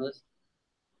माइक्रोसफ्ट भन्नुहोस्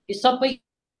यी सबै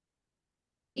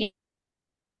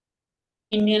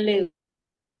इन्डियनले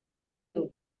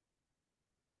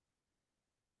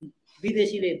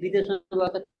विदेशीले विदेशमा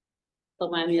गएको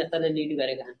तपाईँ हामी जस्ताले लिड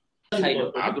गरेका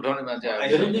हात उठाउने मान्छे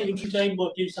चाहिँ म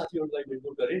केही साथीहरूलाई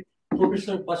भेटघाट गरेँ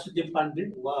प्रोफेसर वासुदेव पाण्डे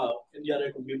उहाँ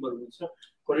एनडिआरआईको मेम्बर हुनुहुन्छ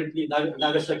करेन्टली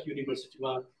नागासाकी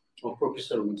युनिभर्सिटीमा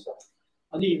प्रोफेसर हुनुहुन्छ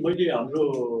अनि मैले हाम्रो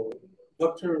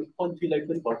डाक्टर पन्थीलाई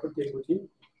पनि भर्खर देखेको थिएँ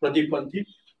प्रदीप पन्थी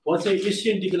उहाँ चाहिँ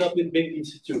एसियन डेभलपमेन्ट ब्याङ्क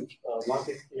इन्स्टिच्युट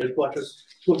उहाँको हेडक्वार्टर्स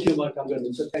टोकियोमा काम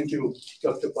गर्नुहुन्छ थ्याङ्क यू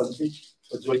डाक्टर पन्थी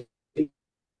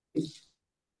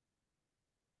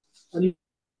अनि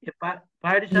है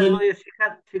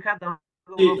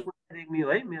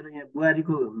मेरो यहाँ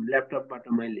बुहारीको ल्यापटपबाट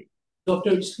मैले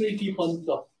डाक्टर स्मृति पन्त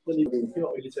पनि हुनुहुन्थ्यो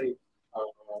अहिले चाहिँ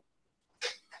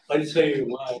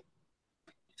उहाँ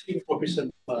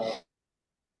प्रोफेसरमा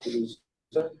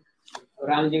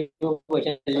रामजीको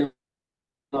पैसा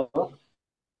 10 Hello.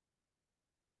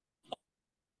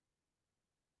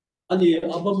 अनि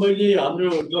अब मैले हाम्रो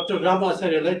डाक्टर राम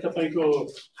आचार्यलाई तपाईँको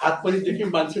हात पनि देखेँ,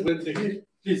 मान्छे पनि देखेँ।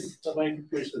 प्लिज तपाईँको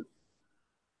क्वेसन।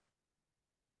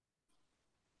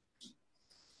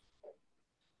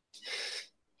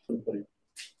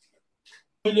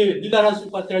 मैले दिलाराज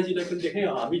उपाध्यायजीलाई पनि देखेँ।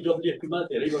 हामी डब्लुएफपीमा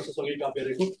धेरै वर्षसँगै काम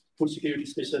गरेको food security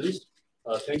specialist.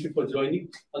 Thank you for joining.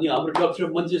 अनि हाम्रो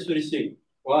डाक्टर मञ्जेश्वरी सिंह,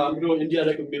 उहाँ हाम्रो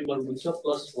एनडिआरआईको मेम्बर हुनुहुन्छ,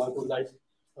 प्लस उहाँको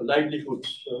लाइभलीहुड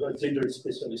र जेन्डर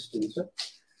स्पेसलिस्ट हुनुहुन्छ।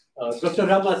 Doctor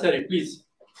Ram Acharya please.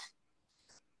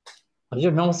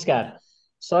 हजुर नमस्कार।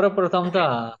 सर्वप्रथम त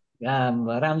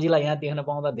रामजीलाई यहाँ देख्न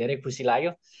पाउँदा धेरै खुसी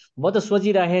लाग्यो। म त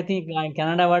सोचिराखेको थिएँ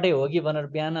क्यानाडाबाटै हो कि भनेर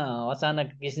बिहान अचानक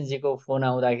कृष्णजीको फोन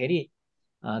आउँदाखेरि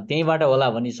त्यहीँबाट होला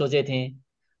भन्ने सोचेको थिएँ।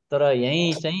 तर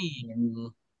यहीँ चाहिँ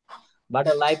बाट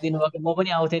लाइभ दिनुभएको, म पनि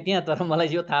आउँथेँ त्यहाँ, तर मलाई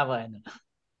यो थाहा भएन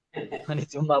अनि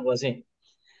जुममा बसेँ।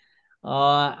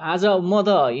 आज म त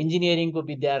इन्जिनियरिङको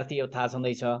विद्यार्थी, यो थाहा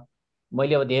छँदैछ।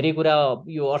 मैले अब धेरै कुरा,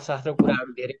 यो अर्थशास्त्रको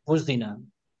कुराहरू धेरै बुझ्दिनँ।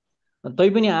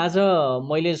 तैपनि आज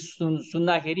मैले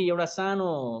सुन्दाखेरि एउटा सानो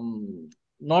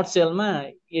नटसेलमा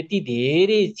यति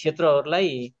धेरै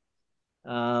क्षेत्रहरूलाई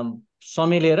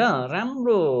समेलेर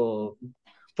राम्रो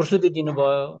प्रस्तुति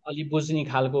दिनुभयो, अलि बुझ्ने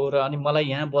खालको। र अनि मलाई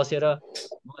यहाँ बसेर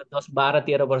 10, 12,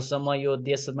 13 वर्षसम्म यो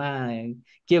देशमा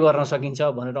के गर्न सकिन्छ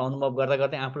भनेर अनुभव गर्दा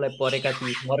गर्दै आफूलाई परेका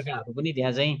ती वर्गहरू पनि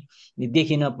त्यहाँ चाहिँ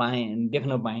देख्न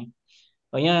पाएँ।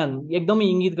 यहाँ एकदमै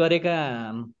इङ्गित गरेका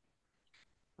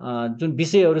जुन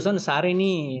विषयहरू छन् साह्रै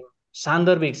नै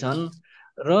सान्दर्भिक छन्।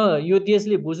 र यो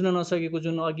देशले बुझ्न नसकेको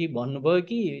जुन अघि भन्नुभयो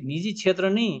कि निजी क्षेत्र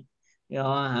नै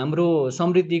हाम्रो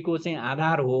समृद्धिको चाहिँ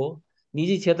आधार हो,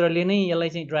 निजी क्षेत्रले नै यसलाई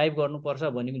चाहिँ ड्राइभ गर्नुपर्छ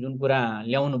भन्ने जुन कुरा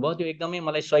ल्याउनु भयो, त्यो एकदमै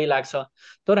मलाई सही लाग्छ।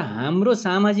 तर हाम्रो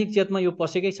सामाजिक चेतमा यो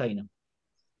पसेकै छैन।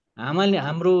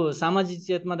 हाम्रो सामाजिक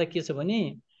चेतमा त के छ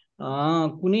भने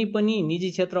कुनै पनि निजी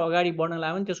क्षेत्र अगाडि बढ्न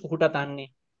लाग्यो भने त्यसको खुट्टा तान्ने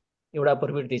एउटा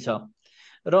प्रवृत्ति छ।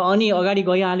 र अनि अगाडि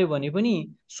गइहाल्यो भने पनि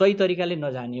सही तरिकाले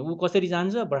नजाने, ऊ कसरी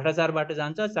जान्छ, भ्रष्टाचारबाट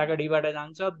जान्छ, चाकरीबाट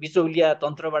जान्छ, बिचौलिया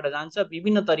तन्त्रबाट जान्छ,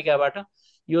 विभिन्न तरिकाबाट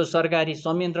यो सरकारी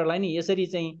संयन्त्रलाई नि यसरी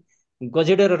चाहिँ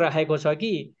गजेडेर राखेको छ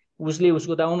कि उसले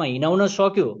उसको दाउमा हिँडाउन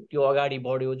सक्यो, त्यो अगाडि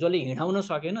बढ्यो। जसले हिँडाउन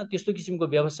सकेन त्यस्तो किसिमको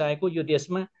व्यवसायको यो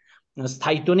देशमा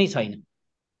स्थायित्व नै छैन।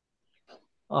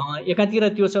 एकातिर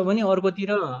त्यो छ भने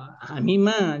अर्कोतिर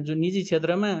हामीमा जो निजी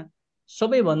क्षेत्रमा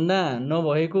सबैभन्दा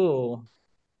नभएको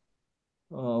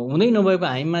हुँदै नभएको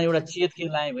हामीमा एउटा चेत के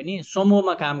लाग्यो भने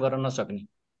समूहमा काम गर्न नसक्ने।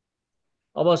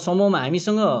 अब समूहमा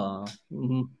हामीसँग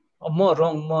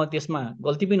म त्यसमा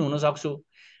गल्ती पनि हुन सक्छु,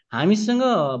 हामीसँग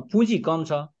पुँजी कम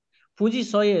छ। पुँजी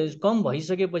कम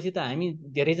भइसकेपछि त हामी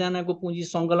धेरैजनाको पुँजी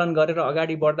सङ्कलन गरेर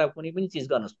अगाडि बढ्दा कुनै पनि चिज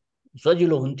गर्न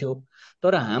सजिलो हुन्थ्यो।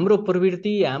 तर हाम्रो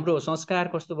प्रवृत्ति, हाम्रो संस्कार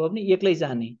कस्तो भयो भने एक्लै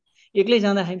जाने। एक्लै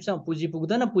जाँदा हामीसँग पुँजी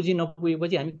पुग्दैन, पुँजी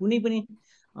नपुगेपछि हामी कुनै पनि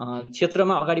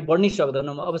क्षेत्रमा अगाडि बढ्नै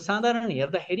सक्दैनौँ। अब साधारण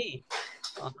हेर्दाखेरि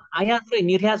आयात र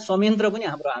निर्यात संयन्त्र पनि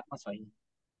हाम्रो हातमा छैन।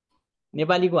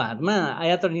 नेपालीको हातमा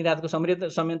आयात र निर्यातको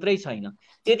संयन्त्रै छैन।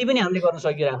 त्यति पनि हामीले गर्न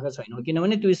सकिरहेका छैनौँ,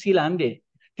 किनभने त्यो स्किल हामीले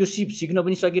त्यो सिप सिक्न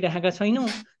पनि सकिरहेका छैनौँ,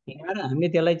 र हामीले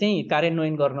त्यसलाई चाहिँ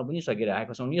कार्यान्वयन गर्न पनि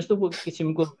सकिरहेका छौँ। यस्तो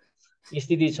किसिमको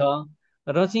स्थिति छ।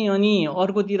 र चाहिँ अनि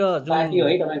अर्कोतिर जुन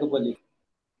है तपाईँको बोली।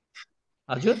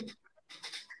 हजुर,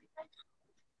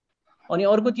 अनि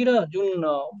अर्कोतिर जुन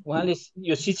उहाँले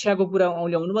यो शिक्षाको कुरा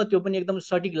ल्याउनु भयो, त्यो पनि एकदम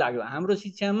सठिक लाग्यो। हाम्रो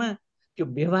शिक्षामा त्यो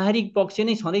व्यवहारिक पक्ष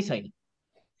नै छँदै छैन।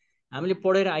 हामीले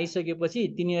पढेर आइसकेपछि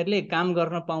तिनीहरूले काम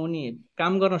गर्न पाउने,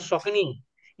 काम गर्न सक्ने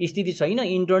स्थिति छैन,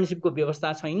 इन्टर्नसिपको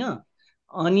व्यवस्था छैन।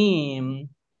 अनि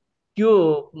त्यो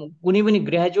कुनै पनि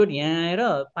ग्रेजुएट यहाँ आएर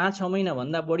 5-6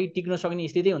 महिनाभन्दा बढी टिक्न सक्ने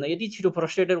स्थिति हुँदा यति छिटो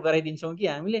फ्रस्ट्रेटेड गराइदिन्छौँ कि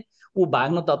हामीले ऊ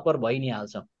भाग्न तत्पर भइ नै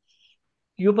हाल्छ।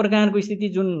 यो प्रकारको स्थिति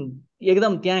जुन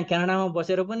एकदम त्यहाँ क्यानाडामा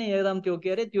बसेर पनि एकदम त्यो के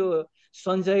अरे त्यो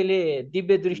सञ्चयले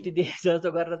दिव्य दृष्टि देखेको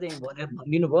जस्तो गरेर चाहिँ भनेर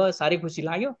भनिदिनु भयो, साह्रै खुसी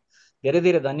लाग्यो। धेरै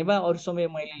धेरै धन्यवाद। अरू समय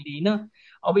मैले लिइनँ।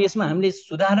 अब यसमा हामीले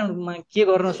सुधारमा के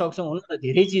गर्न सक्छौँ हुन त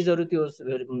धेरै चिजहरू त्यो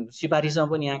सिफारिसमा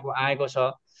पनि यहाँको आएको छ।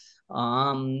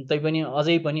 तैपनि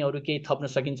अझै पनि अरू केही थप्न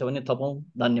सकिन्छ भने थपौँ।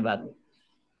 धन्यवाद।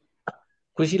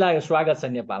 खुसी लाग्यो। स्वागत छ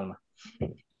नेपालमा।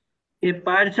 ए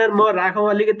पार्टी सर, म राखौँ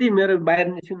अलिकति, मेरो बाहिर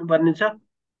निस्किनु पर्ने छ।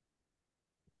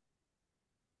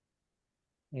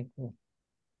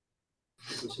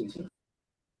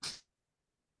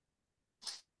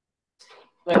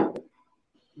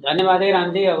 धन्यवाद है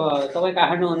रामजी। अब तपाईँ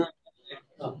काठमाडौँ हुनु,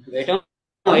 भेटौँ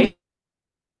है।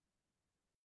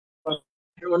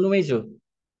 काठमाडौँमै छु।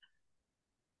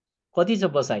 कति छ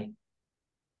बसाइ?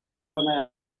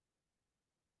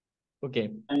 Okay.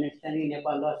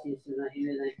 Nepal lost its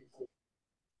independence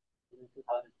in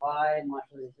 2005.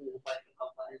 Master in political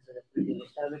compliance, political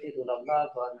stability, rule of law,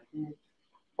 government,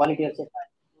 quality of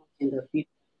society in the field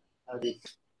of this.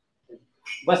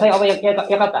 बसाइ अब एकता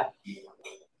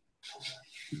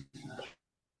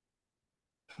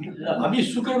हामी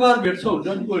शुक्रबार भेट्छौँ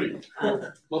Janpuri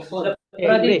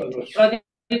Pradeep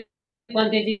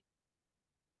पन्थीजी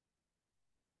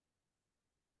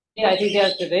I think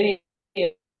that's a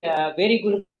very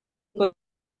good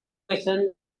question.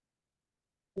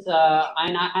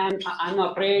 And I'm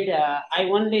afraid I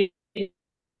only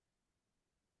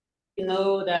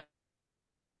know that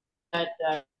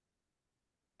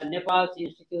Nepal's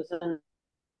institution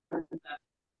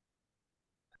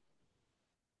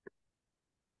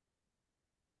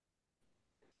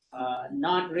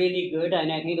not really good,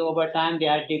 and I think over time they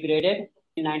are degraded.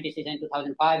 In 1996 and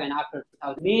 2005, and after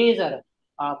 2000, major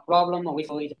problem which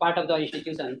is part of the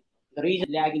institution. The reason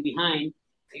lagging behind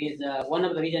is one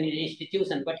of the reasons is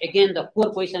institution. But again, the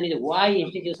core question is why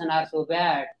institutions are so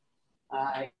bad.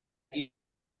 You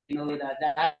know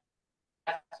that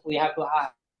we have to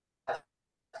ask.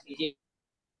 Is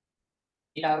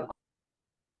it our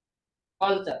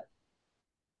culture?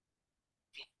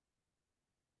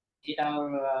 Is it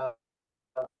our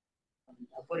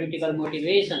political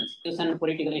motivations,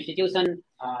 political institution,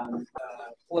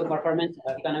 poor performance,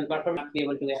 economic performance, not be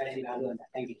able to add any value on that.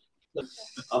 Thank you.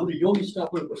 हाम्रो young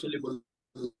staffहरू कसैले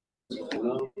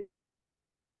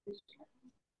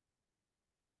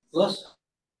plus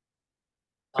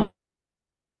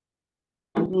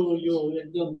हाम्रो यो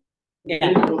एकदम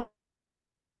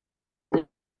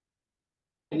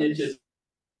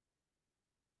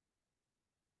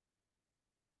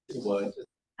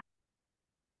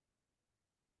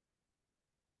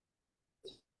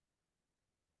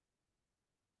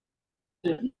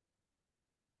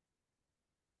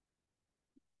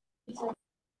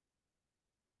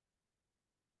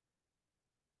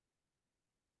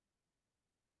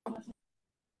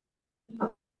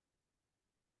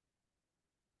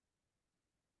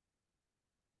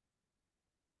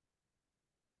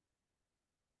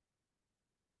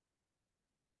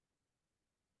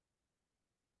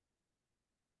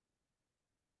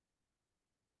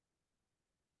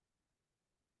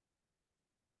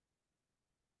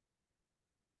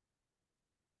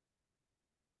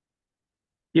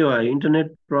के हो internet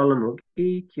problem हो कि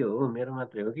के हो मेरो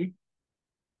मात्रै हो कि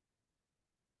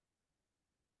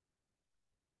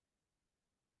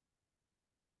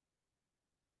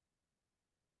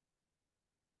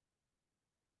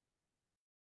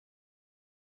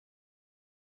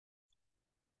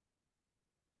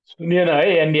सुनिएन है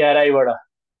NDRI बाट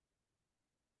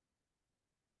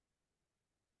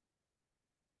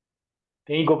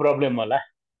त्यहीको प्रब्लम होला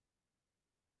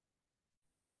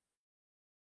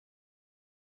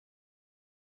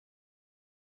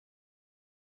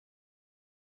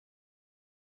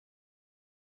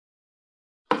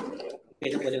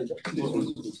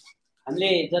हामीले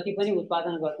जति पनि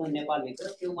उत्पादन गर्छौं नेपालभित्र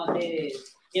त्यो मध्ये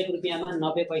 1 रुपैयाँमा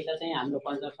 90 पैसा चाहिँ हाम्रो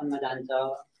कन्जम्पसनमा जान्छ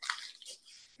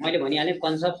मैले भनिहालेँ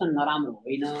कन्जम्पसन नराम्रो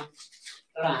होइन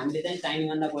तर हामीले चाहिँ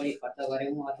चाहिनुभन्दा बढी खर्च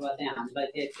गर्यौं अथवा चाहिँ हामीलाई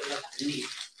चाहिँ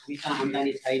हामीसँग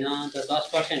आम्दानी छैन त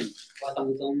 10%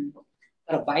 बचाउँछौं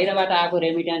तर बाहिरबाट आएको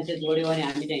रेमिट्यान्सेस जोड्यो भने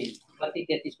हामी चाहिँ कति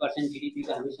 33% जीडीपी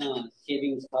को हामीसँग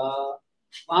सेभिङ्स छ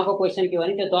उहाँको क्वेशन के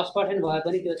भने त्यो 10% भए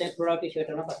पनि त्यो चाहिँ प्रोडक्टिभ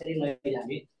सेक्टरमा कसरी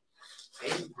लैजाने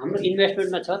हाम्रो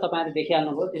इन्भेस्टमेन्टमा छ तपाईहरुले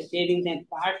देखिहाल्नुभयो त्यो सेभिङ चाहिँ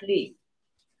पार्टली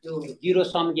त्यो जिरो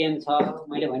सम गेम छ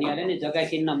मैले भनिहालेँ नि जग्गा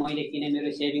किन्न मैले किने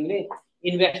मेरो सेभिङले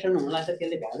इन्भेस्टमेन्ट हुनलाई चाहिँ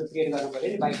त्यसले भ्यालु क्रिएट गर्नु पर्यो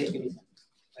नि बाइ डेफिनेसन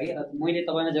है मैले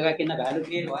तपाईलाई जग्गा किन्न भ्यालु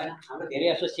क्रिएट भएन हाम्रो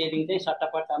धेरै जसो सेभिङ चाहिँ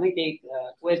सट्टापट्टामै त्यही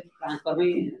वेल्थ ट्रान्सफरमै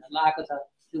लागेको छ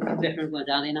त्यो इन्भेस्टमेन्टमा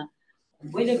जाँदैन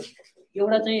मैले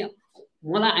एउटा चाहिँ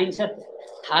मलाई आइन्सर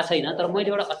थाहा छैन तर मैले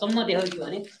एउटा अचम्म देखेको के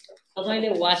भने तपाईले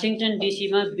वाशिङटन डीसी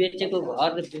मा बेचेको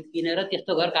घर किनेर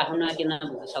त्यस्तो घर काठमाडौँमा किन्न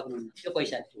सक्नुहुन्न त्यो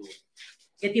पैसा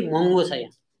यति महँगो छ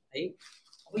यहाँ है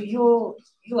अब यो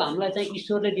हामीलाई चाहिँ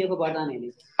ईश्वरले दिएको वरदान हैन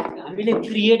हामीले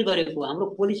क्रिएट गरेको हाम्रो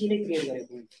पोलिसीले क्रिएट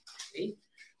गरेको है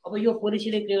अब यो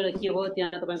पोलिसीले क्रिएट के भयो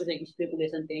त्यहाँ तपाईको चाहिँ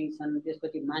स्पेकुलेसन टेन्सन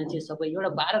त्यसपछि मान्छे सबै एउटा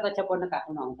 12 कक्षा पढ्न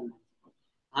काठमाडौँ आउँछन्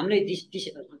हामीले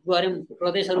गऱ्यौं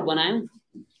प्रदेशहरु बनायौं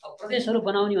अब प्रदेशहरु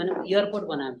बनाउने भने एयरपोर्ट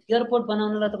बनायौं एयरपोर्ट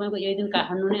बनाउनलाई तपाईको एक दिन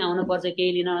काठमाडौँ नै आउन पर्छ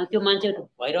केही लिन त्यो मान्छे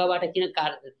भैरवबाट किन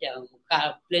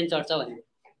प्लेन चढ्छ भने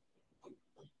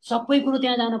सबै कुरो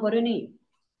त्यहाँ जानु पर्यो नि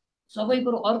सबै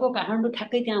कुरो अर्को काठमाडौँ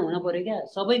ठ्याक्कै त्यहाँ हुन पर्यो क्या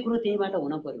सबै कुरो त्यहीबाट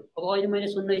हुन पर्यो अब अहिले मैले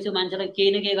सुन्दैछु मान्छेलाई केही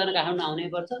न केही गर्न काठमाडौँ आउनै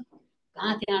पर्छ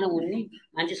कहाँ त्यहाँ हुने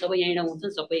मान्छे सबै यहीँबाट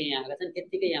हुन्छन् सबै यहाँ आएका छन्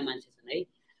त्यतिकै यहाँ मान्छे छन् है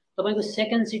तपाईको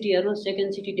सेकेन्ड सिटी हेर्नु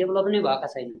सेकेन्ड सिटी डेभलप नै भएका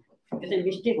छैन त्यो चाहिँ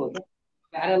मिस्टेक हो क्या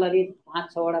प्यारलली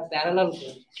 5-6 वटा प्यारलल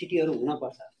सिटीहरु हुन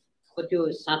पर्छ अब त्यो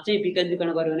साँच्चै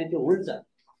विकेन्द्रीकरण गर्यो भने त्यो हुन्छ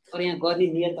तर यहाँ गर्ने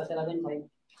नियत कसैलाई पनि छैन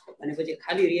भनेपछि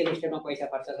खालि रियल इस्टेटमा पैसा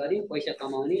खर्च गर्ने, पैसा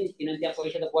कमाउने, किनभने त्यहाँ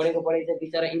पैसा त बढेको बढेको छ,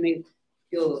 बिचरा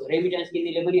त्यो रेमिटेन्स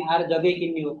किन्नेले पनि आएर जग्गै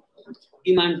किन्ने हो,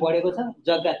 डिमान्ड बढेको छ,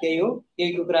 जग्गा त्यही हो,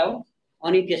 त्यही टुक्रा हो,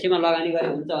 अनि त्यसैमा लगानी गरे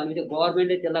हुन्छ भने त्यो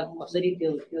गभर्मेन्टले त्यसलाई कसरी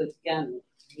त्यो त्यहाँ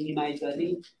मिनिमाइज गर्ने,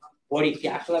 बढी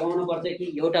ट्याक्स लगाउनु पर्छ कि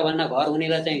एउटाभन्दा घर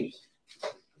हुनेलाई चाहिँ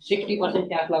 60%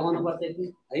 ट्याक्स लगाउनु पर्छ कि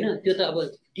होइन, त्यो त अब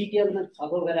डिटेलमा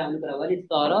छलफल गरेर आउनु कुरा हो नि।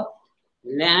 तर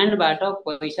ल्यान्डबाट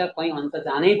पैसा कहीँ अन्त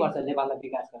जानै पर्छ नेपाललाई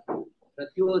विकास गर्न, र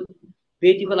त्यो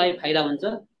व्यक्तिको लागि फाइदा हुन्छ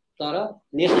तर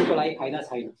नेसनको लागि फाइदा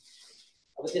छैन।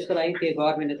 अब त्यसको लागि त्यो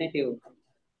गभर्मेन्टले चाहिँ त्यो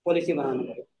पोलिसी बनाउनु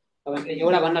पर्यो। तपाईँले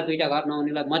एउटाभन्दा दुईवटा घर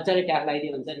नहुनेलाई मजाले ट्याक्स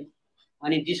लगाइदियो हुन्छ नि,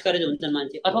 अनि डिस्करेज हुन्छन्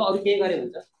मान्छे, अथवा अरू केही गरे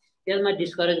हुन्छ, त्यसमा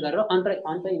डिस्करेज गरेर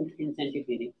अन्त इन्सेन्टिभ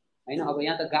दिने होइन। अब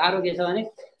यहाँ त गाह्रो के छ भने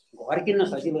घर किन्न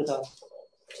सजिलो छ,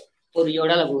 अरू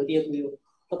एउटालाई भोटिएको यो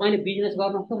तपाईँले बिजनेस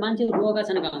गर्नु त मान्छेहरू रोगा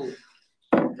छन् गाउँमा,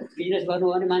 बिजनेस गर्नु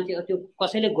हो भने मान्छे त्यो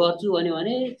कसैले गर्छु भन्यो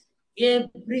भने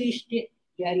एभ्री स्टेप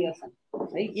क्यारियर छन्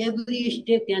है, एभ्री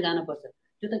स्टेप त्यहाँ जानुपर्छ।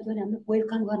 त्यो त के भने हामीले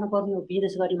वेलकम गर्न पर्ने हो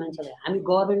बिजनेस गर्ने मान्छेलाई, हामी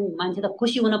गभर्मेन्ट मान्छे त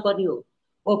खुसी हुन पर्ने हो,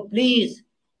 ओ please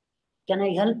can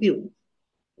I help you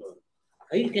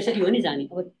है, त्यसरी हो नि जाने।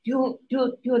 अब त्यो त्यो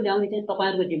त्यो ल्याउने चाहिँ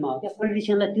तपाईँहरूको जिम्मा हो क्या,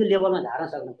 पोलिटिसियनलाई त्यो लेभलमा झार्न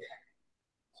सक्नु पर्छ,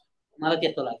 मलाई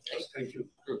त्यस्तो लाग्छ। Thank you.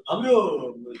 हाम्रो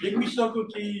लेख्मी सरको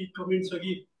केही कमेन्ट छ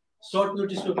कि सर्ट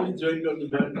नोटिसमा पनि जोइन गर्नु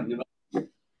भयो? धन्यवाद।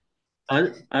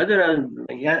 हजुर,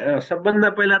 सबभन्दा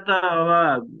पहिला त अब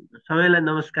सबैलाई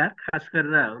नमस्कार, खास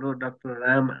गरेर हाम्रो डाक्टर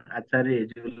राम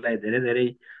आचार्यज्यूलाई धेरै धेरै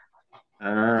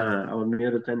अब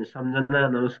मेरो चाहिँ सम्झना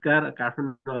नमस्कार।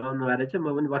 काठमाडौँ आउनु भएको रहेछ,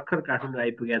 म पनि भर्खर काठमाडौँ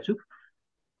आइपुगेको छु।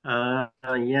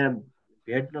 यहाँ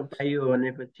भेट्न पाइयो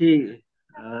भनेपछि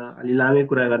अलि लामै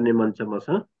कुरा गर्ने मन छ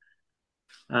मसँग।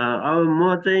 अब म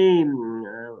चाहिँ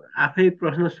आफै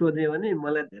प्रश्न सोधेँ भने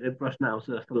मलाई धेरै प्रश्न आउँछ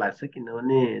जस्तो लाग्छ,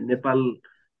 किनभने नेपाल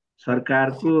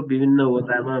सरकारको विभिन्न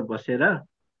ओहदामा बसेर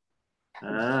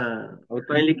अब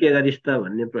तैँले के गरिस् त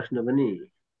भन्ने प्रश्न पनि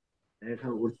धेरै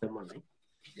ठाउँ उठ्छ मलाई।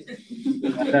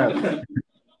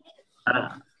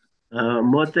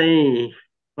 म चाहिँ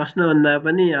प्रश्नभन्दा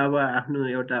पनि अब आफ्नो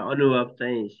एउटा अनुभव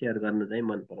चाहिँ सेयर गर्न चाहिँ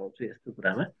मन पराउँछु यस्तो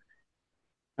कुरामा।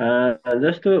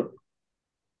 जस्तो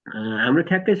हाम्रो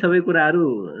ठ्याक्कै सबै कुराहरू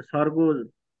सरको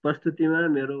प्रस्तुतिमा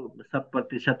मेरो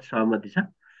 100% सहमति छ।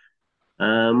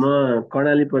 म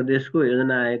कर्णाली प्रदेशको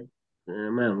योजना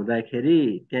आयोगमा हुँदाखेरि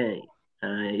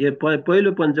त्यहाँ यो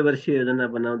पहिलो पञ्चवर्षीय योजना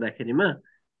बनाउँदाखेरिमा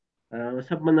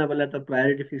सबभन्दा पहिला त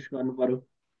प्रायोरिटी फिक्स गर्नु पर्यो।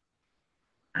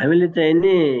 हामीले चाहिँ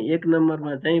नि 1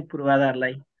 नम्बरमा चाहिँ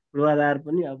पूर्वाधार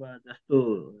पनि अब जस्तो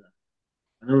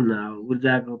भनौँ न,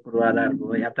 ऊर्जाको पूर्वाधार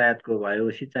भयो, यातायातको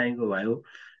भयो, सिँचाइको भयो,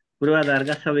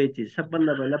 पूर्वाधारका सबै चिज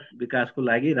सबभन्दा पहिला विकासको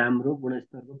लागि राम्रो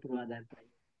गुणस्तरको पूर्वाधार चाहियो।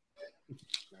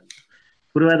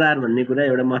 पूर्वाधार भन्ने कुरा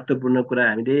एउटा महत्त्वपूर्ण कुरा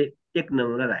हामीले 1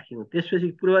 नम्बरमा राख्यौँ।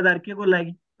 त्यसपछि पूर्वाधार के को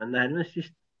लागि भन्दाखेरिमा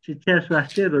शिक्षा,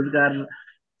 स्वास्थ्य, रोजगार,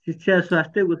 शिक्षा,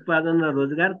 स्वास्थ्य, उत्पादन र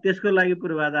रोजगार, त्यसको लागि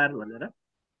पूर्वाधार भनेर।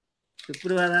 त्यो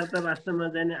पूर्वाधार त वास्तवमा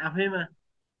चाहिँ आफैमा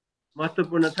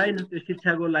महत्त्वपूर्ण छैन, त्यो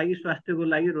शिक्षाको लागि, स्वास्थ्यको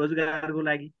लागि, रोजगारको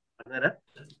लागि भनेर।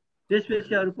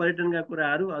 त्यसपछि अरू पर्यटनका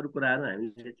कुराहरू, अरू कुराहरू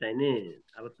हामीले चाहिने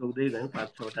अब तोक्दै गयौँ,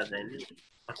 5-6वटा चाहिने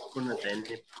महत्त्वपूर्ण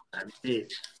चाहिने हामीले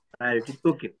प्रायोरिटी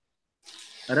तोक्यौँ।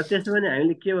 र त्यसो भने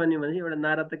हामीले के भन्यो भने एउटा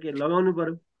नारा त के लगाउनु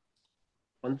पर्यो।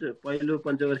 पहिलो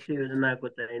पञ्चवर्षीय योजनाको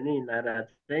चाहिँ नि नारा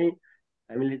चाहिँ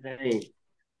हामीले चाहिँ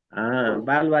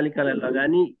बालबालिकालाई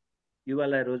लगानी,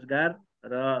 युवालाई रोजगार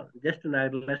र ज्येष्ठ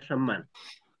नागरिकलाई सम्मान।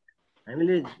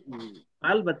 हामीले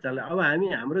बालबच्चालाई अब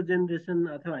हाम्रो जेनेरेसन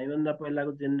अथवा हामीभन्दा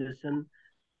पहिलाको जेनेरेसन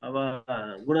अब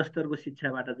गुणस्तरको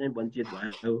शिक्षाबाट चाहिँ वञ्चित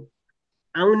भयो।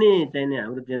 आउने चाहिँ नि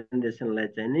हाम्रो जेनेरेसनलाई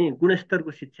चाहिँ नि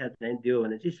गुणस्तरको शिक्षा चाहिँ दियो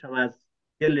भने चाहिँ समाज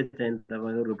त्यसले चाहिँ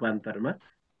तपाईँको रूपान्तरमा,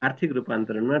 आर्थिक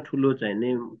रूपान्तरणमा ठुलो चाहिँ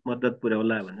नि मद्दत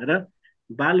पुर्याउला भनेर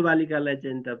बालबालिकालाई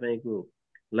चाहिँ तपाईँको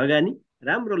लगानी,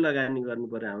 राम्रो लगानी गर्नु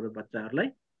पर्यो हाम्रो बच्चाहरूलाई,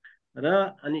 र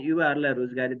अनि युवाहरूलाई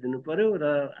रोजगारी दिनु पर्यो। र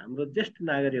हाम्रो ज्येष्ठ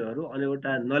नागरिकहरू अनि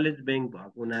एउटा नलेज ब्याङ्क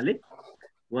भएको हुनाले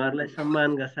उहाँहरूलाई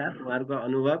सम्मानका साथ उहाँहरूको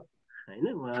अनुभव होइन,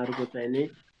 उहाँहरूको चाहिँ नि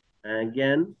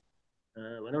ज्ञान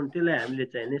भनौँ, त्यसलाई हामीले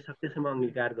चाहिँ नि सकेसम्म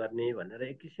अङ्गीकार गर्ने भनेर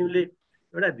एक किसिमले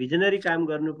एउटा भिजनरी काम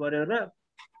गर्नु पर्यो। र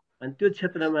अनि त्यो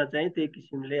क्षेत्रमा चाहिँ त्यही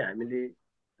किसिमले हामीले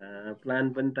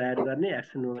प्लान पनि तयार गर्ने,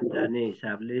 एक्सनमा पनि जाने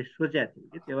हिसाबले सोचेका थियौँ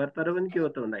कि त्यो भएर। तर पनि के हो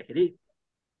त भन्दाखेरि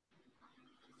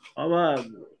अब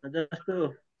जस्तो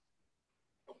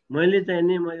मैले चाहिँ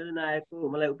नि म योजना आएको,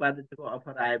 मलाई उपाध्यक्षको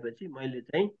अफर आएपछि मैले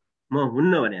चाहिँ म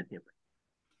हुन्न भनेको थिएँ।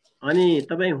 अनि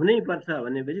तपाईँ हुनै पर्छ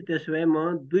भनेपछि त्यसो भए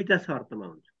म 2टा शर्तमा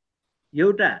हुन्छु।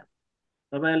 एउटा,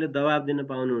 तपाईँहरूले दबाब दिन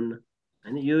पाउनुहुन्न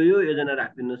होइन, यो योजना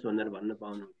राखिदिनुहोस् भनेर भन्न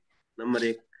पाउनुहुन्न, नम्बर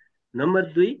 1। नम्बर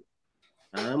 2,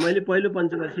 मैले पहिलो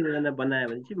पञ्चवार्षिक योजना बनाएँ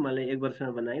भने चाहिँ मलाई 1 वर्षमा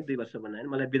बनाएँ 2 वर्ष बनाएँ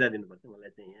मलाई बिदा दिनुपर्छ मलाई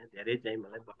चाहिँ यहाँ धेरै चाहिँ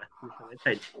मलाई बस्ने समय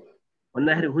छैन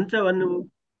भन्दाखेरि हुन्छ भन्नुभयो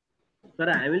तर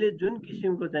हामीले जुन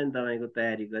किसिमको चाहिँ तपाईँको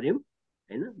तयारी गऱ्यौँ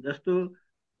हैन जस्तो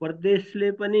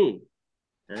प्रदेशले पनि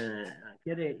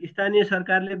के अरे स्थानीय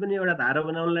सरकारले पनि एउटा धारो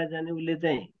बनाउनलाई जाने उसले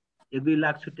चाहिँ 1-2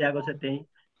 लाख छुट्याएको छ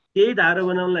त्यही धारो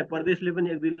बनाउनलाई प्रदेशले पनि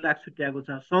 1-2 लाख छुट्याएको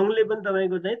छ सङ्घले पनि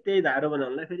तपाईँको चाहिँ त्यही धारो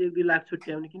बनाउनलाई फेरि 1-2 लाख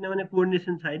छुट्याउने किनभने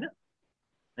कोअर्डिनेसन छैन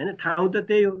हैन ठाउँ त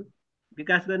त्यही हो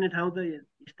विकास गर्ने ठाउँ त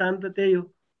स्थान त त्यही हो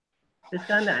त्यस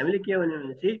कारणले हामीले के भन्यो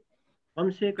भने चाहिँ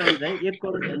कमसे कम चाहिँ 1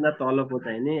 करोड भन्दा तलको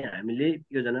चाहिँ नि हामीले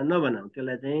योजना नबनाऊ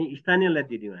त्यसलाई चाहिँ स्थानीयलाई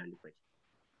दिदियौँ हामीले पैसा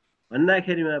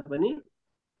भन्दाखेरिमा पनि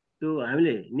त्यो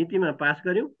हामीले नीतिमा पास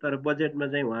गर्यौँ तर बजेटमा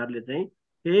चाहिँ उहाँहरूले चाहिँ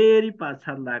फेरि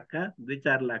 5-7 लाखका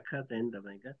 2-4 लाखका चाहिँ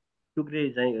तपाईँका टुक्रे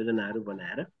चाहिँ योजनाहरू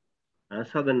बनाएर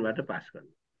सदनबाट पास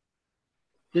गर्नु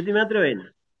त्यति मात्र होइन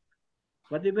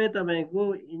कतिपय तपाईँको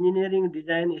इन्जिनियरिङ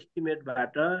डिजाइन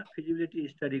एस्टिमेटबाट फिजिबिलिटी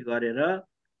स्टडी गरेर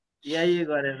EIA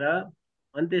गरेर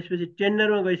अनि त्यसपछि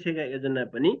टेन्डरमा गइसकेका योजना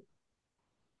पनि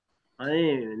अनि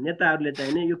नेताहरूले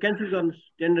चाहिँ नि यो क्यान्सल गर्नुहोस्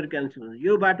टेन्डर क्यान्सल गर्नुहोस्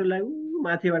यो बाटोलाई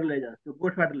माथिबाट लैजानुहोस् त्यो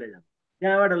गोठबाट लैजानुहोस्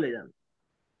त्यहाँबाट लैजानुहोस्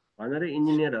भनेर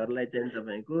इन्जिनियरहरूलाई चाहिँ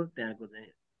तपाईँको त्यहाँको चाहिँ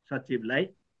सचिवलाई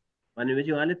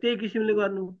भनेपछि उहाँले त्यही किसिमले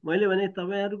गर्नु मैले भने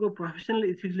तपाईँहरूको प्रोफेसनल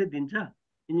इथिक्सले दिन्छ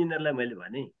इन्जिनियरलाई मैले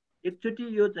भने एकचोटि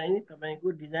यो चाहिँ तपाईँको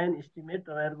डिजाइन एस्टिमेट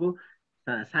तपाईँहरूको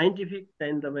साइन्टिफिक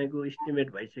चाहिँ तपाईँको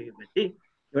एस्टिमेट भइसकेपछि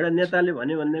एउटा नेताले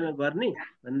भन्यो भन्दैमा गर्ने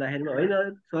भन्दाखेरिमा होइन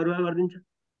सरुवा गरिदिन्छ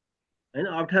हैन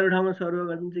अप्ठ्यारो ठाउँमा सरुवा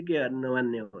गरिदिन्छ के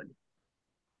नमान्ने हो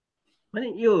भने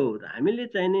यो हामीले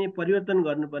चाहिँ नि परिवर्तन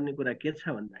गर्नुपर्ने कुरा के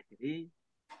छ भन्दाखेरि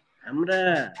हाम्रा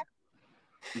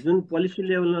जुन पोलिसी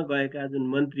लेभलमा गएका जुन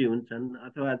मन्त्री हुन्छन्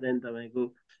अथवा चाहिँ तपाईँको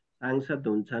सांसद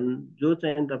हुन्छन् जो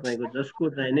चाहिँ तपाईँको जसको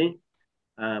चाहिँ नि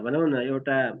भनौँ न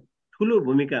एउटा ठुलो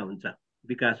भूमिका हुन्छ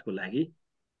विकासको लागि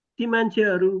ती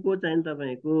मान्छेहरूको चाहिँ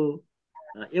तपाईँको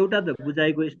एउटा त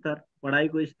बुझाइको स्तर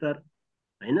पढाइको स्तर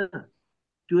हैन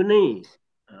त्यो नै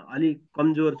अलिक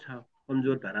कमजोर छ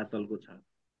कमजोर धरातलको छ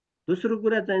दोस्रो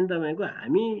कुरा चाहिँ तपाईँको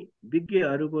हामी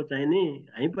विज्ञहरूको चाहिँ नि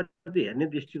हामीप्रति हेर्ने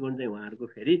दृष्टिकोण चाहिँ उहाँहरूको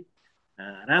फेरि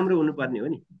राम्रो हुनुपर्ने हो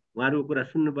नि उहाँहरूको कुरा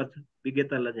सुन्नुपर्छ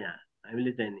विज्ञतालाई चाहिँ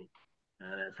हामीले चाहिँ नि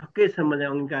सकेसम्म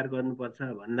चाहिँ अंगीकार गर्नुपर्छ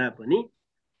भन्दा पनि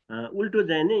उल्टो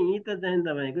चाहिँ नि यी त चाहिँ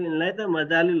तपाईँको यिनलाई त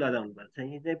मजाले लदाउनुपर्छ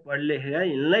यी चाहिँ पढ लेखेका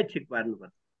यिनलाई ठिक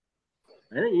पार्नुपर्छ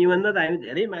हैन यीभन्दा त हामी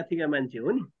धेरै माथिका मान्छे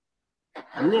हो नि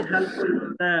भन्ने खालको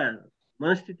एउटा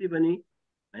मनस्थिति पनि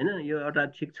हैन यो एउटा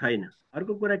ठिक छैन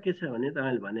अर्को कुरा के छ भने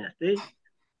तपाईँले भने जस्तै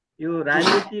यो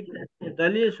राजनीतिक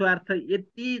दलीय स्वार्थ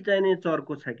यति चाहिँ नि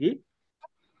चर्को छ कि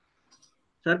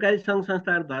सरकारी सङ्घ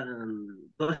संस्थाहरू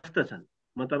ध्वस्त छन्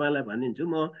म तपाईँलाई भनिदिन्छु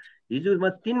म हिजो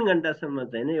 3 घण्टासम्म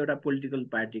चाहिँ नि एउटा पोलिटिकल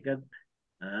पार्टीका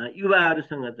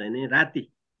युवाहरूसँग चाहिँ नि राति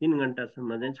 3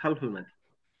 घण्टासम्म चाहिँ छलफलमा थिए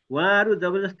उहाँहरू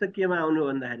जबरजस्त केमा आउनु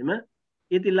भन्दाखेरिमा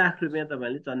यति लाख रुपियाँ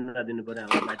तपाईँले चन्दा दिनु पर्यो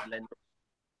हाम्रो पार्टीलाई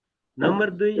नम्बर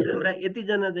 2 हाम्रा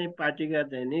यतिजना चाहिँ पार्टीका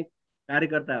चाहिँ नि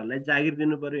कार्यकर्ताहरूलाई जागिर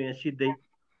दिनु पर्यो यहाँ सिधै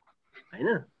हैन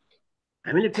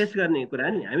हामीले फेस गर्ने कुरा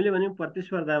नि हामीले भने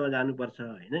प्रतिस्पर्धामा जानुपर्छ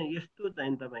हैन यस्तो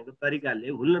चाहिँ तपाईँको तरिकाले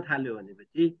हुल्न थाल्यो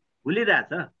भनेपछि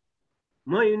हुलिरहेछ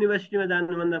म युनिभर्सिटीमा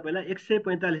जानुभन्दा पहिला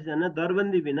 145 जना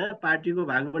दरबन्दी बिना पार्टीको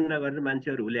भागभण्डा गरेर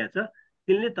मान्छेहरू हुल्याछ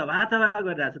तिनले तबाह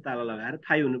गरिरहेछ ताला लगाएर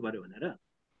थाहै हुनु पर्यो भनेर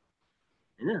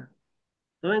हैन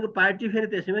तपाईँको पार्टी फेरि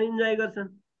त्यसैमा इन्जोय गर्छन्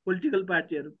पोलिटिकल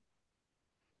पार्टीहरू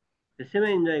त्यसैमा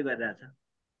इन्जोय गरिरहेछ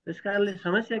त्यस कारणले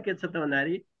समस्या के छ त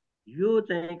भन्दाखेरि यो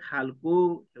चाहिँ खालको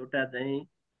एउटा चाहिँ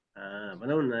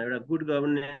भनौँ न एउटा गुड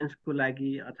गभर्नेन्सको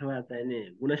लागि अथवा चाहिँ नि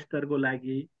गुणस्तरको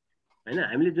लागि हैन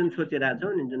हामीले जुन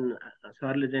सोचिरहेछौँ नि जुन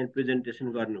सरले चाहिँ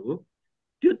प्रेजेन्टेसन गर्नुभयो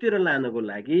त्योतिर लानको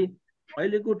लागि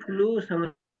अहिलेको ठुलो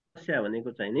समस्या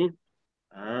भनेको चाहिँ नि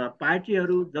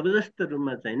पार्टीहरू जबरजस्त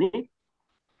रूपमा चाहिँ नि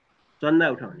चन्दा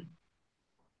उठाउने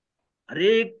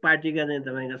हरेक पार्टीका चाहिँ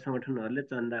तपाईँका संगठनहरूले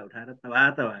चन्दा उठाएर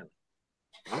तबाह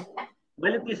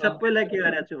मैले ती सबैलाई के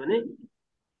गरेको छु भने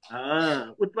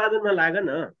उत्पादनमा लाग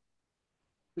न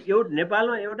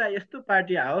नेपालमा एउटा यस्तो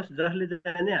पार्टी आओस् जसले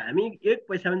चाहिँ नि हामी 1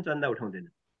 पैसा पनि चन्दा उठाउँदैन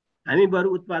हामी बरु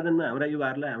उत्पादनमा हाम्रा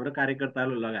युवाहरूलाई हाम्रो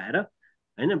कार्यकर्ताहरूलाई लगाएर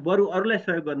हैन बरु अरूलाई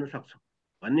सहयोग गर्न सक्छौँ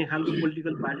भन्ने खालको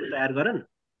पोलिटिकल पार्टी तयार गर न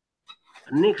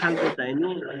भन्ने खालको चाहिँ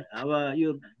नि अब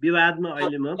यो विवादमा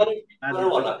अहिले म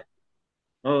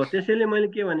हो त्यसैले मैले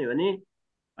के भने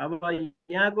अब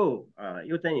यहाँको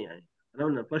यो चाहिँ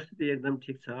भनौँ न परिस्थिति एकदम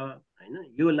ठिक छ हैन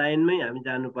यो लाइनमै हामी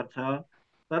जानुपर्छ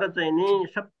तर चाहिँ नि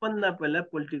सबभन्दा पहिला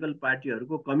पोलिटिकल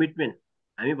पार्टीहरूको कमिटमेन्ट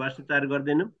हामी भ्रष्टाचार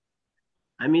गर्दैनौँ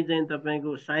हामी चाहिँ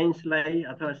तपाईँको साइन्सलाई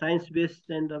अथवा साइन्स बेस्ड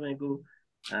चाहिँ तपाईँको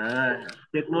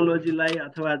टेक्नोलोजीलाई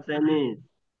अथवा चाहिँ नि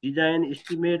डिजाइन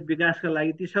एस्टिमेट विकासका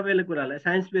लागि ती सबैले कुरालाई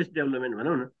साइन्स बेस्ड डेभलपमेन्ट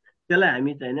भनौँ न, त्यसलाई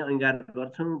हामी चाहिँ अंगीकार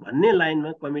गर्छौँ भन्ने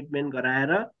लाइनमा कमिटमेन्ट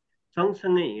गराएर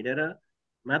सँगसँगै हिँडेर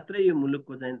मात्रै यो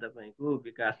मुलुकको चाहिँ तपाईँको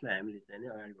विकासलाई हामीले चाहिँ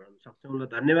अगाडि बढाउन सक्छौँ। ल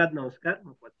धन्यवाद, नमस्कार। म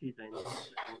पछि चाहिँ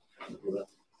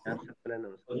सबैलाई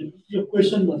नमस्कार। यो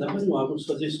क्वेसन भन्दा पनि उहाँको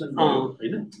सजेसन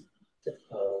होइन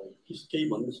केही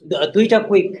भन्नुहोस्। दुईटा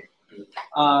क्विक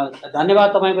धन्यवाद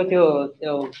तपाईँको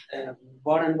त्यो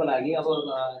वर्णनको लागि। अब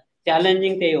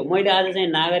च्यालेन्जिङ त्यही हो। मैले आज चाहिँ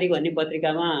नागरिक भन्ने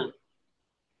पत्रिकामा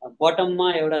बटममा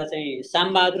एउटा चाहिँ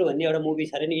श्यामबहादुर भन्ने एउटा मुभी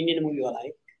छ अरे नि, इन्डियन मुभी होला है,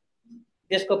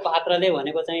 त्यसको पात्रले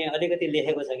भनेको चाहिँ अलिकति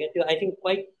लेखेको छ क्या, त्यो I think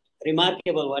quite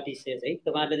remarkable what is says है।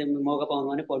 तपाईँहरूले मौका पाउनु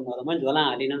भने पढ्नु होला। मैले झोला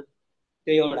हालिनँ।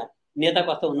 त्यो एउटा नेता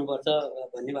कस्तो हुनुपर्छ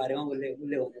भन्ने बारेमा उसले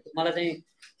भनेको मलाई चाहिँ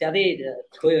ज्यादै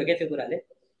छोयो क्या त्यो कुराले।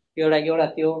 एउटा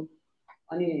त्यो।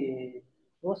 अनि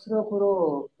दोस्रो कुरो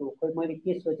खोइ मैले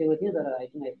के सोचेको थिएँ तर आई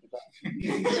थिङ्क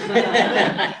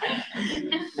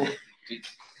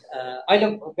अहिले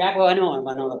ब्याक भयो भने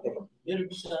भनौँ ल। मेरो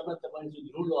विचारमा तपाईँ जुन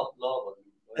रुल अफ ल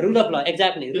रुल अफ ल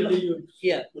एक्ज्याक्टली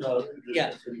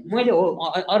मैले हो।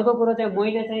 अर्को कुरो चाहिँ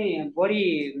मैले चाहिँ बढी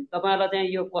तपाईँहरूलाई चाहिँ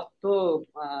यो कस्तो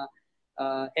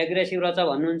एग्रेसिभ रहेछ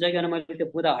भन्नुहुन्छ कि मैले त्यो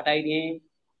बुँदा हटाइदिएँ।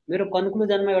 मेरो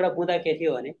कन्क्लुजनमा एउटा बुँदा के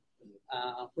थियो भने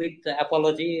with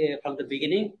apology from the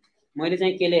beginning मैले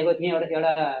चाहिँ के लेखेको थिएँ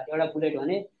एउटा बुलेट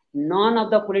भने non of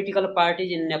the political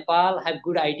parties in Nepal have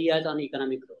good ideas on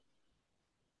economic growth.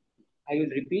 I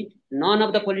will repeat, non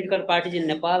of the political parties in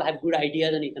Nepal have good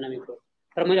ideas on economic growth.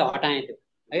 तर मैले हटाएँ त्यो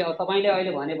है। अब तपाईँले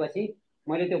अहिले भनेपछि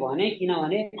मैले त्यो भने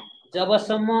किनभने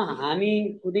जबसम्म हामी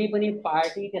कुनै पनि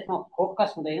पार्टी त्यसमा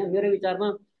फोकस हुँदैन, मेरो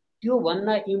विचारमा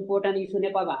त्योभन्दा इम्पोर्टेन्ट इस्यु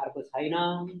नेपालमा आएको छैन,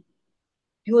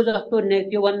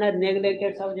 त्योभन्दा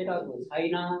नेग्लेक्टेड सब्जेक्टहरू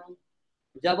छैन।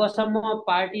 जबसम्म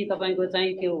पार्टी तपाईँको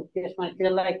चाहिँ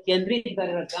त्यसलाई केन्द्रित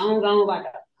गरेर गाउँबाट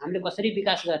हामीले कसरी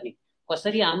विकास गर्ने,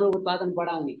 कसरी हाम्रो उत्पादन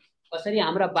बढाउने, कसरी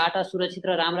हाम्रा बाटा सुरक्षित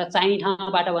र राम्रा चाहिने ठाउँमा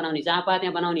बाटा बनाउने, जहाँ पाए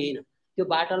त्यहाँ बनाउने होइन, त्यो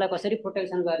बाटालाई कसरी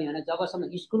प्रोटेक्सन गर्ने भने जबसम्म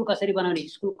स्कुल कसरी बनाउने,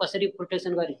 स्कुल कसरी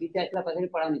प्रोटेक्सन गर्ने, विद्यार्थीलाई कसरी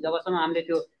पढाउने, जबसम्म हामीले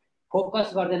त्यो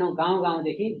फोकस गर्दैनौँ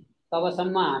गाउँदेखि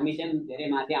तबसम्म हामी चाहिँ धेरै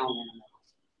माथि आउँदैनौँ।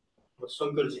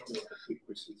 शङ्करजीको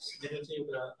मेरो चाहिँ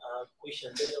एउटा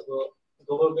क्वेसन चाहिँ अब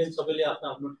गभर्मेन्ट सबैले आफ्नो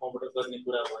आफ्नो ठाउँबाट गर्ने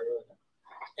कुरा भयो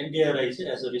होइन। एनडिआरआई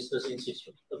चाहिँ एज अ रिसर्च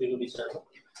इन्स्टिट्युट तपाईँको विचारमा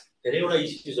धेरैवटा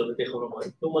इस्युजहरू देखाउनु भयो,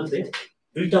 त्यो मध्ये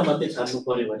दुईवटा मात्रै छान्नु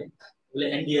पऱ्यो भने उसले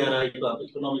एनडिआरआईको हाम्रो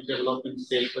इकोनोमिक डेभलपमेन्ट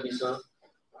सेल पनि छ,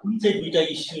 कुन चाहिँ दुईवटा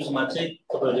इस्युजमा चाहिँ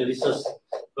तपाईँहरूले रिसर्च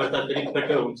गर्दाखेरि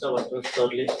बेटर हुन्छ भनेर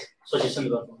सरले सजेसन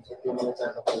गर्नुहुन्छ, त्यो मलाई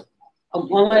जान्न पर्यो। अब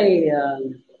मलाई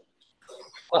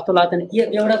कस्तो लाग्छ भने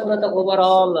एउटा कुरा त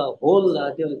ओभरअल होल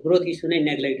त्यो ग्रोथ इस्यु नै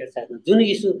नेग्लेक्टेड छ। जुन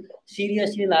इस्यु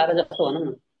सिरियसली लाएर जस्तो भनौँ न,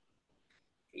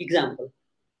 इक्जाम्पल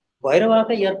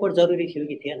भैरवाका एयरपोर्ट जरुरी थियो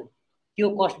कि थिएन, त्यो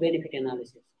कस्ट बेनिफिट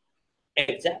एनालिसिस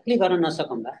एक्ज्याक्टली गर्न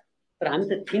नसकौँला, तर हामी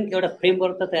त एउटा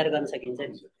फ्रेमवर्क त तयार गर्न सकिन्छ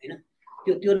नि होइन।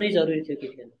 त्यो नै जरुरी थियो कि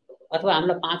थिएन। अथवा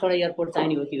हामीलाई 5वटा एयरपोर्ट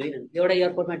चाहिने हो कि होइन, एउटा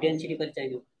एयरपोर्टमा डेन्सिटी कति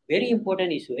चाहिने हो, भेरी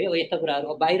इम्पोर्टेन्ट इस्यु है। अब यस्ता कुराहरू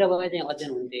अब बाहिर गए चाहिँ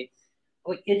अध्ययन हुन्थे।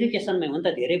 अब एजुकेसनमै हो नि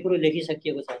त, धेरै कुरो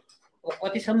लेखिसकिएको छ। अब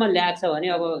कतिसम्म ल्याएको छ भने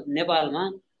अब नेपालमा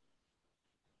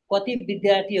कति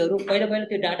विद्यार्थीहरू पहिला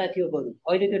त्यो डाटा थियो बरु,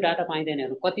 अहिले त्यो डाटा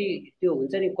पाइँदैन। कति त्यो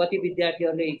हुन्छ नि, कति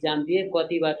विद्यार्थीहरूले इक्जाम दिए,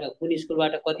 कतिबाट कुन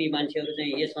स्कुलबाट कति मान्छेहरू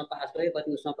चाहिँ यसमा पास भए, कति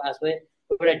उसमा पास भए,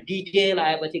 एउटा डिटेल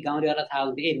आएपछि गाउँलेहरूलाई थाहा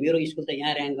हुन्थ्यो ए मेरो स्कुल त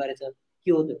यहाँ ऱ्याङ्क गरेछ,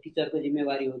 के हो त टिचरको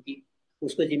जिम्मेवारी हो कि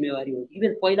उसको जिम्मेवारी हो।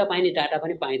 इभन पहिला पाइने डाटा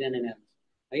पनि पाइँदैन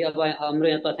है। अब हाम्रो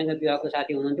यहाँ तथ्याङ्क विभागको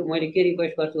साथी हुनुहुन्थ्यो, मैले के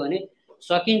रिक्वेस्ट गर्छु भने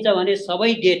सकिन्छ भने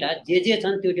सबै डेटा जे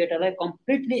छन् त्यो डेटालाई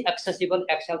कम्प्लिटली एक्सेसिबल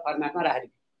एक्सेल फर्मेटमा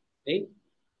राखिदिनु है।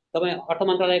 तपाईँ अर्थ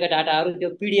मन्त्रालयका डाटाहरू त्यो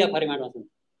पिडिएफ फर्मेटमा छन्,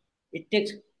 इट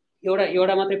टेक्स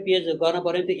एउटा मात्रै पेज गर्न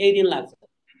पऱ्यो भने त्यो 1 दिन लाग्छ।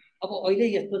 अब अहिले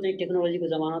यस्तो चाहिँ टेक्नोलोजीको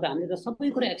जमाना त हामीले त सबै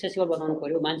कुरा एक्सेसिबल बनाउनु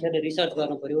पऱ्यो, मान्छेहरूले रिसर्च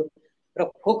गर्नु पऱ्यो। र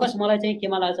फोकस मलाई चाहिँ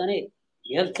केमा लाग्छ भने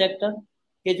health sector,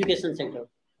 education sector,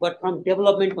 but from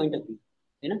development point of view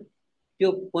होइन, त्यो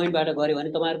पोइन्टबाट गऱ्यो भने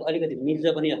तपाईँहरूको अलिकति मिल्छ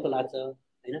पनि जस्तो लाग्छ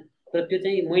होइन। र त्यो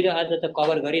चाहिँ मैले आज त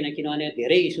कभर गरिनँ किनभने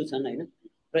धेरै इस्यु छन् होइन।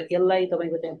 र यसलाई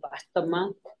तपाईँको चाहिँ वास्तवमा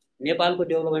नेपालको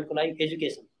डेभलपमेन्टको लागि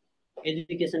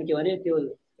एजुकेसन के भने त्यो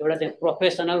एउटा चाहिँ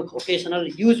प्रोफेसनल भोकेसनल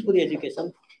युजफुल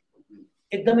एजुकेसन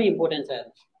एकदमै इम्पोर्टेन्ट छ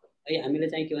है। हामीले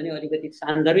चाहिँ के भने अलिकति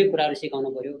सान्दर्भिक कुराहरू सिकाउनु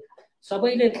पऱ्यो।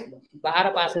 सबैले 12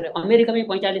 पास गरेर अमेरिकामै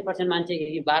 45% मान्छे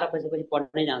 12 पछि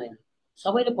पढ्नै जाँदैन,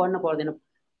 सबैले पढ्न पर्दैन।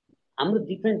 हाम्रो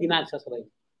डिफ्रेन्ट दिमाग छ सबैको,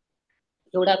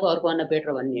 एउटाको अर्कोभन्दा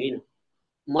बेटर भन्ने होइन।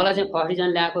 मलाई चाहिँ फर्स्ट डिभिजन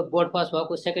ल्याएको, बोर्ड पास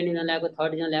भएको, सेकेन्ड डिभिजन ल्याएको,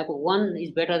 थर्ड डिभिजन ल्याएको, 1 इज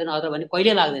बेटर देन अदर भन्ने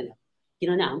कहिले लाग्दैन,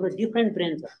 किनभने हाम्रो डिफ्रेन्ट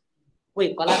ब्रेन छ। कोही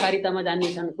कलाकारितामा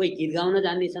जान्ने छन्, कोही गीत गाउन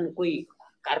जान्ने छन्, कोही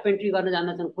कार्पेन्ट्री गर्न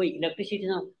जान्ने छन्, कोही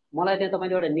इलेक्ट्रिसिटीमा मलाई त्यहाँ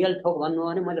तपाईँले एउटा नेल ठोक भन्नु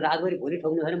भने मैले रातभरि भोलि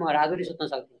ठोक्नु भने म रातभरि सुत्न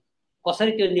सक्दिनँ।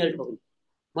 कसरी त्यो नेल ठोक्नु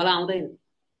मलाई आउँदैन।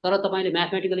 तर तपाईँले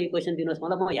म्याथमेटिकल इक्वेसन दिनुहोस्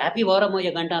मलाई, म ह्याप्पी भएर म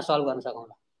 1 घन्टा सल्भ गर्न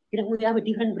सकौँला, किनकि we have a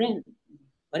different brain.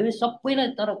 भनेपछि सबैलाई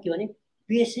तर के भने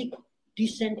बेसिक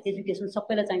डिसेन्ट एजुकेसन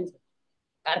सबैलाई चाहिन्छ।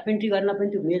 कार्पेन्ट्री गर्न पनि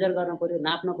त्यो मेजर गर्न पर्यो,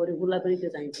 नाप्न पर्यो, उसलाई पनि त्यो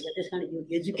चाहिन्छ। त्यस कारण यो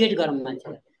एजुकेट गरौँ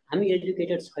मान्छेलाई। हामी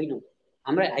एजुकेटेड छैनौँ,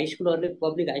 हाम्रो हाई स्कुलहरूले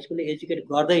पब्लिक हाई स्कुलले एजुकेट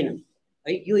गर्दैन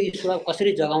है। यो इस्युलाई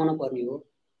कसरी जगाउन पर्ने हो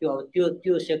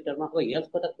त्यो सेक्टरमा। अब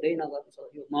हेल्थको त कुरै नगर्नु छ,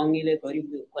 यो महँगीले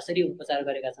गरिबले कसरी उपचार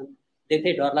गरेका छन्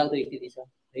देख्दै डरलाग्दो स्थिति छ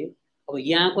है। अब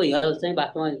यहाँको हेल्थ चाहिँ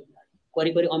वास्तवमा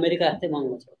करिब अमेरिका जस्तै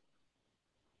महँगो छ।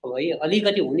 अब है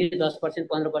अलिकति हुने 10%,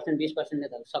 15%, 20%ले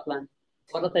त सक्लान्,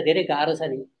 तर त धेरै गाह्रो छ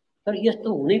नि। तर यस्तो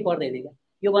हुनै पर्दैन क्या।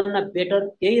 योभन्दा बेटर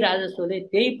त्यही राजस्वले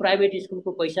त्यही प्राइभेट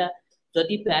स्कुलको पैसा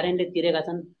जति प्यारेन्टले तिरेका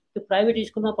छन् त्यो प्राइभेट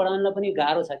स्कुलमा पढाउनलाई पनि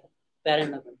गाह्रो छ क्या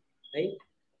प्यारेन्टलाई पनि है।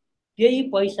 त्यही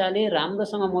पैसाले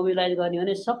राम्रोसँग मोबिलाइज गर्ने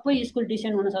भने सबै स्कुल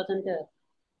डिसेन्ट हुन सक्छन् क्या।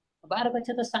 12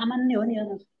 कक्षा त सामान्य हो नि,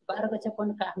 हेर्नुहोस् 12 कक्षा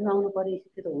पढ्न काठमाडौँ आउनु पर्ने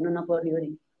स्थिति त हुन नपर्ने हो नि,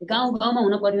 गाउँ गाउँमा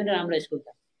हुन पर्ने हो नि राम्रो स्कुल त,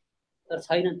 तर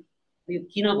छैनन्। यो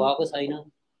किन भएको छैन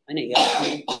होइन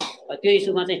हेर्नु। त्यो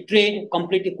इस्युमा चाहिँ ट्रेड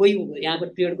कम्प्लिटली कोही यहाँको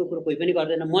ट्रेडको कुरो कोही पनि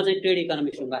गर्दैन। म चाहिँ ट्रेड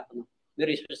इकोनोमिक्स हुँ वास्तवमा,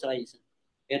 मेरो स्पेसलाइजेसन।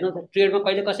 हेर्नु त ट्रेडमा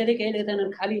कहिले कसैले केही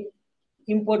लेख्दैनन्, खालि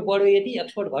इम्पोर्ट बढ्यो यति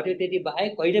एक्सपोर्ट घट्यो त्यति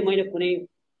बाहेक कहिले मैले कुनै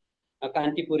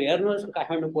कान्तिपुर हेर्नुहोस्,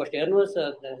 काठमाडौँ पोस्ट हेर्नुहोस्,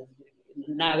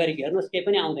 नागरिक हेर्नुहोस्, केही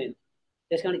पनि आउँदैन।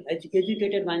 त्यस कारण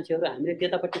एजुकेटेड मान्छेहरू हामीले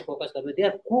त्यतापट्टि फोकस गर्नु। They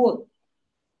are core.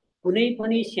 कुनै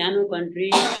पनि सानो कन्ट्री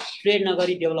ट्रेड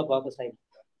नगरी डेभलप भएको छैन।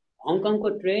 हङकङको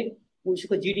ट्रेड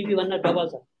उसको जिडिपी भन्दा डबल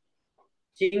छ,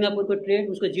 सिङ्गापुरको ट्रेड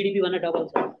उसको जिडिपी भन्दा डबल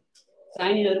छ।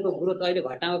 चाइनिजहरूको ग्रोथ अहिले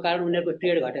घट्नको कारण उनीहरूको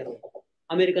ट्रेड घटेर हो।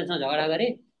 अमेरिकनसँग झगडा गरे,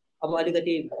 अब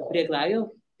अलिकति ब्रेक लाग्यो,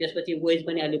 त्यसपछि वेज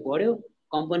पनि अलिक बढ्यो,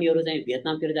 कम्पनीहरू चाहिँ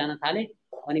भियतनामतिर जान थाले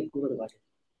अनि ग्रोथ घट्यो।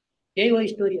 त्यही हो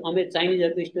story.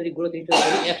 चाइनिजहरूको story growth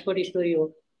story export story हो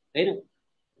होइन।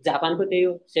 जापानको त्यही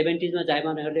हो। 70s मा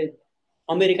जापानहरूले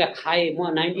अमेरिका खाए।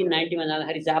 म 1990 मा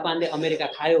जाँदाखेरि जापानले अमेरिका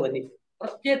खायो भने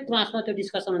प्रत्येक क्लासमा त्यो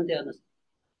डिस्कसन हुन्थ्यो हेर्नुहोस्।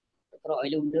 तर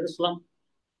अहिले उनीहरू स्लम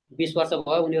 20 वर्ष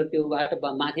भयो उनीहरू त्योबाट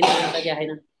माथि नै जान सकेका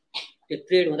छैनन्। त्यो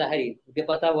ट्रेड हुँदाखेरि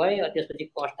बेपत्ता भयो, त्यसपछि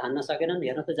कस्ट हान्न सकेनन्।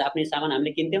 हेर्नु त जापानिज सामान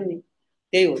हामीले किन्थ्यौँ नि।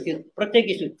 त्यही हो त्यो प्रत्येक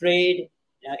issue trade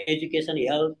education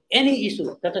health any issue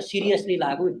तर सिरियसली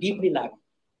लागु डिपली लागु।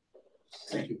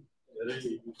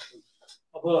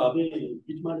 अब हामी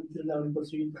बिचमातिर लानुपर्छ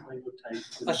कि तपाईँको टाइम।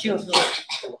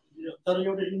 तर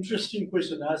एउटा इन्ट्रेस्टिङ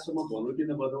क्वेसन आजसम्म भनौँ कि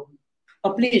नभनौँ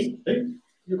प्लिज है।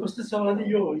 यो कस्तो छ भने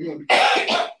यो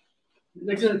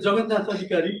एकजना जगन्नाथ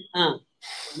अधिकारी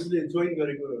उनले जोइन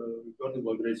गरेको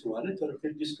गर्नुभएको रहेछ उहाँले, तर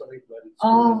फेरि डिस्कनेक्ट भएर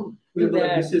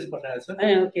मेसेज पठाएछ।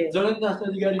 जगन्नाथ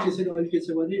अधिकारी के छ अहिले के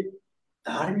छ भने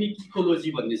धार्मिक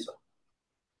इकोलोजी भन्ने छ,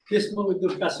 त्यसमा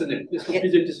एकदम प्यासनेट, त्यसको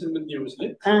प्रेजेन्टेसन पनि दियो उसले।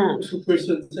 उसको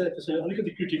क्वेसन चाहिँ त्यसमा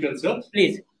अलिकति क्रिटिकल छ।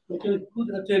 Please could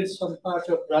attend some part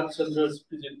of Ramchandra's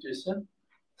presentation,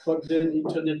 but then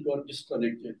internet got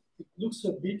disconnected. It looks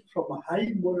a bit from a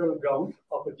high moral ground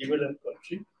of a developed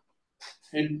country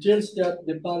and tells that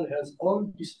Nepal has all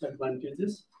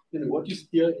disadvantages and what is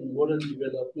there in moral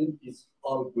development is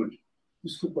all good.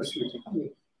 उसको perspective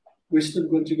western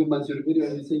कन्ट्रीको मान्छेहरू पनि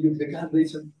अहिले चाहिँ यो बेकार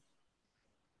रहेछ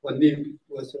भन्ने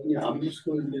छ भने हामी उसको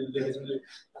लेखेछौँ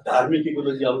धार्मिक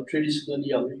इकोलोजी अब ट्रेडिसनली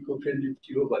अब इको फ्रेन्डली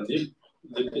थियो भन्ने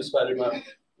त्यस बारेमा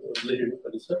लेखेको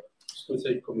पनि छ। उसको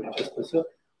चाहिँ कमेन्ट यस्तो छ।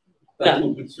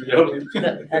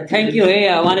 थ्याङ्क यू है।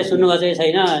 उहाँले सुन्नुभएको चाहिँ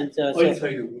छैन।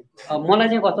 मलाई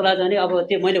चाहिँ कस्तो लाग्छ भने अब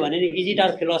त्यो मैले भने नि इजिटार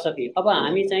फिलोसफी। अब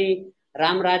हामी चाहिँ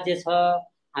राम राज्य छ,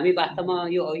 हामी वास्तवमा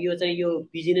यो चाहिँ यो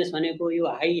बिजनेस भनेको यो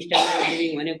हाई स्ट्यान्डर्ड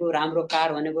लिभिङ भनेको राम्रो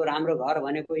कार भनेको राम्रो घर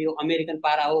भनेको यो अमेरिकन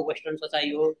पारा हो, वेस्टर्न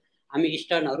सोचाइ हो, हामी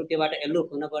इस्टर्नहरू त्योबाट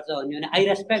एलोप हुनुपर्छ भन्यो भने I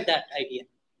respect that idea,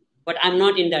 but I am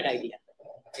not in that idea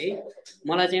है।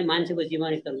 मलाई चाहिँ मान्छेको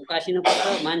जीवनस्तर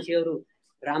उकासिनुपर्छ, मान्छेहरू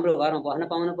राम्रो घरमा बस्न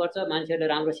पाउनुपर्छ, मान्छेहरूले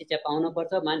राम्रो शिक्षा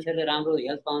पाउनुपर्छ, मान्छेहरूले राम्रो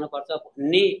हेल्थ पाउनुपर्छ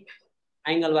भन्ने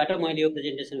एङ्गलबाट मैले यो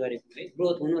प्रेजेन्टेसन गरेको है।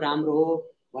 ग्रोथ हुनु राम्रो हो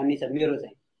भन्ने छ मेरो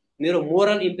चाहिँ। मेरो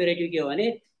मोरल इम्पेरेटिभ के हो भने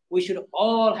we should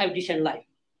all have decent life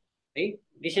है।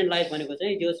 डिसेन्ट लाइफ भनेको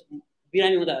चाहिँ जो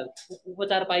बिरामी हुँदा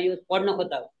उपचार पाइयोस्, पढ्न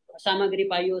खोज्दा सामग्री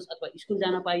पाइयोस् अथवा स्कुल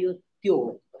जान पाइयोस् त्यो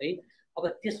हो है। अब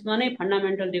त्यसमा नै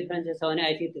फन्डामेन्टल डिफरेन्सेस छ भने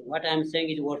I think what I am सेङ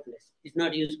is worthless, is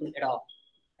not useful at all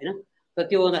होइन। तर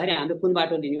त्यो हुँदाखेरि हामीले कुन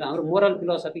बाटो लिने हो, हाम्रो मोरल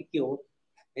फिलोसफी के हो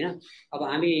होइन। अब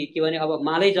हामी के भने अब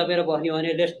मालै जपेर बस्ने हो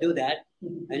भने लेट्स डु द्याट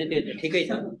होइन, त्यो ठिकै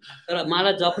छ। तर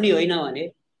माला जप्ने होइन भने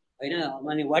होइन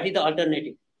अनि वाट इज द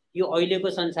अल्टरनेटिभ। यो अहिलेको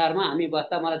संसारमा हामी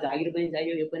बस्दा मलाई जागिर पनि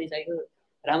चाहियो, यो पनि चाहियो,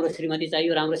 राम्रो श्रीमती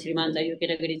चाहियो, राम्रो श्रीमान चाहियो,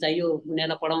 केटाकेटी चाहियो,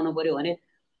 उनीहरूलाई पढाउनु पऱ्यो भने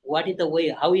what is the way,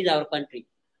 how is our country.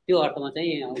 त्यो अर्थमा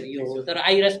चाहिँ यो हो। तर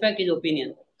आई रेस्पेक्ट इज ओपिनियन।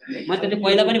 मैले त्यसले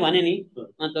पहिला पनि भने नि।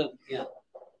 अन्त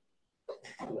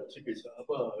ठिकै छ। अब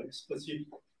यसपछि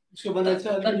उसको भन्दा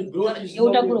चाहिँ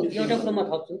एउटा कुरो म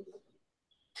थप्छु।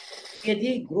 यदि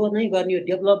ग्रोथ नै गर्ने हो,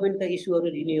 डेभलपमेन्टका इस्युहरू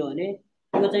लिने हो भने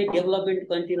त्यो चाहिँ डेभलप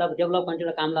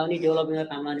कन्ट्रीलाई काम लाग्ने, डेभलपमेन्टलाई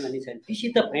काम लाग्ने भन्ने छैन। This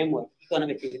is the framework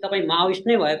economic thinking. तपाईँ माओइस्ट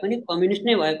नै भए पनि, कम्युनिस्ट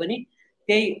नै भए पनि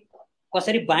त्यही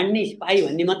कसरी बाँड्ने पाइ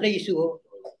भन्ने मात्रै इस्यु हो।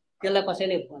 त्यसलाई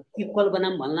कसैले इक्वल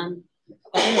बनाम भन्लान्,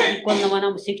 कसैले इक्वल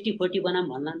नबनाम 60-40 बनाम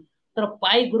भन्लान्। तर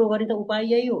पाइ ग्रो गर्ने त उपाय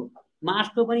यही हो।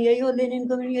 मार्क्सको पनि यही हो,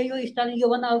 लेनिनको पनि यही हो, स्टालिन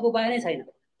योभन्दा अर्को उपाय नै छैन।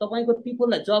 तपाईँको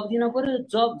पिपललाई जब दिन पर्यो,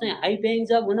 जब चाहिँ हाई पेइङ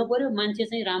जब हुन पर्यो, मान्छे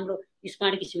चाहिँ राम्रो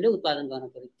स्मार्ट किसिमले उत्पादन गर्न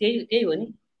पर्यो। त्यही हो नि।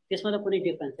 त्यसमा त कुनै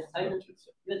डिफरेन्स छैन।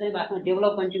 यो चाहिँ बादमा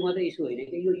डेभलप कन्ट्री मात्रै इस्यु होइन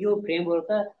कि यो फ्रेमवर्क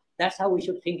त that's how we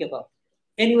should think about.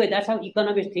 Anyway that's how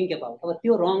economist think about. अब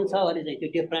त्यो रङ छ भने चाहिँ त्यो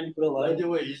डिफरेन्ट कुरो भयो।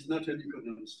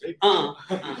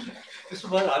 त्यसो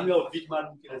भए हामी अब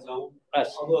बिचमार्गतिर जाउँ।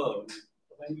 अब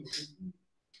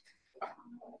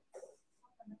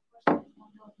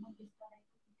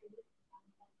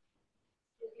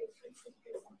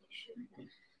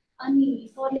अनि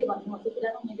सरले भन्नुभएको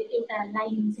कुरामा मैले एउटा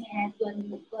लाइन चाहिँ एड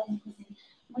गर्नु खोजेँ।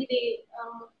 मैले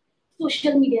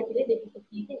सोसियल मिडियातिरै देखेको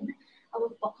थिएँ कि होइन, अब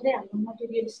भर्खरै हाम्रो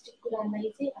मटेरियलिस्टिक कुरालाई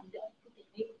चाहिँ हामीले अलिकति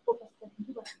धेरै फोकस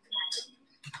गरिदिनु भन्ने लाग्यो।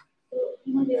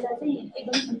 मैले एउटा चाहिँ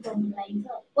एकदम इम्पोर्टेन्ट लाइन छ,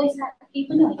 पैसा केही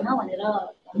पनि होइन भनेर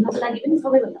भन्नको लागि पनि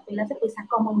सबैभन्दा पहिला चाहिँ पैसा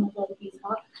कमाउन जरुरी छ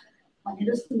भनेर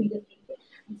सुनेको थिएँ।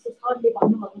 सरले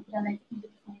भन्नुभएको कुरालाई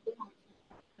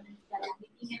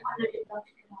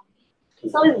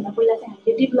सबैभन्दा पहिला चाहिँ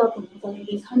हामीले डेभलप हुनु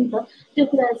जरुरी छ नि त। त्यो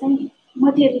कुरा चाहिँ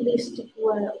मटेरियलिस्टिक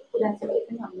कुरा चाहिँ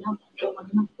एकदमै होइन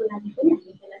भन्नको लागि पनि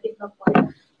हामी पहिला डेभलप भयो।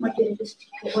 मटेरियलिस्टिक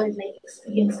वर्ल्डलाई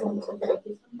एक्सपिरियन्स गर्नु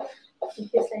जरुरी छ।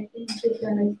 त्यसलाई चाहिँ त्यो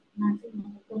कुरामा चाहिँ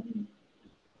एकदमै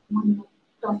मनमा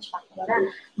टच भएर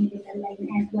मैले त्यसलाई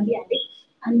एड गरिहालेँ।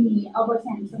 अनि अब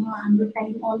चाहिँ हामीसँग हाम्रो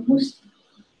टाइम अलमोस्ट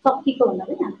सकिएको भन्दा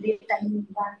पनि हामीले टाइम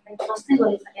क्रस नै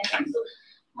गरिसकेका छौँ।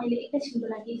 मैले एकैछिनको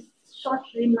लागि सर्ट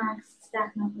रिमार्क्स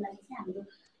राख्नको लागि चाहिँ हाम्रो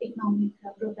इकोनोमिक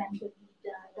प्रोग्रामको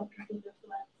डक्टर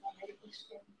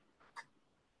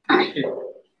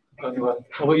धन्यवाद।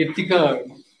 अब यतिका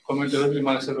कमेन्टहरू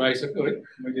रिमार्क्सहरू आइसक्यो है,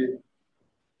 मैले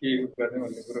के गर्ने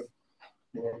भन्ने कुरो।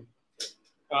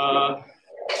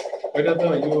 पहिला त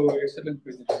यो एक्सलेन्ट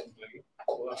प्रेजेन्टेसनको लागि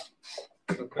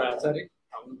डक्टर आचार्य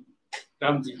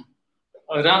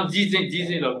रामजी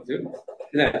चाहिँ लग्थ्यो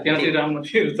त्यहाँ चाहिँ राम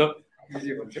मान्छेहरू त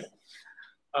जे भन्छ।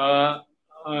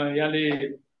 यहाँले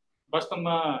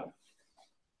वास्तवमा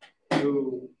यो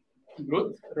ग्रोथ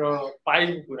र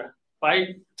पाइको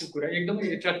कुरा एकदमै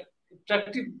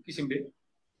एट्र्याक्टिभ किसिमले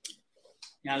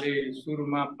यहाँले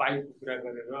सुरुमा पाइको कुरा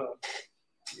गरेर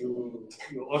यो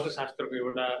अर्थशास्त्रको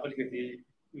एउटा अलिकति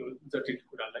यो जटिल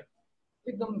कुरालाई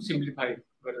एकदम सिम्प्लिफाई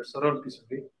गरेर सरल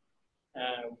किसिमले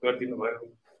गरिदिनु भयो।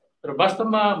 र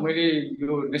वास्तवमा मैले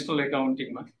यो नेसनल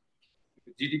एकाउन्टिङमा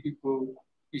जिडिपीको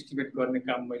इस्टिमेट गर्ने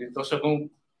काम मैले दशकौँ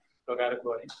लगाएर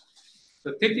गरेँ। र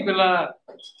त्यति बेला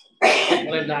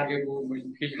मलाई लागेको, मैले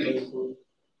फिल गरेको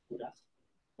कुरा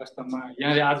वास्तवमा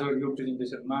यहाँले आज यो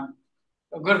प्रेजेन्टेसनमा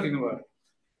गरिदिनु भयो।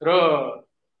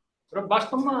 र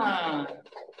वास्तवमा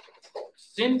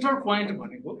सेन्ट्रल पोइन्ट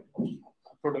भनेको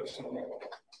प्रोडक्सन नै हो,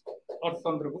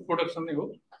 अर्थतन्त्रको प्रोडक्सन नै हो।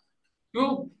 त्यो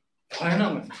भएन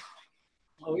भने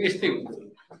अब यस्तै हुन्छ।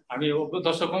 हामी अब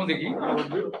दशकौँदेखि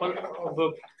अब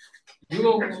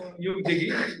यो युगदेखि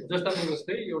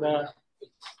जस्तै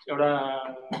एउटा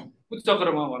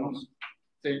उच्चक्रमा भनौँ न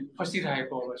चाहिँ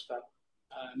फसिरहेको अवस्था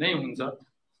नै हुन्छ।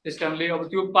 त्यस कारणले अब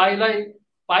त्यो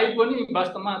पाइ पनि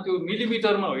वास्तवमा त्यो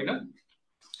मिलिमिटरमा होइन,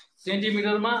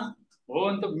 सेन्टिमिटरमा हो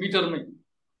भने त मिटरमै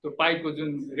त्यो पाइपको जुन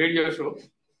रेडियस हो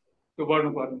त्यो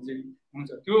बढ्नुपर्ने चाहिँ हुन्छ।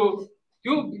 त्यो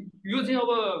यो चाहिँ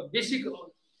अब बेसिक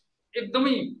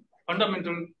एकदमै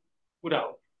फन्डामेन्टल कुरा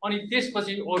हो। अनि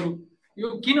त्यसपछि अरू यो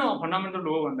किन फन्डामेन्टल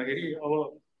हो भन्दाखेरि अब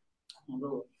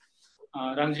हाम्रो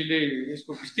रामजीले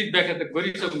यसको विस्तृत व्याख्या त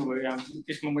गरिसक्नुभयो,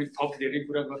 त्यसमा मैले थप धेरै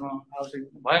कुरा गर्न आवश्यक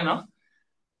भएन।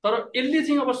 तर यसले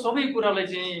चाहिँ अब सबै कुरालाई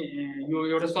चाहिँ यो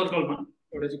एउटा सर्कलमा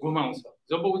एउटा चाहिँ घुमाउँछ।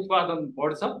 जब उत्पादन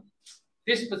बढ्छ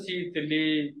त्यसपछि त्यसले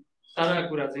सारा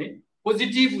कुरा चाहिँ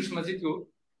पोजिटिभ उसमा चाहिँ त्यो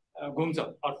घुम्छ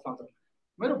अर्थतन्त्र।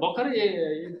 मेरो भर्खरै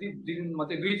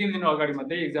 2-3 दिन अगाडि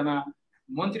मात्रै एकजना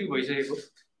मन्त्री भइसकेको,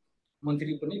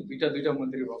 मन्त्री पनि दुईटा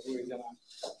मन्त्री भएको एकजना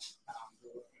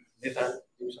नेतासँग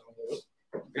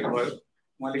भेट भयो।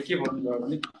 उहाँले के भन्नुभयो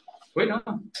भने होइन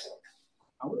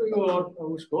हाम्रो यो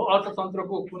उसको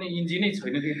अर्थतन्त्रको कुनै इन्जिनै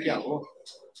छैन कि क्या हो,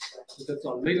 त्यो त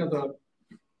चल्दैन त,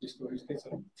 यस्तै छ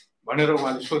भनेर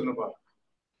उहाँले सोध्नुभयो।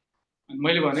 अनि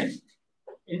मैले भने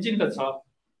इन्जिन त छ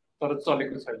तर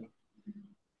चलेको छैन।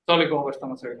 चलेको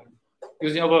अवस्थामा छैन। यो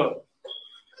चाहिँ अब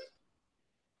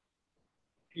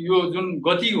यो जुन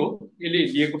गति हो यसले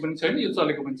लिएको पनि छैन, यो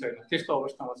चलेको पनि छैन, त्यस्तो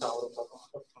अवस्थामा छ हाम्रो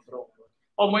अर्थतन्त्र।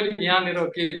 अब मैले यहाँनिर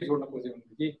के जोड्न खोजेँ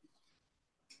भनेदेखि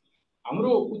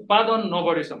हाम्रो उत्पादन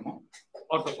नबढेसम्म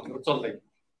अर्थतन्त्र चल्दैन।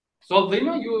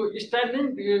 यो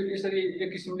स्ट्याग्नेन्ट यसरी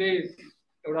एक किसिमले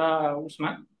एउटा उसमा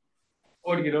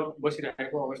अड्किएर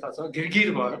बसिरहेको अवस्था छ,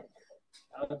 घिरघिर भएर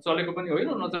चलेको पनि होइन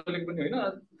नचलेको पनि होइन,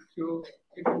 त्यो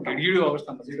एकदम घिरघिरो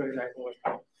अवस्थामा चाहिँ रहिरहेको अवस्था।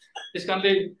 त्यस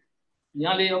कारणले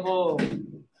यहाँले अब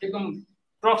एकदम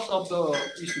क्रक्स अफ द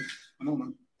इस्यु भनौँ न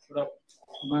एउटा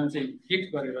चाहिँ हिट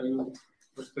गरेर यो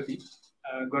प्रस्तुति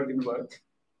गरिदिनु भयो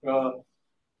र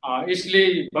यसले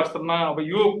वास्तवमा अब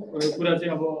यो कुरा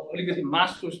चाहिँ अब अलिकति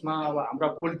मास उसमा अब हाम्रा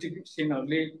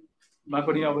पोलिटिसियनहरूले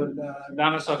पनि अब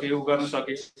जान सके, उ गर्न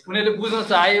सके, उनीहरूले बुझ्न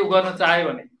चाहे, उ गर्न चाहे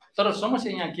भने। तर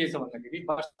समस्या यहाँ के छ भन्दाखेरि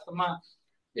वास्तवमा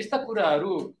यस्ता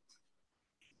कुराहरू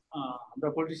हाम्रा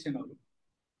पोलिटिसियनहरू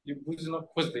यो बुझ्न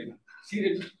खोज्दैन,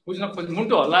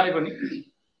 मुन्टो हल्लाए पनि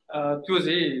त्यो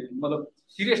चाहिँ मतलब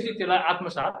सिरियसली त्यसलाई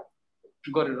आत्मसात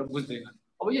गरेर बुझ्दैन।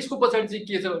 अब यसको पछाडि चाहिँ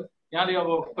के छ, यहाँले अब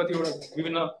कतिवटा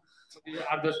विभिन्न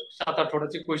 8-10-7-8वटा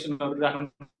चाहिँ क्वेसनहरू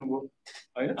राख्नुभयो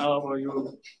होइन। अब यो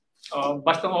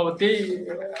वास्तवमा अब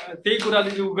त्यही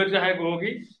कुराले जो गरिरहेको हो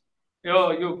कि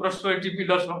यो प्रोस्पेरिटी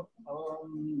पिलर्स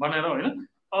भनेर होइन,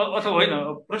 अथवा होइन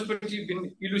प्रोस्पेरिटी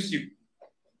इलुसिभ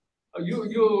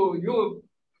यो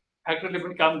फ्याक्टरले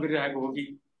पनि काम गरिरहेको हो कि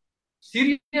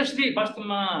सिरियसली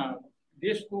वास्तवमा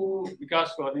देशको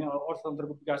विकास गर्ने,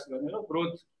 अर्थतन्त्रको विकास गर्ने र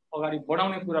ग्रोथ अगाडि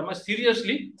बढाउने कुरामा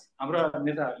सिरियसली हाम्रा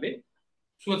नेताहरूले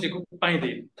सोचेको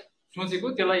पाइँदैन, सोचेको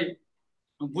त्यसलाई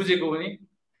बुझेको पनि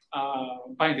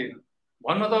पाइँदैन।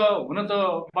 हुन त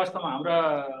वास्तवमा हाम्रा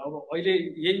अब अहिले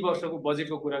यही वर्षको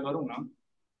बजेटको कुरा गरौँ न,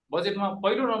 बजेटमा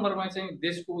पहिलो नम्बरमा चाहिँ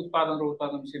देशको उत्पादन र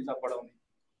उत्पादनशीलता बढाउने,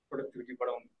 प्रोडक्टिभिटी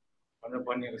बढाउने भनेर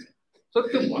भनिएको छ। तर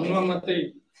त्यो भन्नुमा मात्रै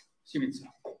सीमित छ,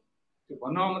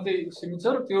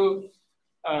 र त्यो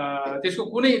त्यसको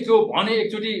कुनै त्यो भने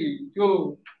एकचोटि त्यो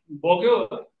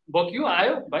बग्यो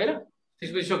आयो बाहिर,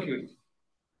 त्यसपछि सकियो।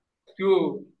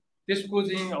 त्यसको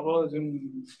चाहिँ अब जुन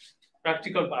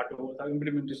प्र्याक्टिकल पार्ट हो अथवा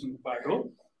इम्प्लिमेन्टेसनको पार्ट हो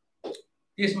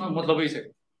त्यसमा मतलबै छैन।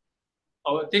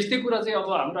 अब त्यस्तै कुरा चाहिँ अब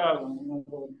हाम्रा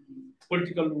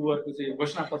पोलिटिकल उहरूको चाहिँ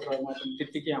घोषणापत्रहरूमा पनि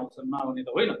त्यत्तिकै आउँछन्, नआउने त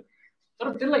होइन। तर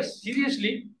त्यसलाई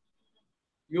सिरियसली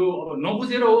यो अब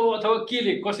नबुझेर हो अथवा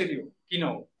केले कसरी हो किन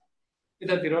हो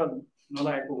यतातिर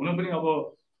नलागेको हुनु पनि अब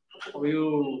यो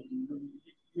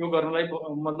गर्नलाई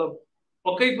मतलब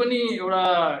पक्कै पनि एउटा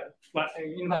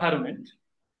इन्भाइरोमेन्ट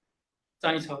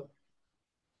चाहिन्छ।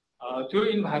 त्यो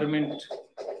इन्भाइरोमेन्ट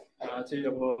चाहिँ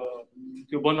अब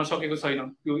त्यो बन्न सकेको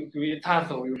छैन, त्यो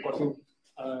यथार्थ हो, यो कटु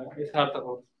यथार्थ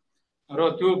हो। र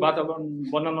त्यो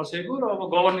वातावरण बन्न नसकेको र अब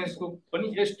गभर्नेन्सको पनि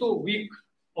यस्तो विक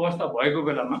अवस्था भएको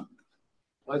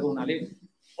हुनाले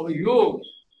अब यो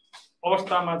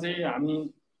अवस्थामा चाहिँ हामी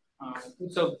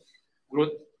उच्च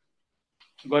ग्रोथ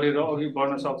गरेर अघि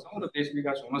बढ्न सक्छौँ र देश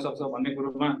विकास हुन सक्छ भन्ने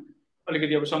कुरोमा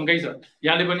अलिकति अब शङ्कै छ।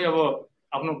 यहाँले पनि अब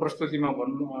आफ्नो प्रस्तुतिमा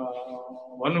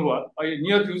भन्नुभयो अहिले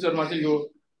नियर फ्युचरमा चाहिँ यो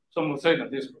सम्भव छैन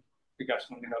देशको विकास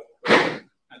भन्ने खालको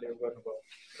गर्नुभयो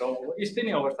र अब यस्तै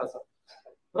नै अवस्था छ।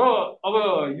 र अब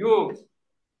यो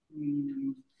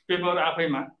पेपर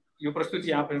आफैमा, यो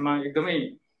प्रस्तुति आफैमा एकदमै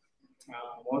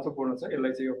महत्त्वपूर्ण छ।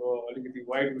 यसलाई चाहिँ अब अलिकति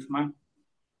वाइड उसमा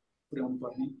पुर्याउनु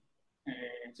पर्ने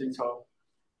चाहिँ छ।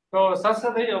 र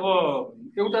साथसाथै अब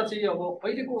एउटा चाहिँ अब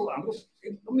अहिलेको हाम्रो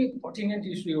एकदमै पर्टिनेन्ट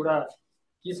इस्यु एउटा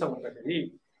के छ भन्दाखेरि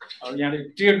अब यहाँले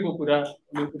ट्रेडको कुरा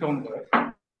उठाउनु भयो,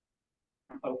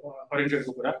 फरेन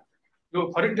ट्रेडको कुरा। यो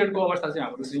फरेन ट्रेडको अवस्था चाहिँ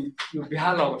हाम्रो चाहिँ यो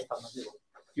बेहाल अवस्थामा चाहिँ हो,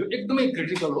 यो एकदमै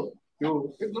क्रिटिकल हो, यो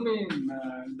एकदमै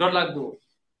डरलाग्दो हो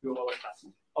यो अवस्था।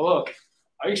 अब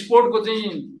एक्सपोर्टको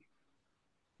चाहिँ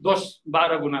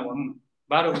 10-12 गुणा भनौँ न,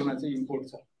 12 गुणा चाहिँ इम्पोर्ट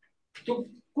छ। त्यो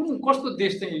कस्तो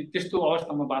देश चाहिँ त्यस्तो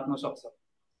अवस्थामा बाँच्न सक्छ,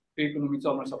 त्यो इकोनोमी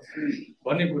चल्न सक्छ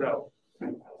भन्ने कुरा हो।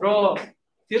 र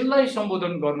त्यसलाई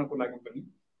सम्बोधन गर्नको लागि पनि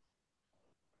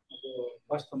अब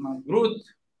वास्तवमा ग्रोथ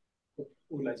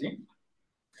उसलाई चाहिँ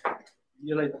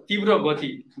यसलाई तीव्र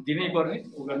गति दिनै पर्ने,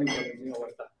 गर्नै पर्ने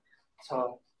अवस्था छ।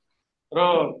 र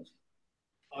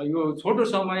यो छोटो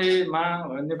समयमा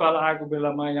नेपाल आएको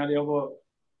बेलामा यहाँले अब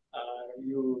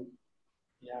यो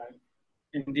यहाँ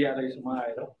NDRIसम्म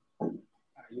आएर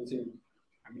यो चाहिँ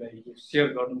हामीलाई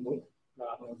सेयर गर्नुभयो र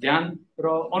आफ्नो ज्ञान र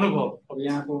अनुभव, अब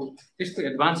यहाँको त्यस्तो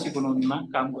एडभान्स इकोनोमीमा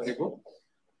काम गरेको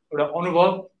एउटा अनुभव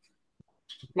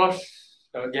प्लस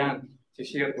ज्ञान चाहिँ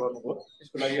सेयर गर्नुभयो।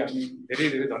 त्यसको लागि हामी धेरै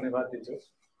धेरै धन्यवाद दिन्छौँ।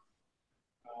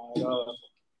 र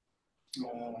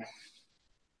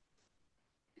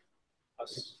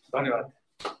हस्, धन्यवाद।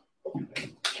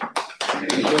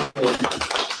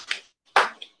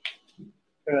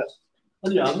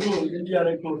 अनि हाम्रो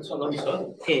एनडीआरआईको चलन छ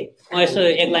म यसो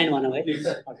एक लाइन भनौँ है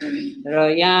र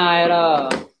यहाँ आएर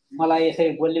मलाई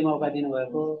यसरी बोल्ने मौका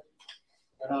दिनुभएको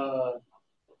र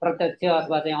प्रत्यक्ष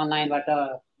अथवा चाहिँ अनलाइनबाट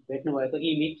भेट्नुभएको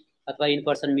इ मिट अथवा इन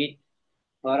पर्सन मिट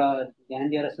र ध्यान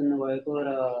दिएर सुन्नुभएको र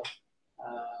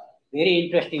धेरै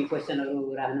इन्ट्रेस्टिङ क्वेसनहरू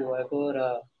राख्नुभएको र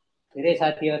धेरै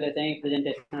साथीहरूले चाहिँ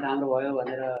प्रेजेन्टेसन राम्रो भयो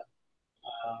भनेर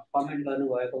कमेन्ट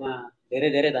गर्नुभएकोमा धेरै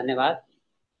धेरै धन्यवाद।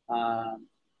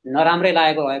 नराम्रै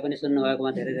लागेको भए पनि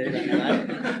सुन्नुभएकोमा धेरै धेरै धन्यवाद।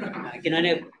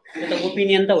 किनभने यो त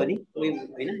ओपिनियन त हो नि,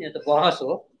 होइन, यो त बहस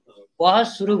हो। बहस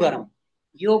सुरु गरौँ,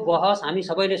 यो बहस हामी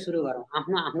सबैले सुरु गरौँ,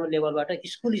 आफ्नो आफ्नो लेभलबाट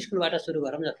स्कुलबाट सुरु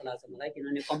गरौँ जस्तो लाग्छ मलाई।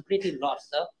 किनभने कम्प्लिटली लस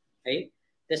छ है।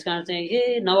 त्यस कारण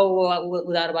चाहिँ नव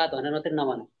उदारवाद भनेर मात्रै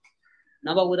नभनौँ,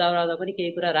 नव उदारवादमा पनि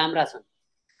केही कुरा राम्रा छन्।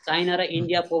 चाइना र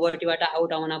इन्डिया पोभर्टीबाट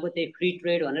आउट आउनको त्यही फ्री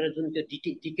ट्रेड भनेर जुन त्यो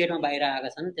डिकेटमा बाहिर आएका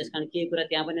छन्, त्यस कारण केही कुरा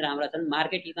त्यहाँ पनि राम्रा छन्।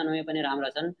 मार्केट इकोनोमी पनि राम्रा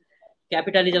छन्।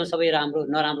 क्यापिटलिजम सबै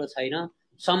नराम्रो छैन।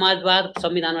 समाजवाद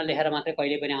संविधानमा लेखेर मात्रै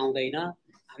कहिले पनि आउँदैन,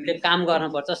 हामीले काम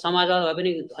गर्नुपर्छ। समाजवाद भए पनि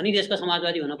धनी देशको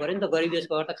समाजवादी हुनु पऱ्यो नि त, गरिब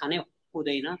देशको त खानै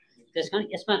हुँदैन। त्यस कारण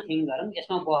यसमा थिङ्क गरौँ,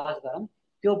 यसमा बहस गरौँ।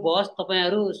 त्यो बहस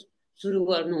तपाईँहरू सुरु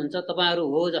गर्नुहुन्छ, तपाईँहरू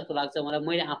हो जस्तो लाग्छ मलाई।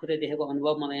 मैले आफूले देखेको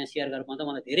अनुभव मलाई यहाँ सेयर गर्न पाउँदा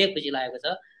मलाई धेरै खुसी लागेको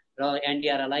छ। र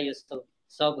एनडीआरआईलाई यो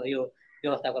सब यो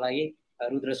व्यवस्थाको लागि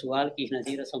रुद्र सुवाल,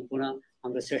 कृष्णजी र सम्पूर्ण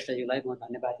हाम्रो श्रेष्ठजीलाई म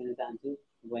धन्यवाद दिन चाहन्छु।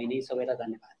 बहिनी सबैलाई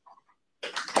धन्यवाद।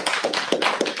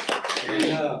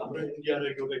 हाम्रो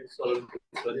एनडीआरआईको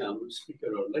हाम्रो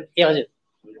स्पिकरहरूलाई ए हजुर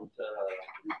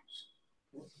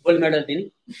गोल्ड मेडल दिने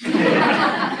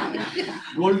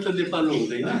गोल्ड त नेपालमा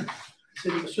हुँदैन,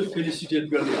 यसो फेलिसिटेट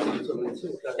गर्ने हाम्रो चलन छ।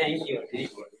 Thank you.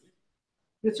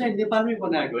 यो चाहिँ नेपालमै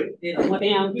बनाएको है। म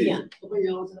त्यहाँ आउँ कि यहाँ तपाईँ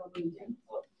यहाँ आउँछ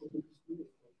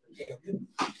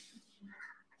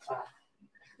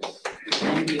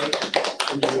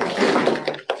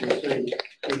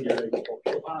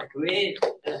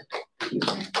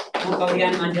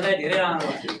ज्ञान मान्छेलाई धेरै राम्रो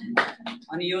हुन्छ।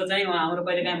 अनि यो चाहिँ हाम्रो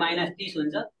कहिले काहीँ -30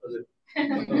 हुन्छ,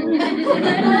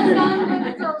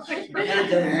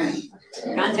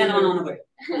 कान्छाना बनाउनु पर्यो।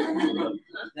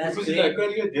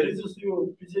 धेरै जस्तो यो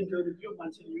प्रेजेन्टहरू थियो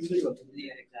मान्छे युजै गर्छ।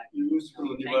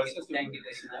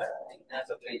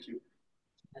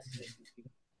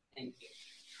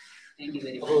 Thank you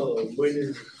very much. मैले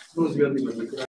क्लोज गर्ने भन्ने कुरा